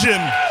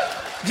engine.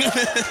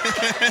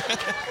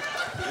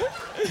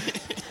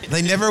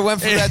 They never went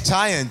for that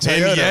tie-in.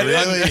 Toyota,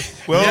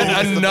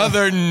 Yet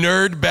another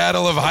nerd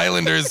battle of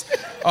Highlanders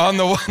on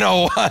the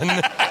 101.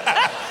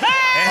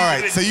 All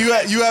right, so you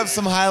have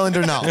some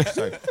Highlander knowledge.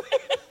 Sorry.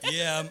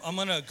 Yeah, I'm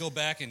going to go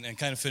back and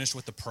kind of finish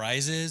what the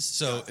prize is.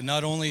 So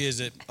not only is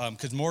it,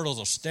 because mortals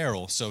are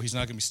sterile, so he's not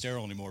going to be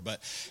sterile anymore, but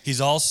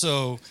he's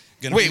also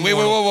going to be Whoa.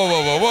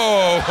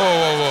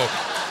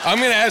 I'm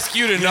going to ask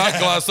you to not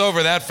gloss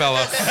over that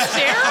fella.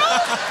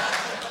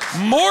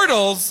 Sterile?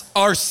 Mortals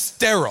are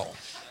sterile.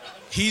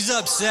 He's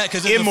upset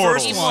because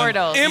Immortals. the first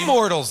one,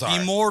 Immortals are.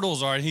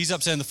 Immortals are. And he's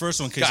upset in the first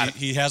one because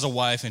he has a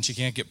wife and she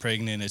can't get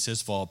pregnant. It's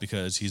his fault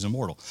because he's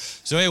immortal.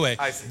 So anyway,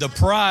 the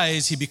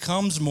prize, he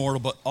becomes mortal,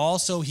 but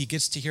also he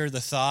gets to hear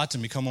the thoughts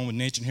and become one with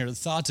nature and hear the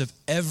thoughts of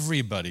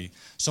everybody.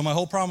 So my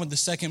whole problem with the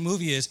second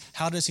movie is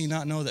how does he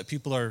not know that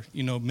people are,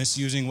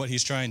 misusing what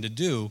he's trying to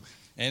do?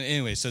 And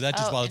anyway, so that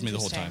just bothers me the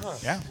whole time.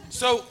 Yeah.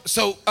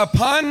 So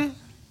upon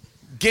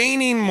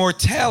gaining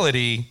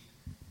mortality,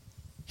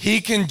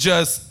 he can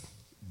just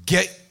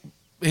get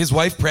his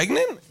wife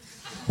pregnant?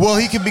 Well,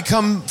 he can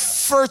become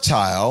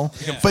fertile,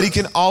 but he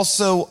can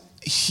also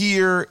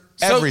hear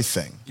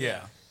everything. Yeah.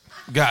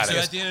 Got So it.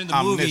 at the end of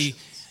the movie,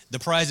 the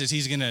prize is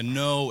he's going to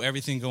know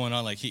everything going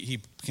on. Like he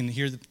can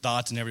hear the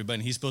thoughts and everybody,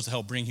 and he's supposed to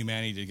help bring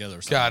humanity together.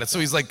 Or something. Got it. So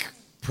he's like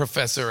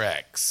Professor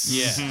X.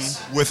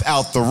 Yes.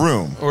 Without the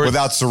room,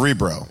 without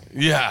Cerebro.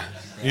 Yeah.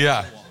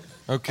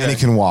 Okay. And he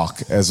can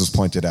walk, as was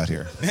pointed out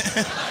here.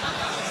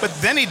 But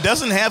then he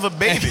doesn't have a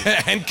baby.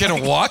 And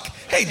can walk?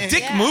 Hey,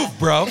 dick move,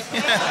 bro.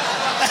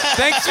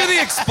 Thanks for the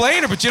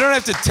explainer, but you don't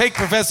have to take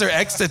Professor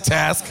X to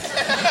task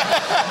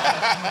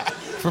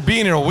for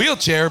being in a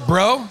wheelchair,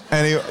 bro.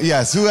 And you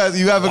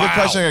have a good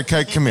question?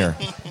 Okay, come here.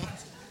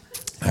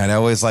 And I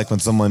always like when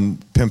someone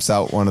pimps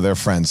out one of their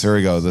friends. Here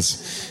we go.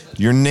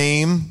 Your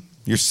name,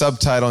 your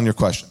subtitle, and your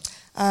question.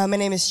 My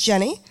name is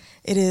Jenny.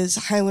 It is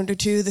Highlander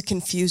 2, The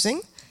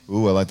Confusing.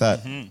 Ooh, I like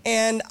that.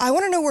 And I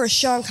want to know where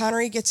Sean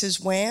Connery gets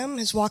his wham,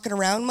 his walking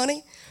around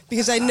money.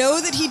 Because I know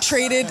that he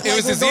traded, It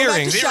was we're his going back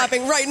earrings. to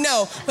shopping. Right,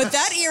 no. But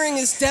that earring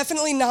is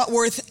definitely not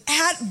worth,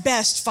 at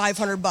best,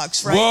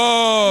 $500, right?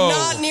 Whoa.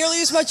 Not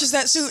nearly as much as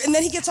that suit. And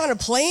then he gets on a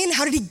plane.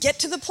 How did he get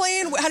to the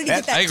plane? How did he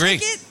get that I agree.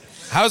 ticket?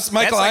 How's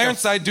Michael That's like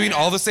Ironside doing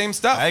all the same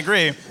stuff? I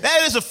agree.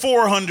 That is a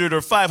 400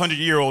 or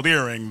 500-year-old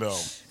earring, though.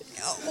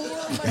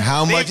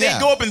 How much? They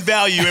go up in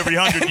value every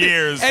 100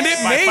 years. And it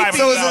by may be-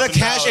 So is it a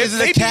cash? $500,000. Is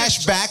it a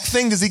cash back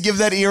thing? Does he give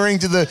that earring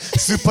to the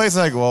suit place?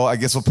 Like, well, I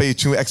guess we'll pay you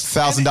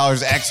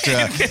 $2,000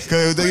 extra.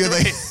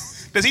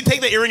 Does he take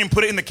the earring and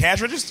put it in the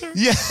cash register?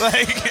 Yeah.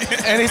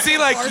 And is he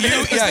like, Is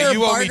there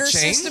you a owe me barter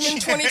change? system in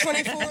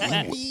 2024?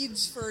 Like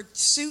beads for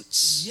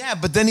suits? Yeah,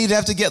 but then he'd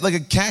have to get like a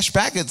cash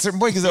back at a certain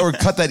point, or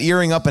cut that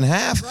earring up in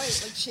half. Right,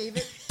 like shave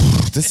it.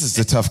 This is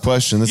a tough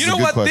question. This You is know a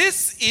good what? question.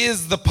 This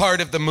is the part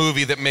of the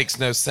movie that makes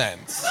no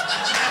sense.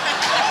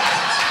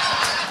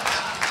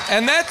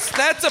 And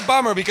that's a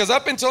bummer because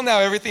up until now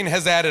everything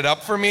has added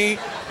up for me,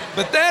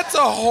 but that's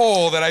a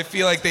hole that I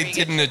feel like they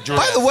didn't address.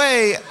 By the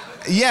way,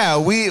 yeah,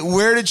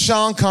 where did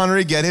Sean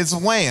Connery get his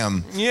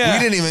wham? Yeah. We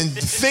didn't even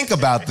think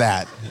about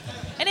that.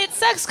 And it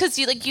sucks because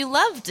you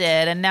loved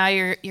it, and now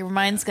your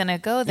mind's gonna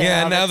go there.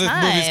 Yeah, all now the the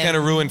time. movie's kind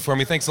of ruined for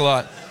me. Thanks a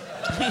lot.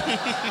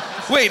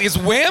 Wait, is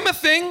wham a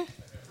thing?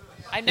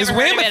 I've Is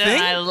never heard wham of a it, thing?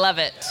 and I love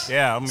it.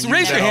 Yeah. So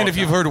raise your hand if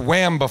you've heard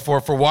wham before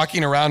for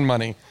walking around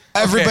money.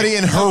 Everybody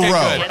in her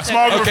row. Good.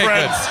 Small group Okay,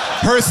 friends.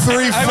 Her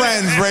three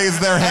friends raised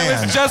their I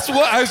hand.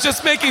 was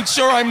just making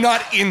sure I'm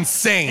not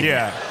insane.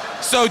 Yeah.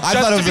 So just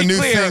thought it was to a be new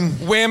clear,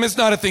 thing. wham is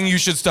not a thing. You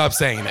should stop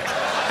saying it.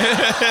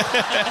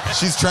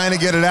 She's trying to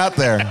get it out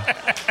there.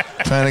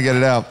 Trying to get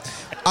it out.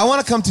 I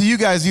want to come to you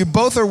guys. You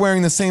both are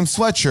wearing the same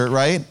sweatshirt,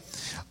 right?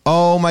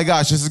 Oh my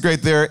gosh, this is great.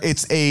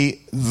 It's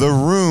The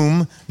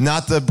Room,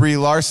 not the Brie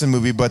Larson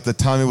movie, but the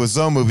Tommy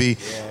Wiseau movie.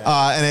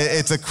 And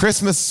it's a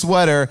Christmas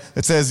sweater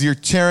that says, "You're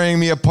tearing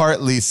me apart,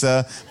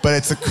 Lisa," but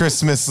it's a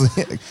Christmas,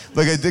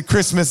 like a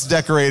Christmas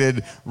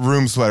decorated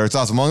room sweater. It's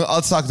awesome.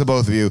 Let's talk to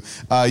both of you.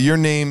 Your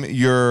name,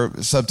 your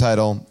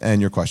subtitle,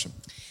 and your question.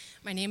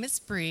 My name is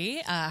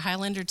Bree,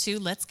 Highlander 2,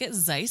 Let's Get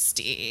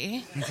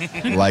Zeisty.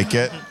 Like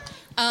it?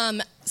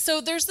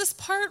 So there's this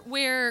part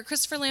where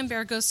Christopher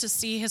Lambert goes to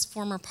see his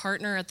former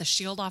partner at the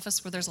SHIELD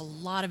office where there's a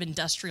lot of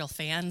industrial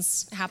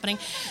fans happening.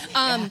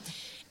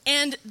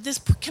 And this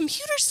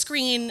computer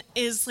screen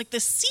is like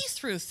this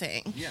see-through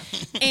thing. Yeah.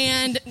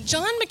 And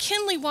John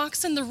McKinley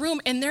walks in the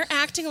room and they're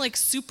acting like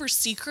super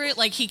secret,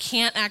 like he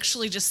can't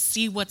actually just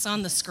see what's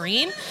on the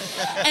screen.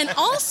 And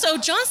also,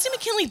 John C.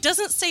 McKinley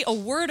doesn't say a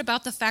word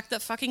about the fact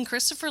that fucking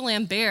Christopher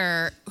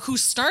Lambert, who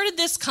started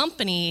this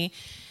company,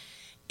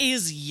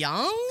 is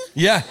young.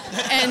 Yeah.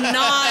 And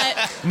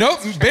not... Nope,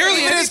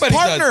 barely Even his anybody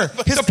partner.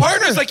 does. The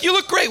partner's like, "You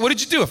look great. What did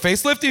you do, a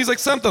facelift?" He's like,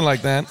 "Something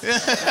like that."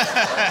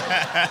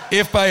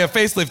 If by a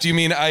facelift you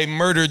mean I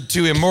murdered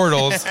 2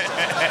 immortals,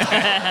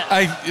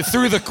 I,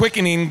 through the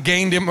quickening,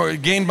 gained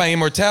my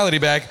immortality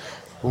back,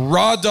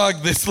 raw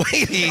dogged this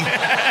lady.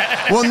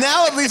 Well,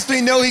 now at least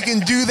we know he can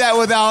do that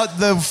without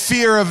the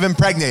fear of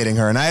impregnating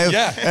her. And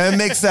it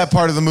makes that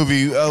part of the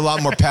movie a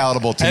lot more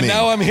palatable to me. And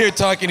now I'm here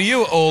talking to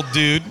you, old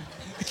dude.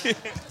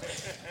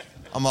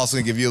 I'm also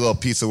going to give you a little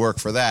piece of work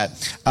for that.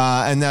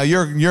 And now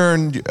your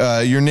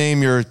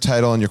name, your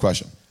title, and your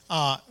question.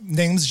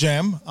 Name's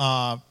Jim.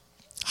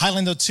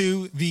 Highlander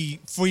 2, The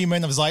Free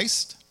Men of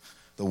Zeist.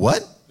 The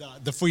what?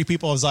 The Free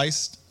People of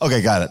Zeist.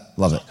 Okay, got it.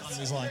 Love it.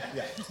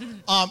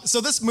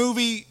 So this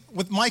movie,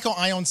 with Michael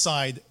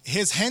Ironside,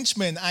 his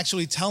henchmen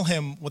actually tell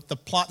him what the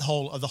plot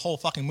hole of the whole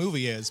fucking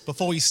movie is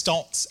before he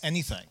starts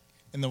anything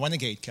in the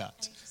Renegade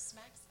cut.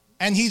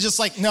 And he's just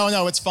like,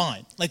 no, it's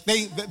fine. Like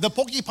the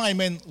Porcupine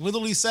Men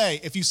literally say,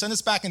 if you send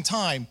us back in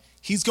time,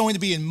 he's going to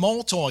be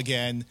immortal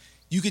again.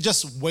 You could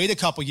just wait a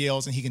couple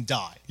years and he can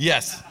die.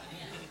 Yes.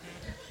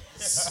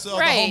 So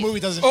the whole movie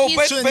doesn't. But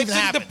shouldn't even did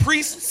happen. the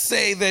priests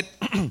say that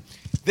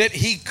that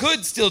he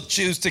could still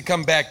choose to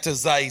come back to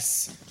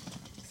Zeiss?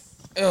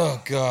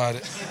 Oh God.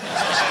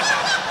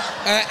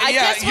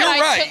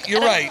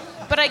 You're right.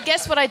 But I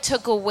guess what I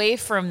took away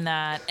from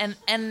that,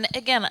 and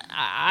again,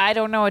 I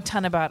don't know a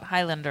ton about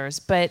Highlanders,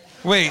 but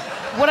wait,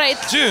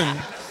 June,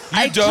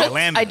 I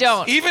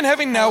don't. Even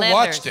having now Highlanders.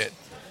 watched it.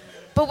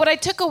 But what I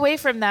took away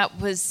from that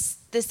was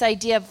this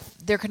idea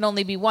of there can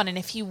only be one, and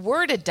if he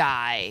were to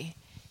die,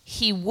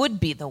 he would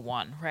be the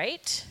one,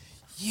 right?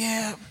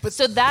 Yeah, but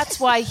so that's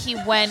why he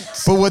went.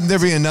 But wouldn't there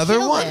be another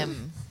kill one?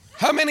 him.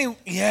 How many?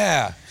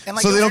 Yeah.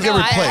 So they don't get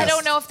replaced. I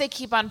don't know if they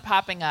keep on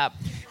popping up.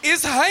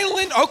 Is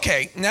Highlander...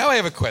 Okay, now I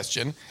have a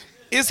question.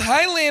 Is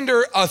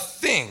Highlander a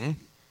thing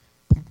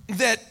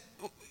that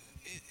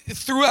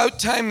throughout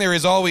time there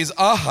is always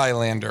a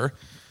Highlander?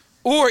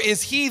 Or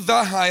is he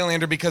the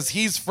Highlander because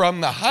he's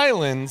from the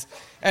Highlands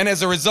and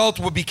as a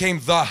result became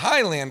the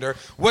Highlander?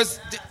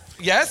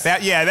 Yes?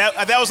 That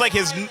was like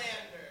his...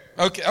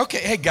 Okay,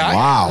 hey, guy.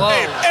 Wow.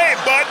 Whoa. Hey,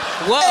 bud.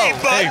 Whoa. Hey,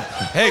 bud.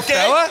 Hey, okay.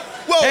 fella.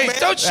 Whoa, hey, man.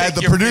 don't shake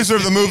The your producer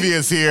of the movie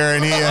is here,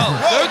 and he...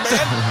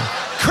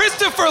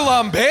 Christopher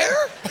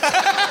Lambert?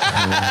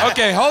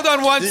 Okay, hold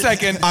on 1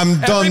 second.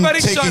 I'm done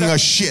Everybody shut taking up. a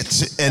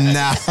shit, and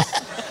now...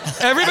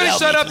 Everybody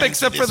shut up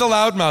except for the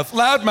loudmouth.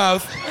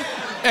 Loudmouth,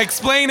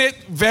 explain it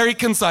very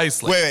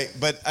concisely. Wait,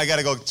 but I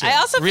gotta go. I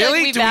also feel Really?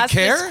 like we've Do we asked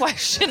care? this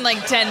question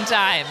like 10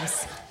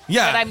 times.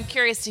 Yeah. But I'm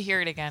curious to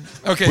hear it again.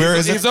 Okay, Where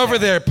is he's it? over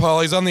there,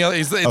 Paul. He's on the other.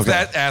 It's Okay.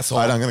 that asshole.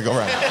 All right, I'm gonna go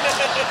around.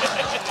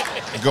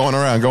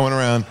 going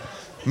around.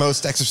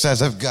 Most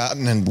exercise I've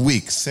gotten in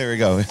weeks. There we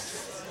go.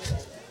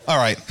 All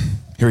right,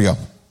 here we go.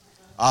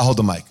 I'll hold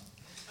the mic.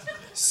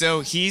 So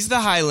he's the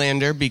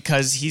Highlander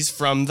because he's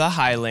from the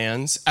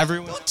Highlands.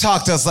 Everyone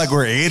Talk to us like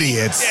we're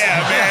idiots.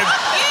 Yeah, man.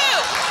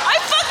 I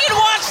fucking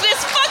watched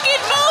this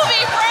fucking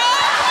movie, bro!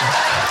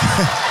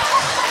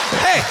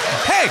 Hey!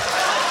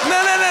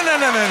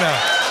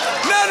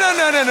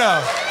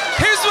 No.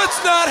 Here's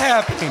what's not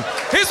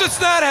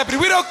happening.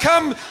 We don't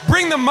come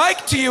bring the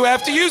mic to you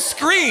after you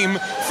scream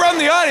from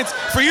the audience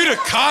for you to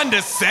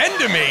condescend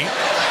to me.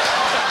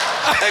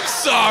 I'm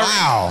sorry.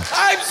 Wow.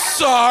 I'm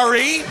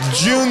sorry.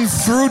 June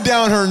threw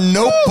down her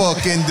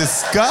notebook in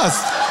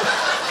disgust.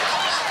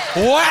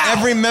 Wow.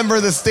 Every member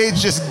of the stage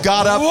just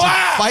got up to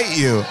fight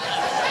you.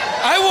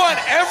 I want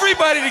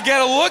everybody to get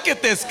a look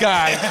at this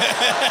guy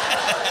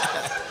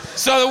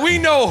so that we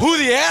know who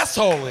the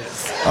asshole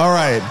is. All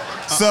right.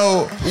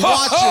 So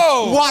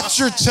watch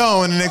your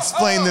tone and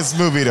explain this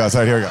movie to us.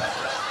 All right, here we go.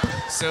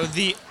 So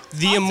the Talk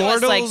to us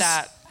immortals like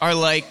that. are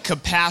like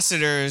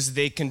capacitors.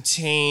 They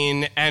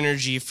contain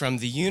energy from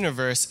the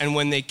universe, and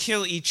when they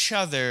kill each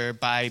other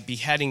by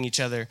beheading each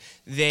other,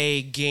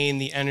 they gain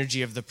the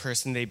energy of the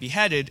person they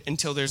beheaded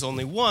until there's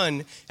only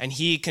one, and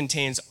he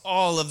contains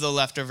all of the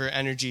leftover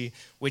energy,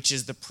 which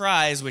is the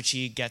prize, which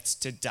he gets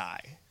to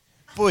die.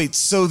 Wait,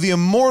 so the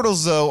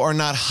immortals, though, are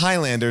not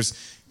Highlanders,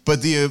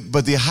 but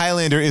the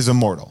Highlander is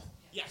immortal.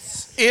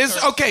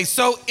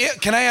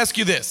 Can I ask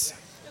you this?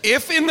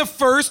 If in the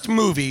first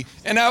movie,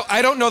 and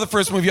I don't know the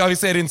first movie,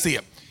 obviously I didn't see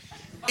it.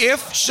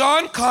 If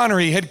Sean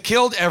Connery had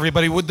killed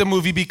everybody, would the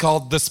movie be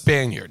called The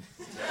Spaniard?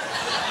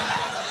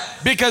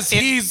 Because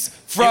he's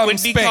from Spain. It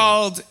would be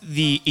called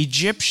The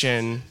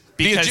Egyptian,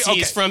 because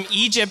he's from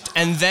Egypt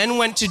and then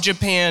went to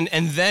Japan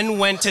and then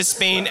went to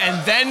Spain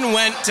and then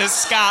went to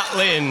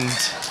Scotland.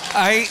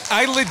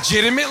 I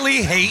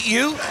legitimately hate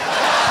you.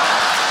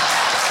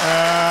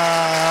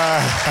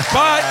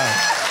 But...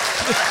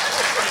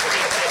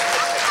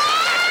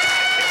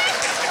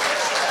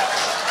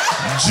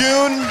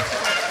 June.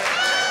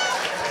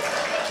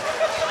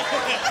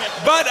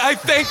 But I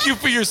thank you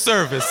for your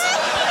service.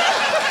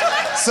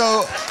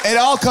 So it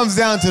all comes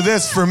down to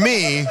this for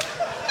me.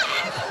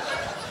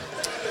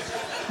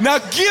 Now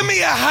give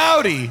me a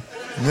howdy.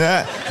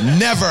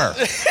 Never.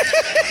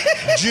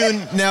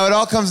 June, now it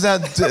all comes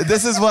down to,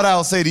 this is what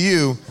I'll say to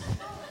you,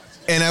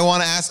 and I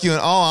want to ask you in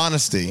all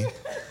honesty,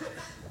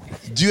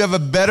 do you have a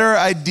better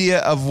idea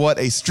of what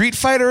a street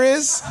fighter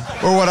is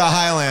or what a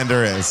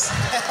Highlander is?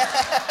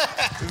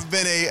 It's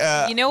been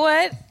a... You know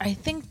what? I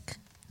think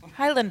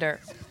Highlander.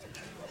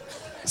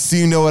 So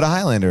you know what a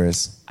Highlander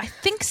is? I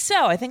think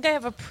so. I think I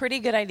have a pretty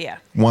good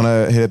idea. Want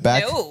to hit it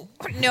back? No,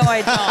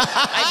 I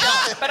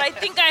don't. But I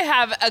think I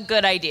have a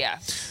good idea.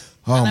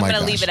 Oh, and I'm my going to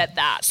gosh. leave it at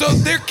that. So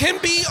there can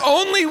be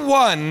only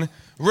one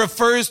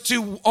refers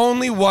to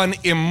only one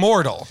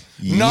immortal,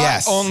 not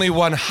Yes. only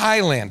one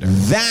Highlander.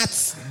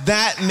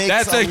 That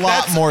makes a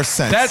lot more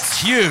sense.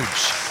 That's huge.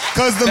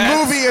 Because the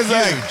movie is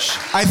huge.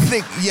 I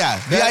think,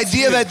 the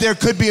idea that there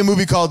could be a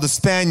movie called The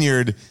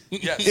Spaniard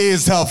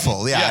is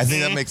helpful. Yeah, I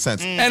think that makes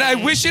sense. And I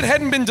wish it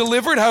hadn't been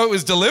delivered how it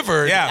was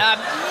delivered.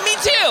 Me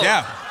too.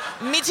 Yeah.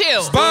 Me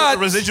too. But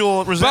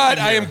residual But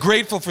I am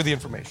grateful for the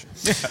information.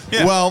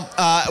 Well,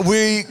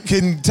 we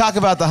can talk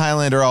about the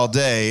Highlander all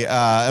day,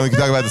 and we can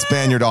talk about the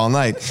Spaniard all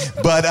night.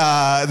 But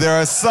there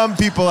are some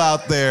people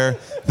out there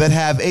that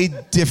have a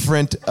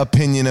different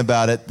opinion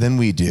about it than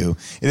we do.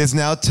 It is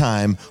now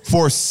time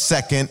for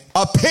Second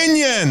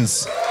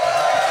Opinions.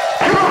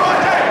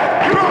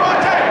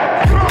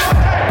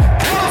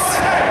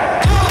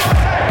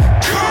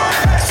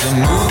 The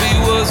movie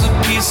was a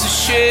piece of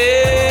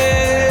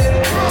shit,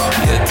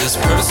 yet this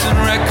person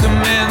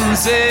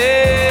recommends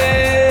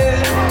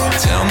it.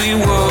 Tell me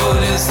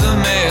what is the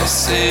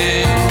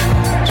message?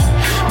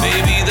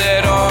 Maybe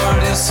that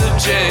art is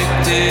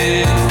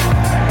subjective.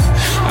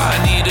 I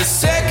need a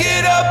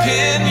second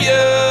opinion.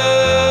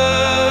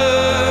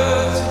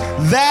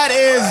 That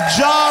is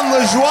John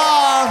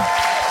LaJoie.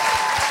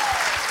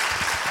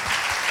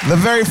 The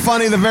very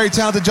funny, the very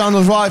talented John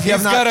LaJoie. If you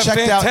have not checked out...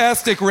 He's got a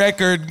fantastic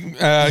record.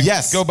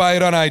 Yes. Go buy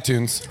it on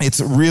iTunes. It's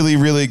really,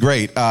 really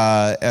great.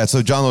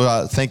 So John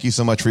LaJoie, thank you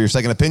so much for your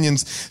Second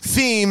Opinions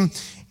theme.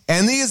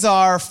 And these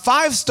are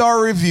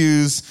 5-star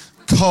reviews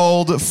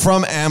culled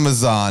from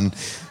Amazon.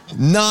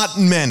 Not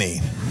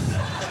many.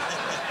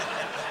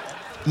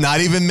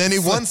 Not even many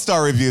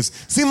 1-star reviews.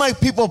 Seem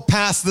like people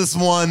passed this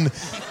one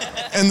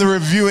and the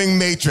reviewing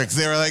matrix.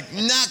 They were like,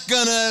 not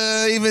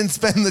gonna even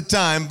spend the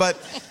time, but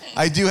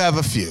I do have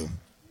a few.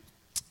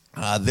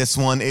 This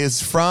one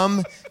is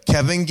from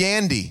Kevin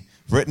Gandy,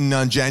 written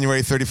on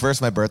January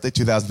 31st, my birthday,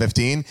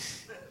 2015.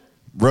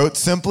 Wrote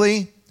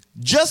simply,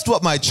 just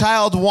what my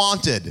child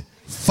wanted.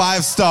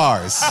 5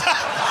 stars.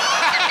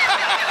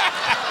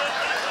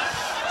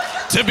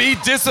 To be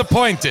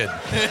disappointed.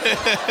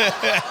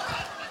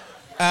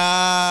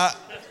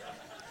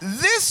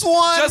 This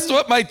one... Just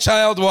what my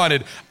child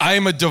wanted.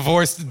 I'm a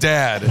divorced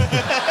dad.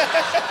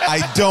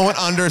 I don't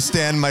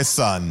understand my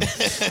son.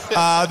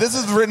 This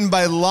is written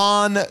by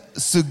Lon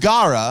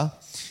Sugara,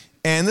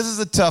 and this is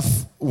a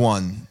tough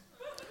one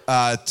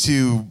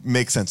to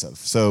make sense of.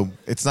 So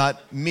it's not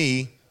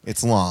me,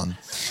 it's Lon.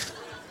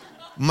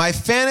 My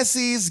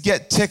fantasies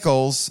get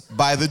tickles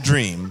by the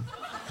dream.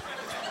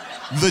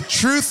 The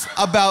truth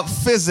about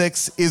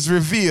physics is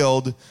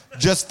revealed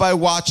just by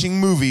watching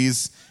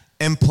movies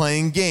and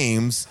playing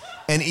games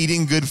and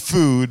eating good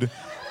food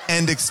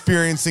and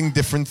experiencing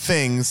different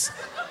things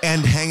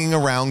and hanging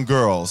around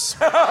girls.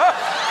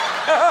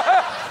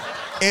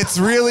 It's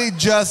really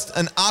just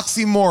an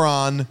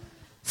oxymoron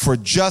for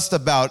just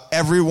about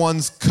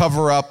everyone's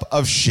cover-up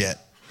of shit.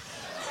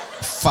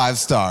 5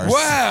 stars.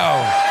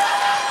 Wow.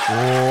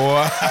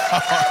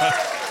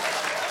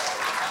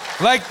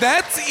 Like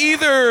that's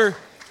either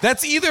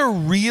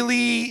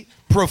really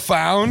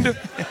profound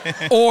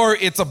or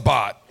it's a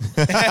bot.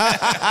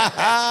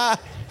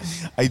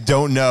 I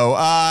don't know.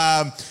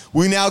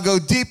 We now go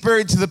deeper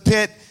into the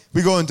pit.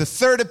 We go into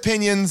third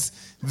opinions.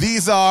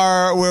 These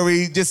are where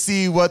we just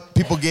see what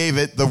people gave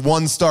it, the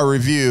 1-star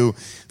review.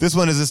 This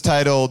one is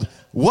titled,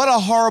 "What a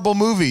Horrible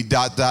Movie, ...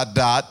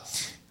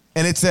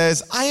 And it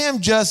says, "I am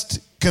just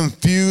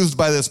confused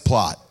by this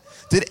plot.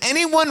 Did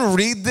anyone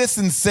read this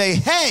and say,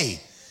 hey,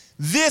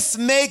 this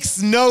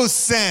makes no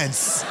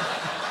sense?"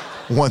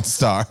 1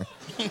 star.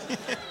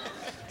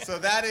 So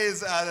that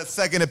is the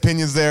second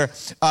opinions there.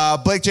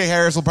 Blake J.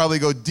 Harris will probably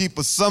go deep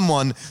with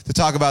someone to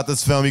talk about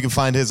this film. You can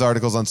find his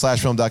articles on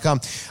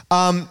slashfilm.com.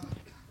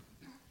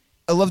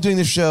 I love doing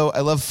this show.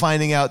 I love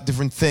finding out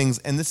different things.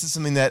 And this is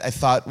something that I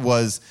thought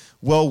was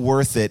well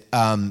worth it.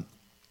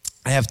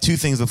 I have 2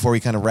 things before we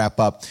kind of wrap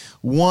up.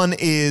 One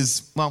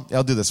is, well,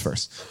 I'll do this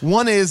first.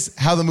 One is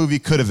how the movie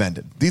could have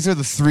ended. These are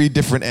the 3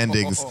 different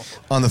endings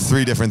on the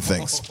 3 different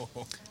things.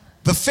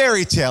 The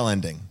fairy tale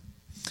ending.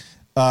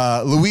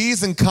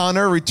 Louise and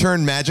Connor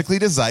return magically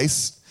to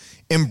Zeiss,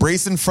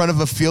 embrace in front of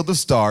a field of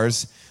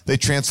stars, they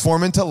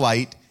transform into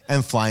light,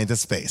 and fly into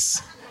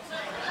space.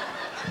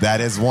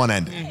 That is one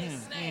ending.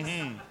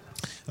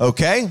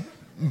 Okay?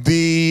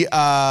 This...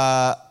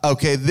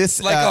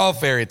 like all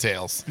fairy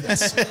tales.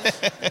 Yes.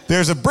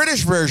 There's a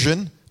British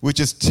version, which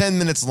is 10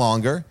 minutes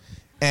longer,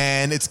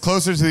 and it's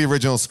closer to the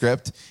original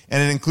script,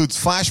 and it includes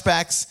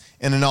flashbacks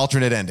and an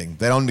alternate ending.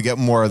 They don't get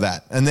more of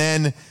that. And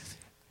then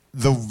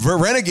the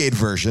Renegade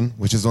version,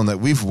 which is one that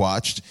we've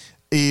watched,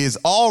 is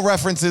all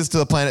references to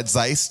the planet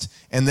Zeist,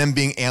 and them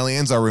being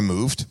aliens are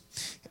removed.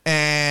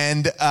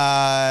 And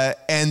a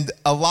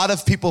lot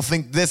of people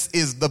think this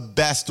is the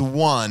best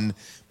one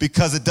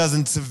because it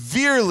doesn't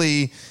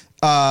severely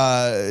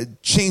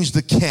change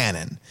the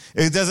canon.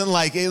 It doesn't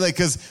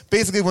because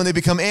basically when they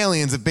become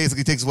aliens, it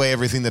basically takes away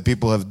everything that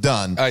people have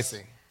done. I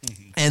see.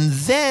 And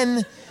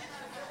then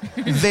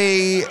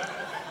they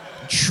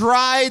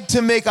tried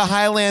to make a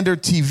Highlander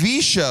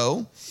TV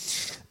show,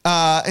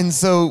 and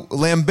so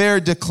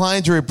Lambert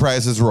declined to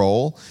reprise his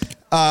role.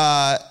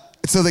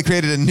 So they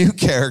created a new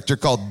character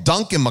called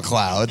Duncan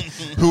MacLeod,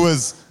 who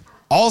was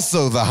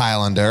also the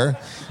Highlander.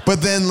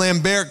 But then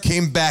Lambert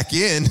came back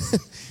in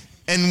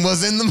and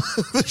was in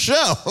the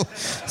show.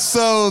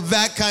 So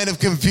that kind of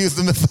confused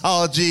the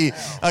mythology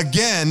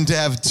again to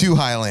have 2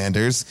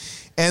 Highlanders.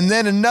 And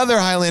then another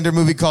Highlander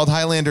movie called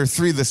Highlander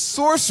 3, The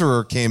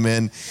Sorcerer, came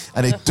in,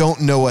 and I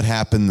don't know what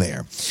happened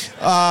there.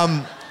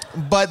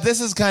 But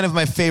this is kind of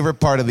my favorite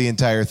part of the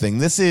entire thing.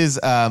 This is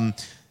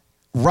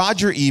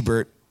Roger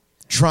Ebert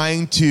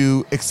trying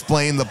to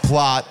explain the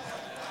plot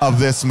of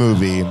this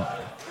movie.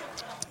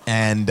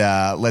 And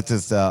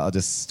I'll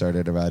just start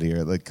it about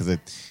here, because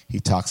he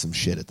talks some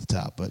shit at the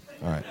top. But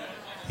all right,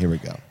 here we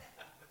go.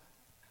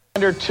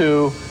 Highlander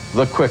 2,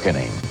 The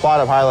Quickening. The plot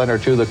of Highlander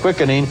 2, The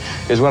Quickening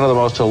is one of the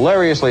most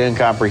hilariously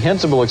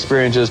incomprehensible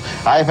experiences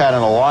I've had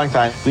in a long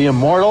time. The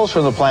immortals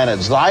from the planet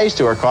Zeist,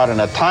 who are caught in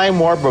a time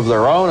warp of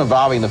their own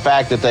involving the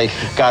fact that they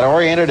got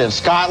oriented in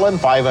Scotland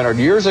 500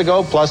 years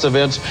ago, plus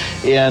events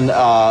in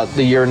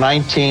the year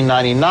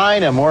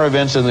 1999 and more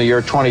events in the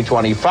year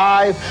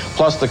 2025,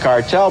 plus the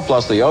cartel,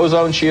 plus the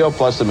ozone shield,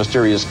 plus the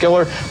mysterious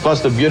killer,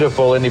 plus the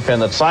beautiful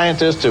independent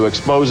scientist who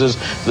exposes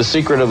the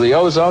secret of the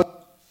ozone.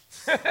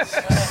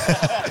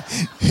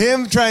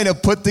 Him trying to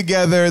put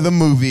together the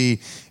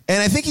movie,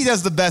 and I think he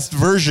does the best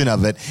version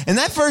of it. And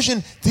that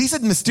version, he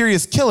said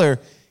mysterious killer.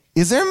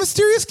 Is there a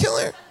mysterious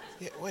killer?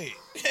 Yeah, wait.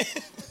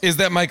 Is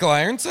that Michael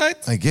Ironside?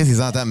 I guess he's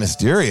not that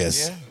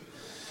mysterious. Yeah.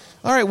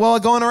 All right, well,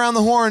 going around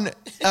the horn,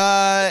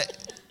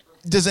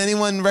 does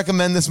anyone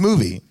recommend this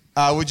movie?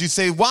 Would you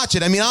say watch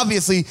it? I mean,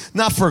 obviously,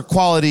 not for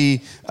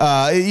quality.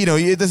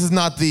 This is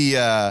not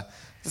the...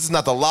 This is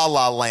not the La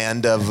La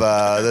Land of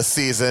the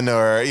season,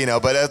 but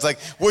it's like,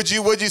 would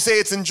you say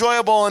it's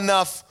enjoyable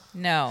enough?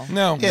 No.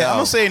 Yeah, I'm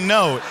gonna say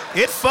no.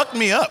 It fucked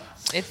me up.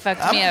 It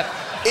fucked me up.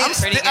 I'm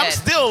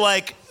still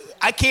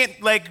I can't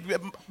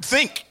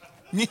think.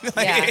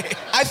 Yeah.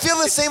 I feel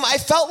the same.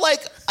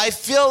 I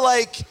feel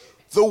like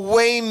the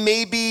way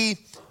maybe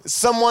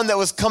someone that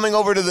was coming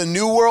over to the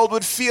New World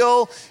would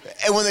feel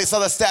and when they saw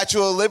the Statue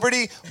of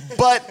Liberty,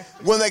 but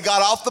when they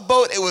got off the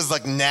boat, it was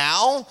like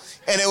now,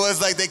 and it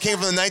was like they came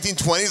from the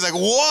 1920s, like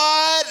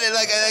what? And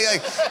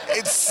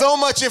it's so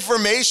much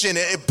information,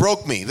 it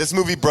broke me. This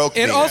movie broke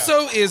me. It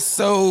also is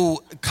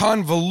so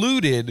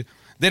convoluted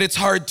that it's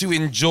hard to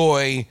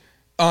enjoy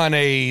on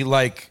a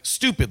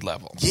stupid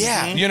level.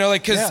 Yeah.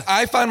 Because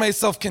I find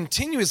myself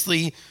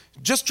continuously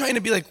just trying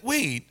to be like,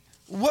 wait,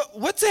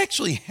 what's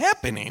actually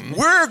happening?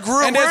 We're a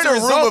group. And as a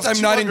result,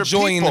 I'm not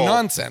enjoying the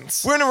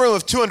nonsense. We're in a room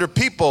of 200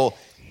 people,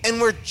 and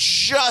we're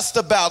just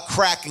about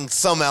cracking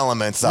some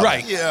elements of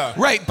right. it. Yeah.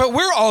 Right. But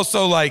we're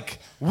also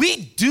we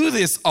do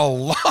this a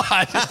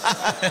lot.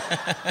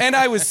 And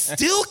I was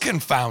still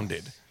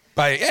confounded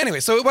by it.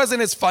 Anyway, so it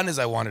wasn't as fun as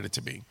I wanted it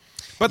to be.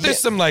 But there's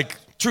some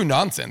true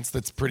nonsense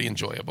that's pretty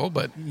enjoyable,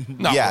 but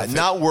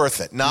not worth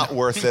it. Not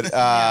worth it.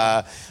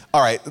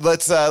 All right,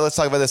 let's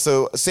talk about this.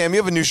 So, Sam, you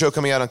have a new show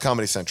coming out on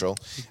Comedy Central.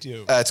 We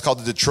do. It's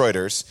called The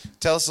Detroiters.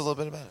 Tell us a little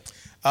bit about it.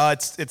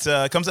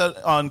 It comes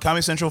out on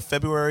Comedy Central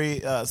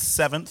February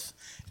 7th.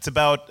 It's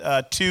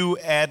about 2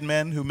 ad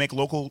men who make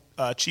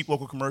cheap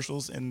local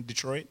commercials in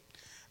Detroit.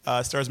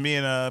 Stars me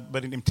and a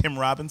buddy named Tim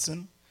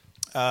Robinson.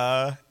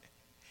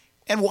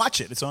 And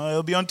watch it.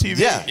 It'll be on TV.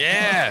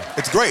 Yeah.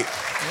 It's great.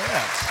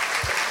 Yeah.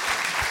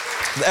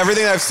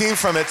 Everything I've seen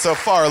from it so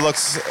far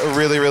looks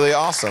really, really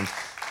awesome.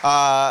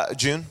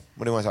 June,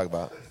 what do you want to talk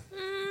about?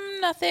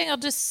 Nothing. I'll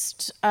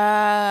just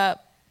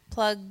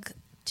plug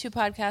 2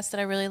 podcasts that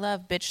I really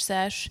love, Bitch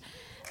Sesh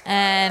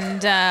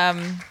and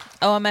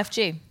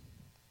OMFG,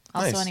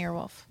 also Nice. on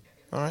Earwolf.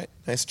 All right.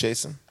 Nice,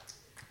 Jason.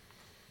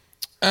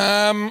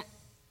 I'll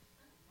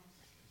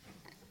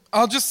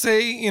just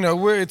say,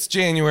 it's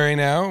January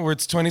now.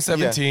 It's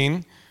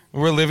 2017.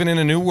 We're living in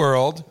a new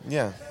world.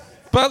 Yeah.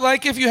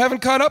 But, if you haven't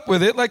caught up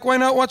with it, why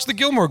not watch the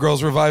Gilmore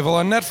Girls revival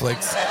on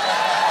Netflix?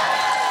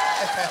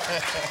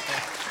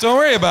 Don't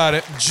worry about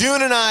it.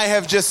 June and I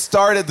have just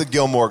started the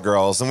Gilmore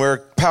Girls, and we're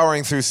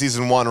powering through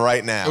season 1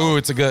 right now. Ooh,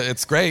 it's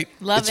great.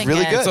 Loving It's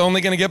really it. good. It's only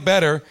going to get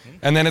better,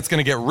 and then it's going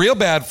to get real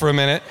bad for a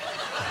minute,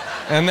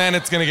 and then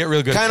it's going to get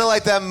real good. Kind of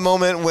like that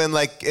moment when,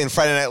 in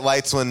Friday Night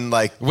Lights, when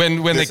they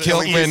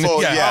killed. When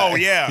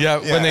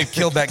they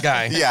killed that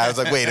guy. Yeah, I was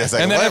like, wait a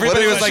second. And then what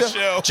everybody is was like, this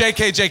show?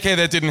 JK,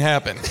 that didn't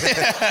happen.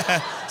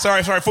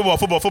 Sorry, football.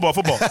 Clear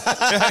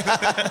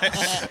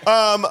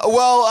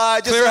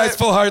eyes,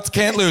 full hearts,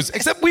 can't lose.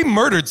 Except we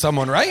murdered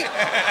someone, right?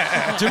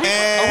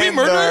 Are we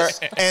murderers?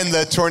 And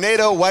the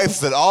tornado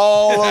wipes it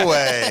all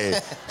away.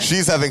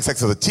 She's having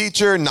sex with a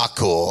teacher. Not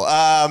cool.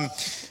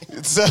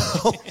 So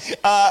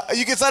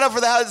you can sign up for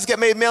the How Did This Get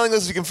Made mailing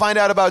list. You can find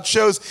out about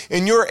shows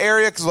in your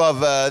area because we'll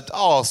have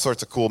all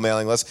sorts of cool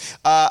mailing lists.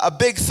 A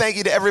big thank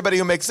you to everybody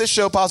who makes this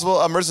show possible.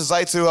 Marissa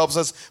Zeitz, who helps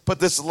us put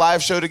this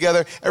live show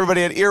together.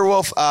 Everybody at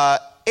Earwolf.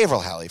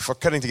 Avril Halley for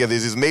cutting together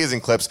these amazing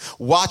clips.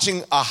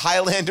 Watching a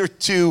Highlander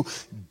 2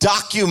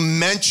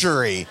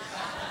 documentary.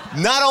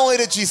 Not only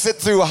did she sit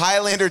through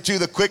Highlander 2,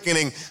 The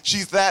Quickening,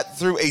 she sat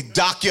through a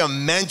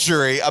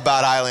documentary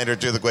about Highlander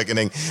 2, The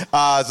Quickening.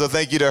 So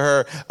thank you to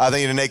her. Thank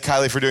you to Nate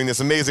Kiley for doing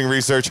this amazing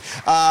research.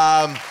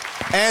 And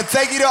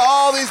thank you to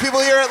all these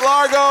people here at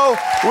Largo.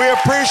 We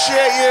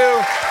appreciate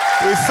you.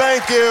 We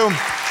thank you.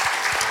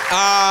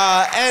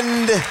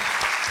 And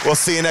we'll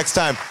see you next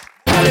time.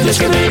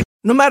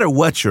 No matter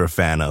what you're a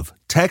fan of,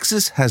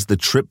 Texas has the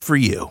trip for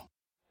you.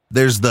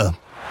 There's the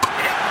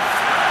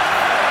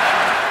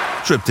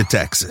trip to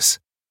Texas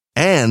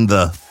and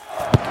the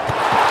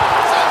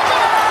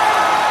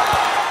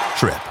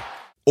trip.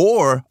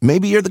 Or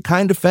maybe you're the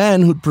kind of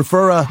fan who'd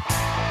prefer a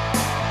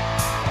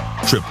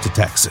trip to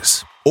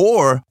Texas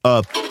or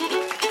a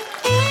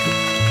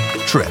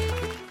trip.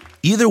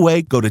 Either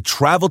way, go to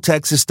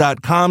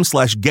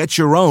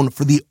traveltexas.com/get-your-own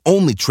for the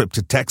only trip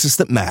to Texas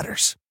that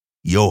matters.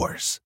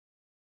 Yours.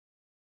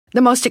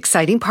 The most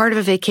exciting part of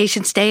a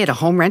vacation stay at a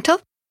home rental?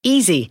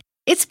 Easy.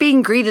 It's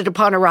being greeted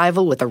upon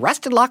arrival with a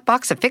rusted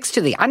lockbox affixed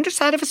to the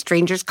underside of a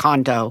stranger's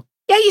condo.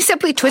 Yeah, you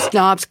simply twist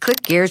knobs,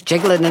 click gears,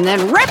 jiggle it, and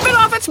then rip it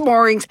off its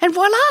moorings, and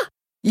voila!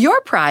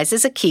 Your prize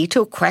is a key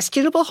to a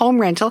questionable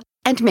home rental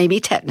and maybe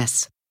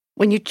tetanus.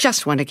 When you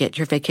just want to get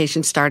your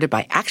vacation started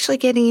by actually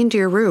getting into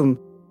your room,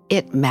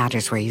 it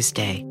matters where you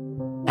stay.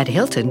 At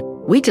Hilton,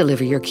 we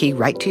deliver your key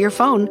right to your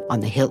phone on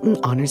the Hilton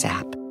Honors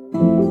app.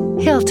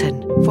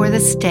 Hilton for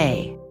the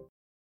stay.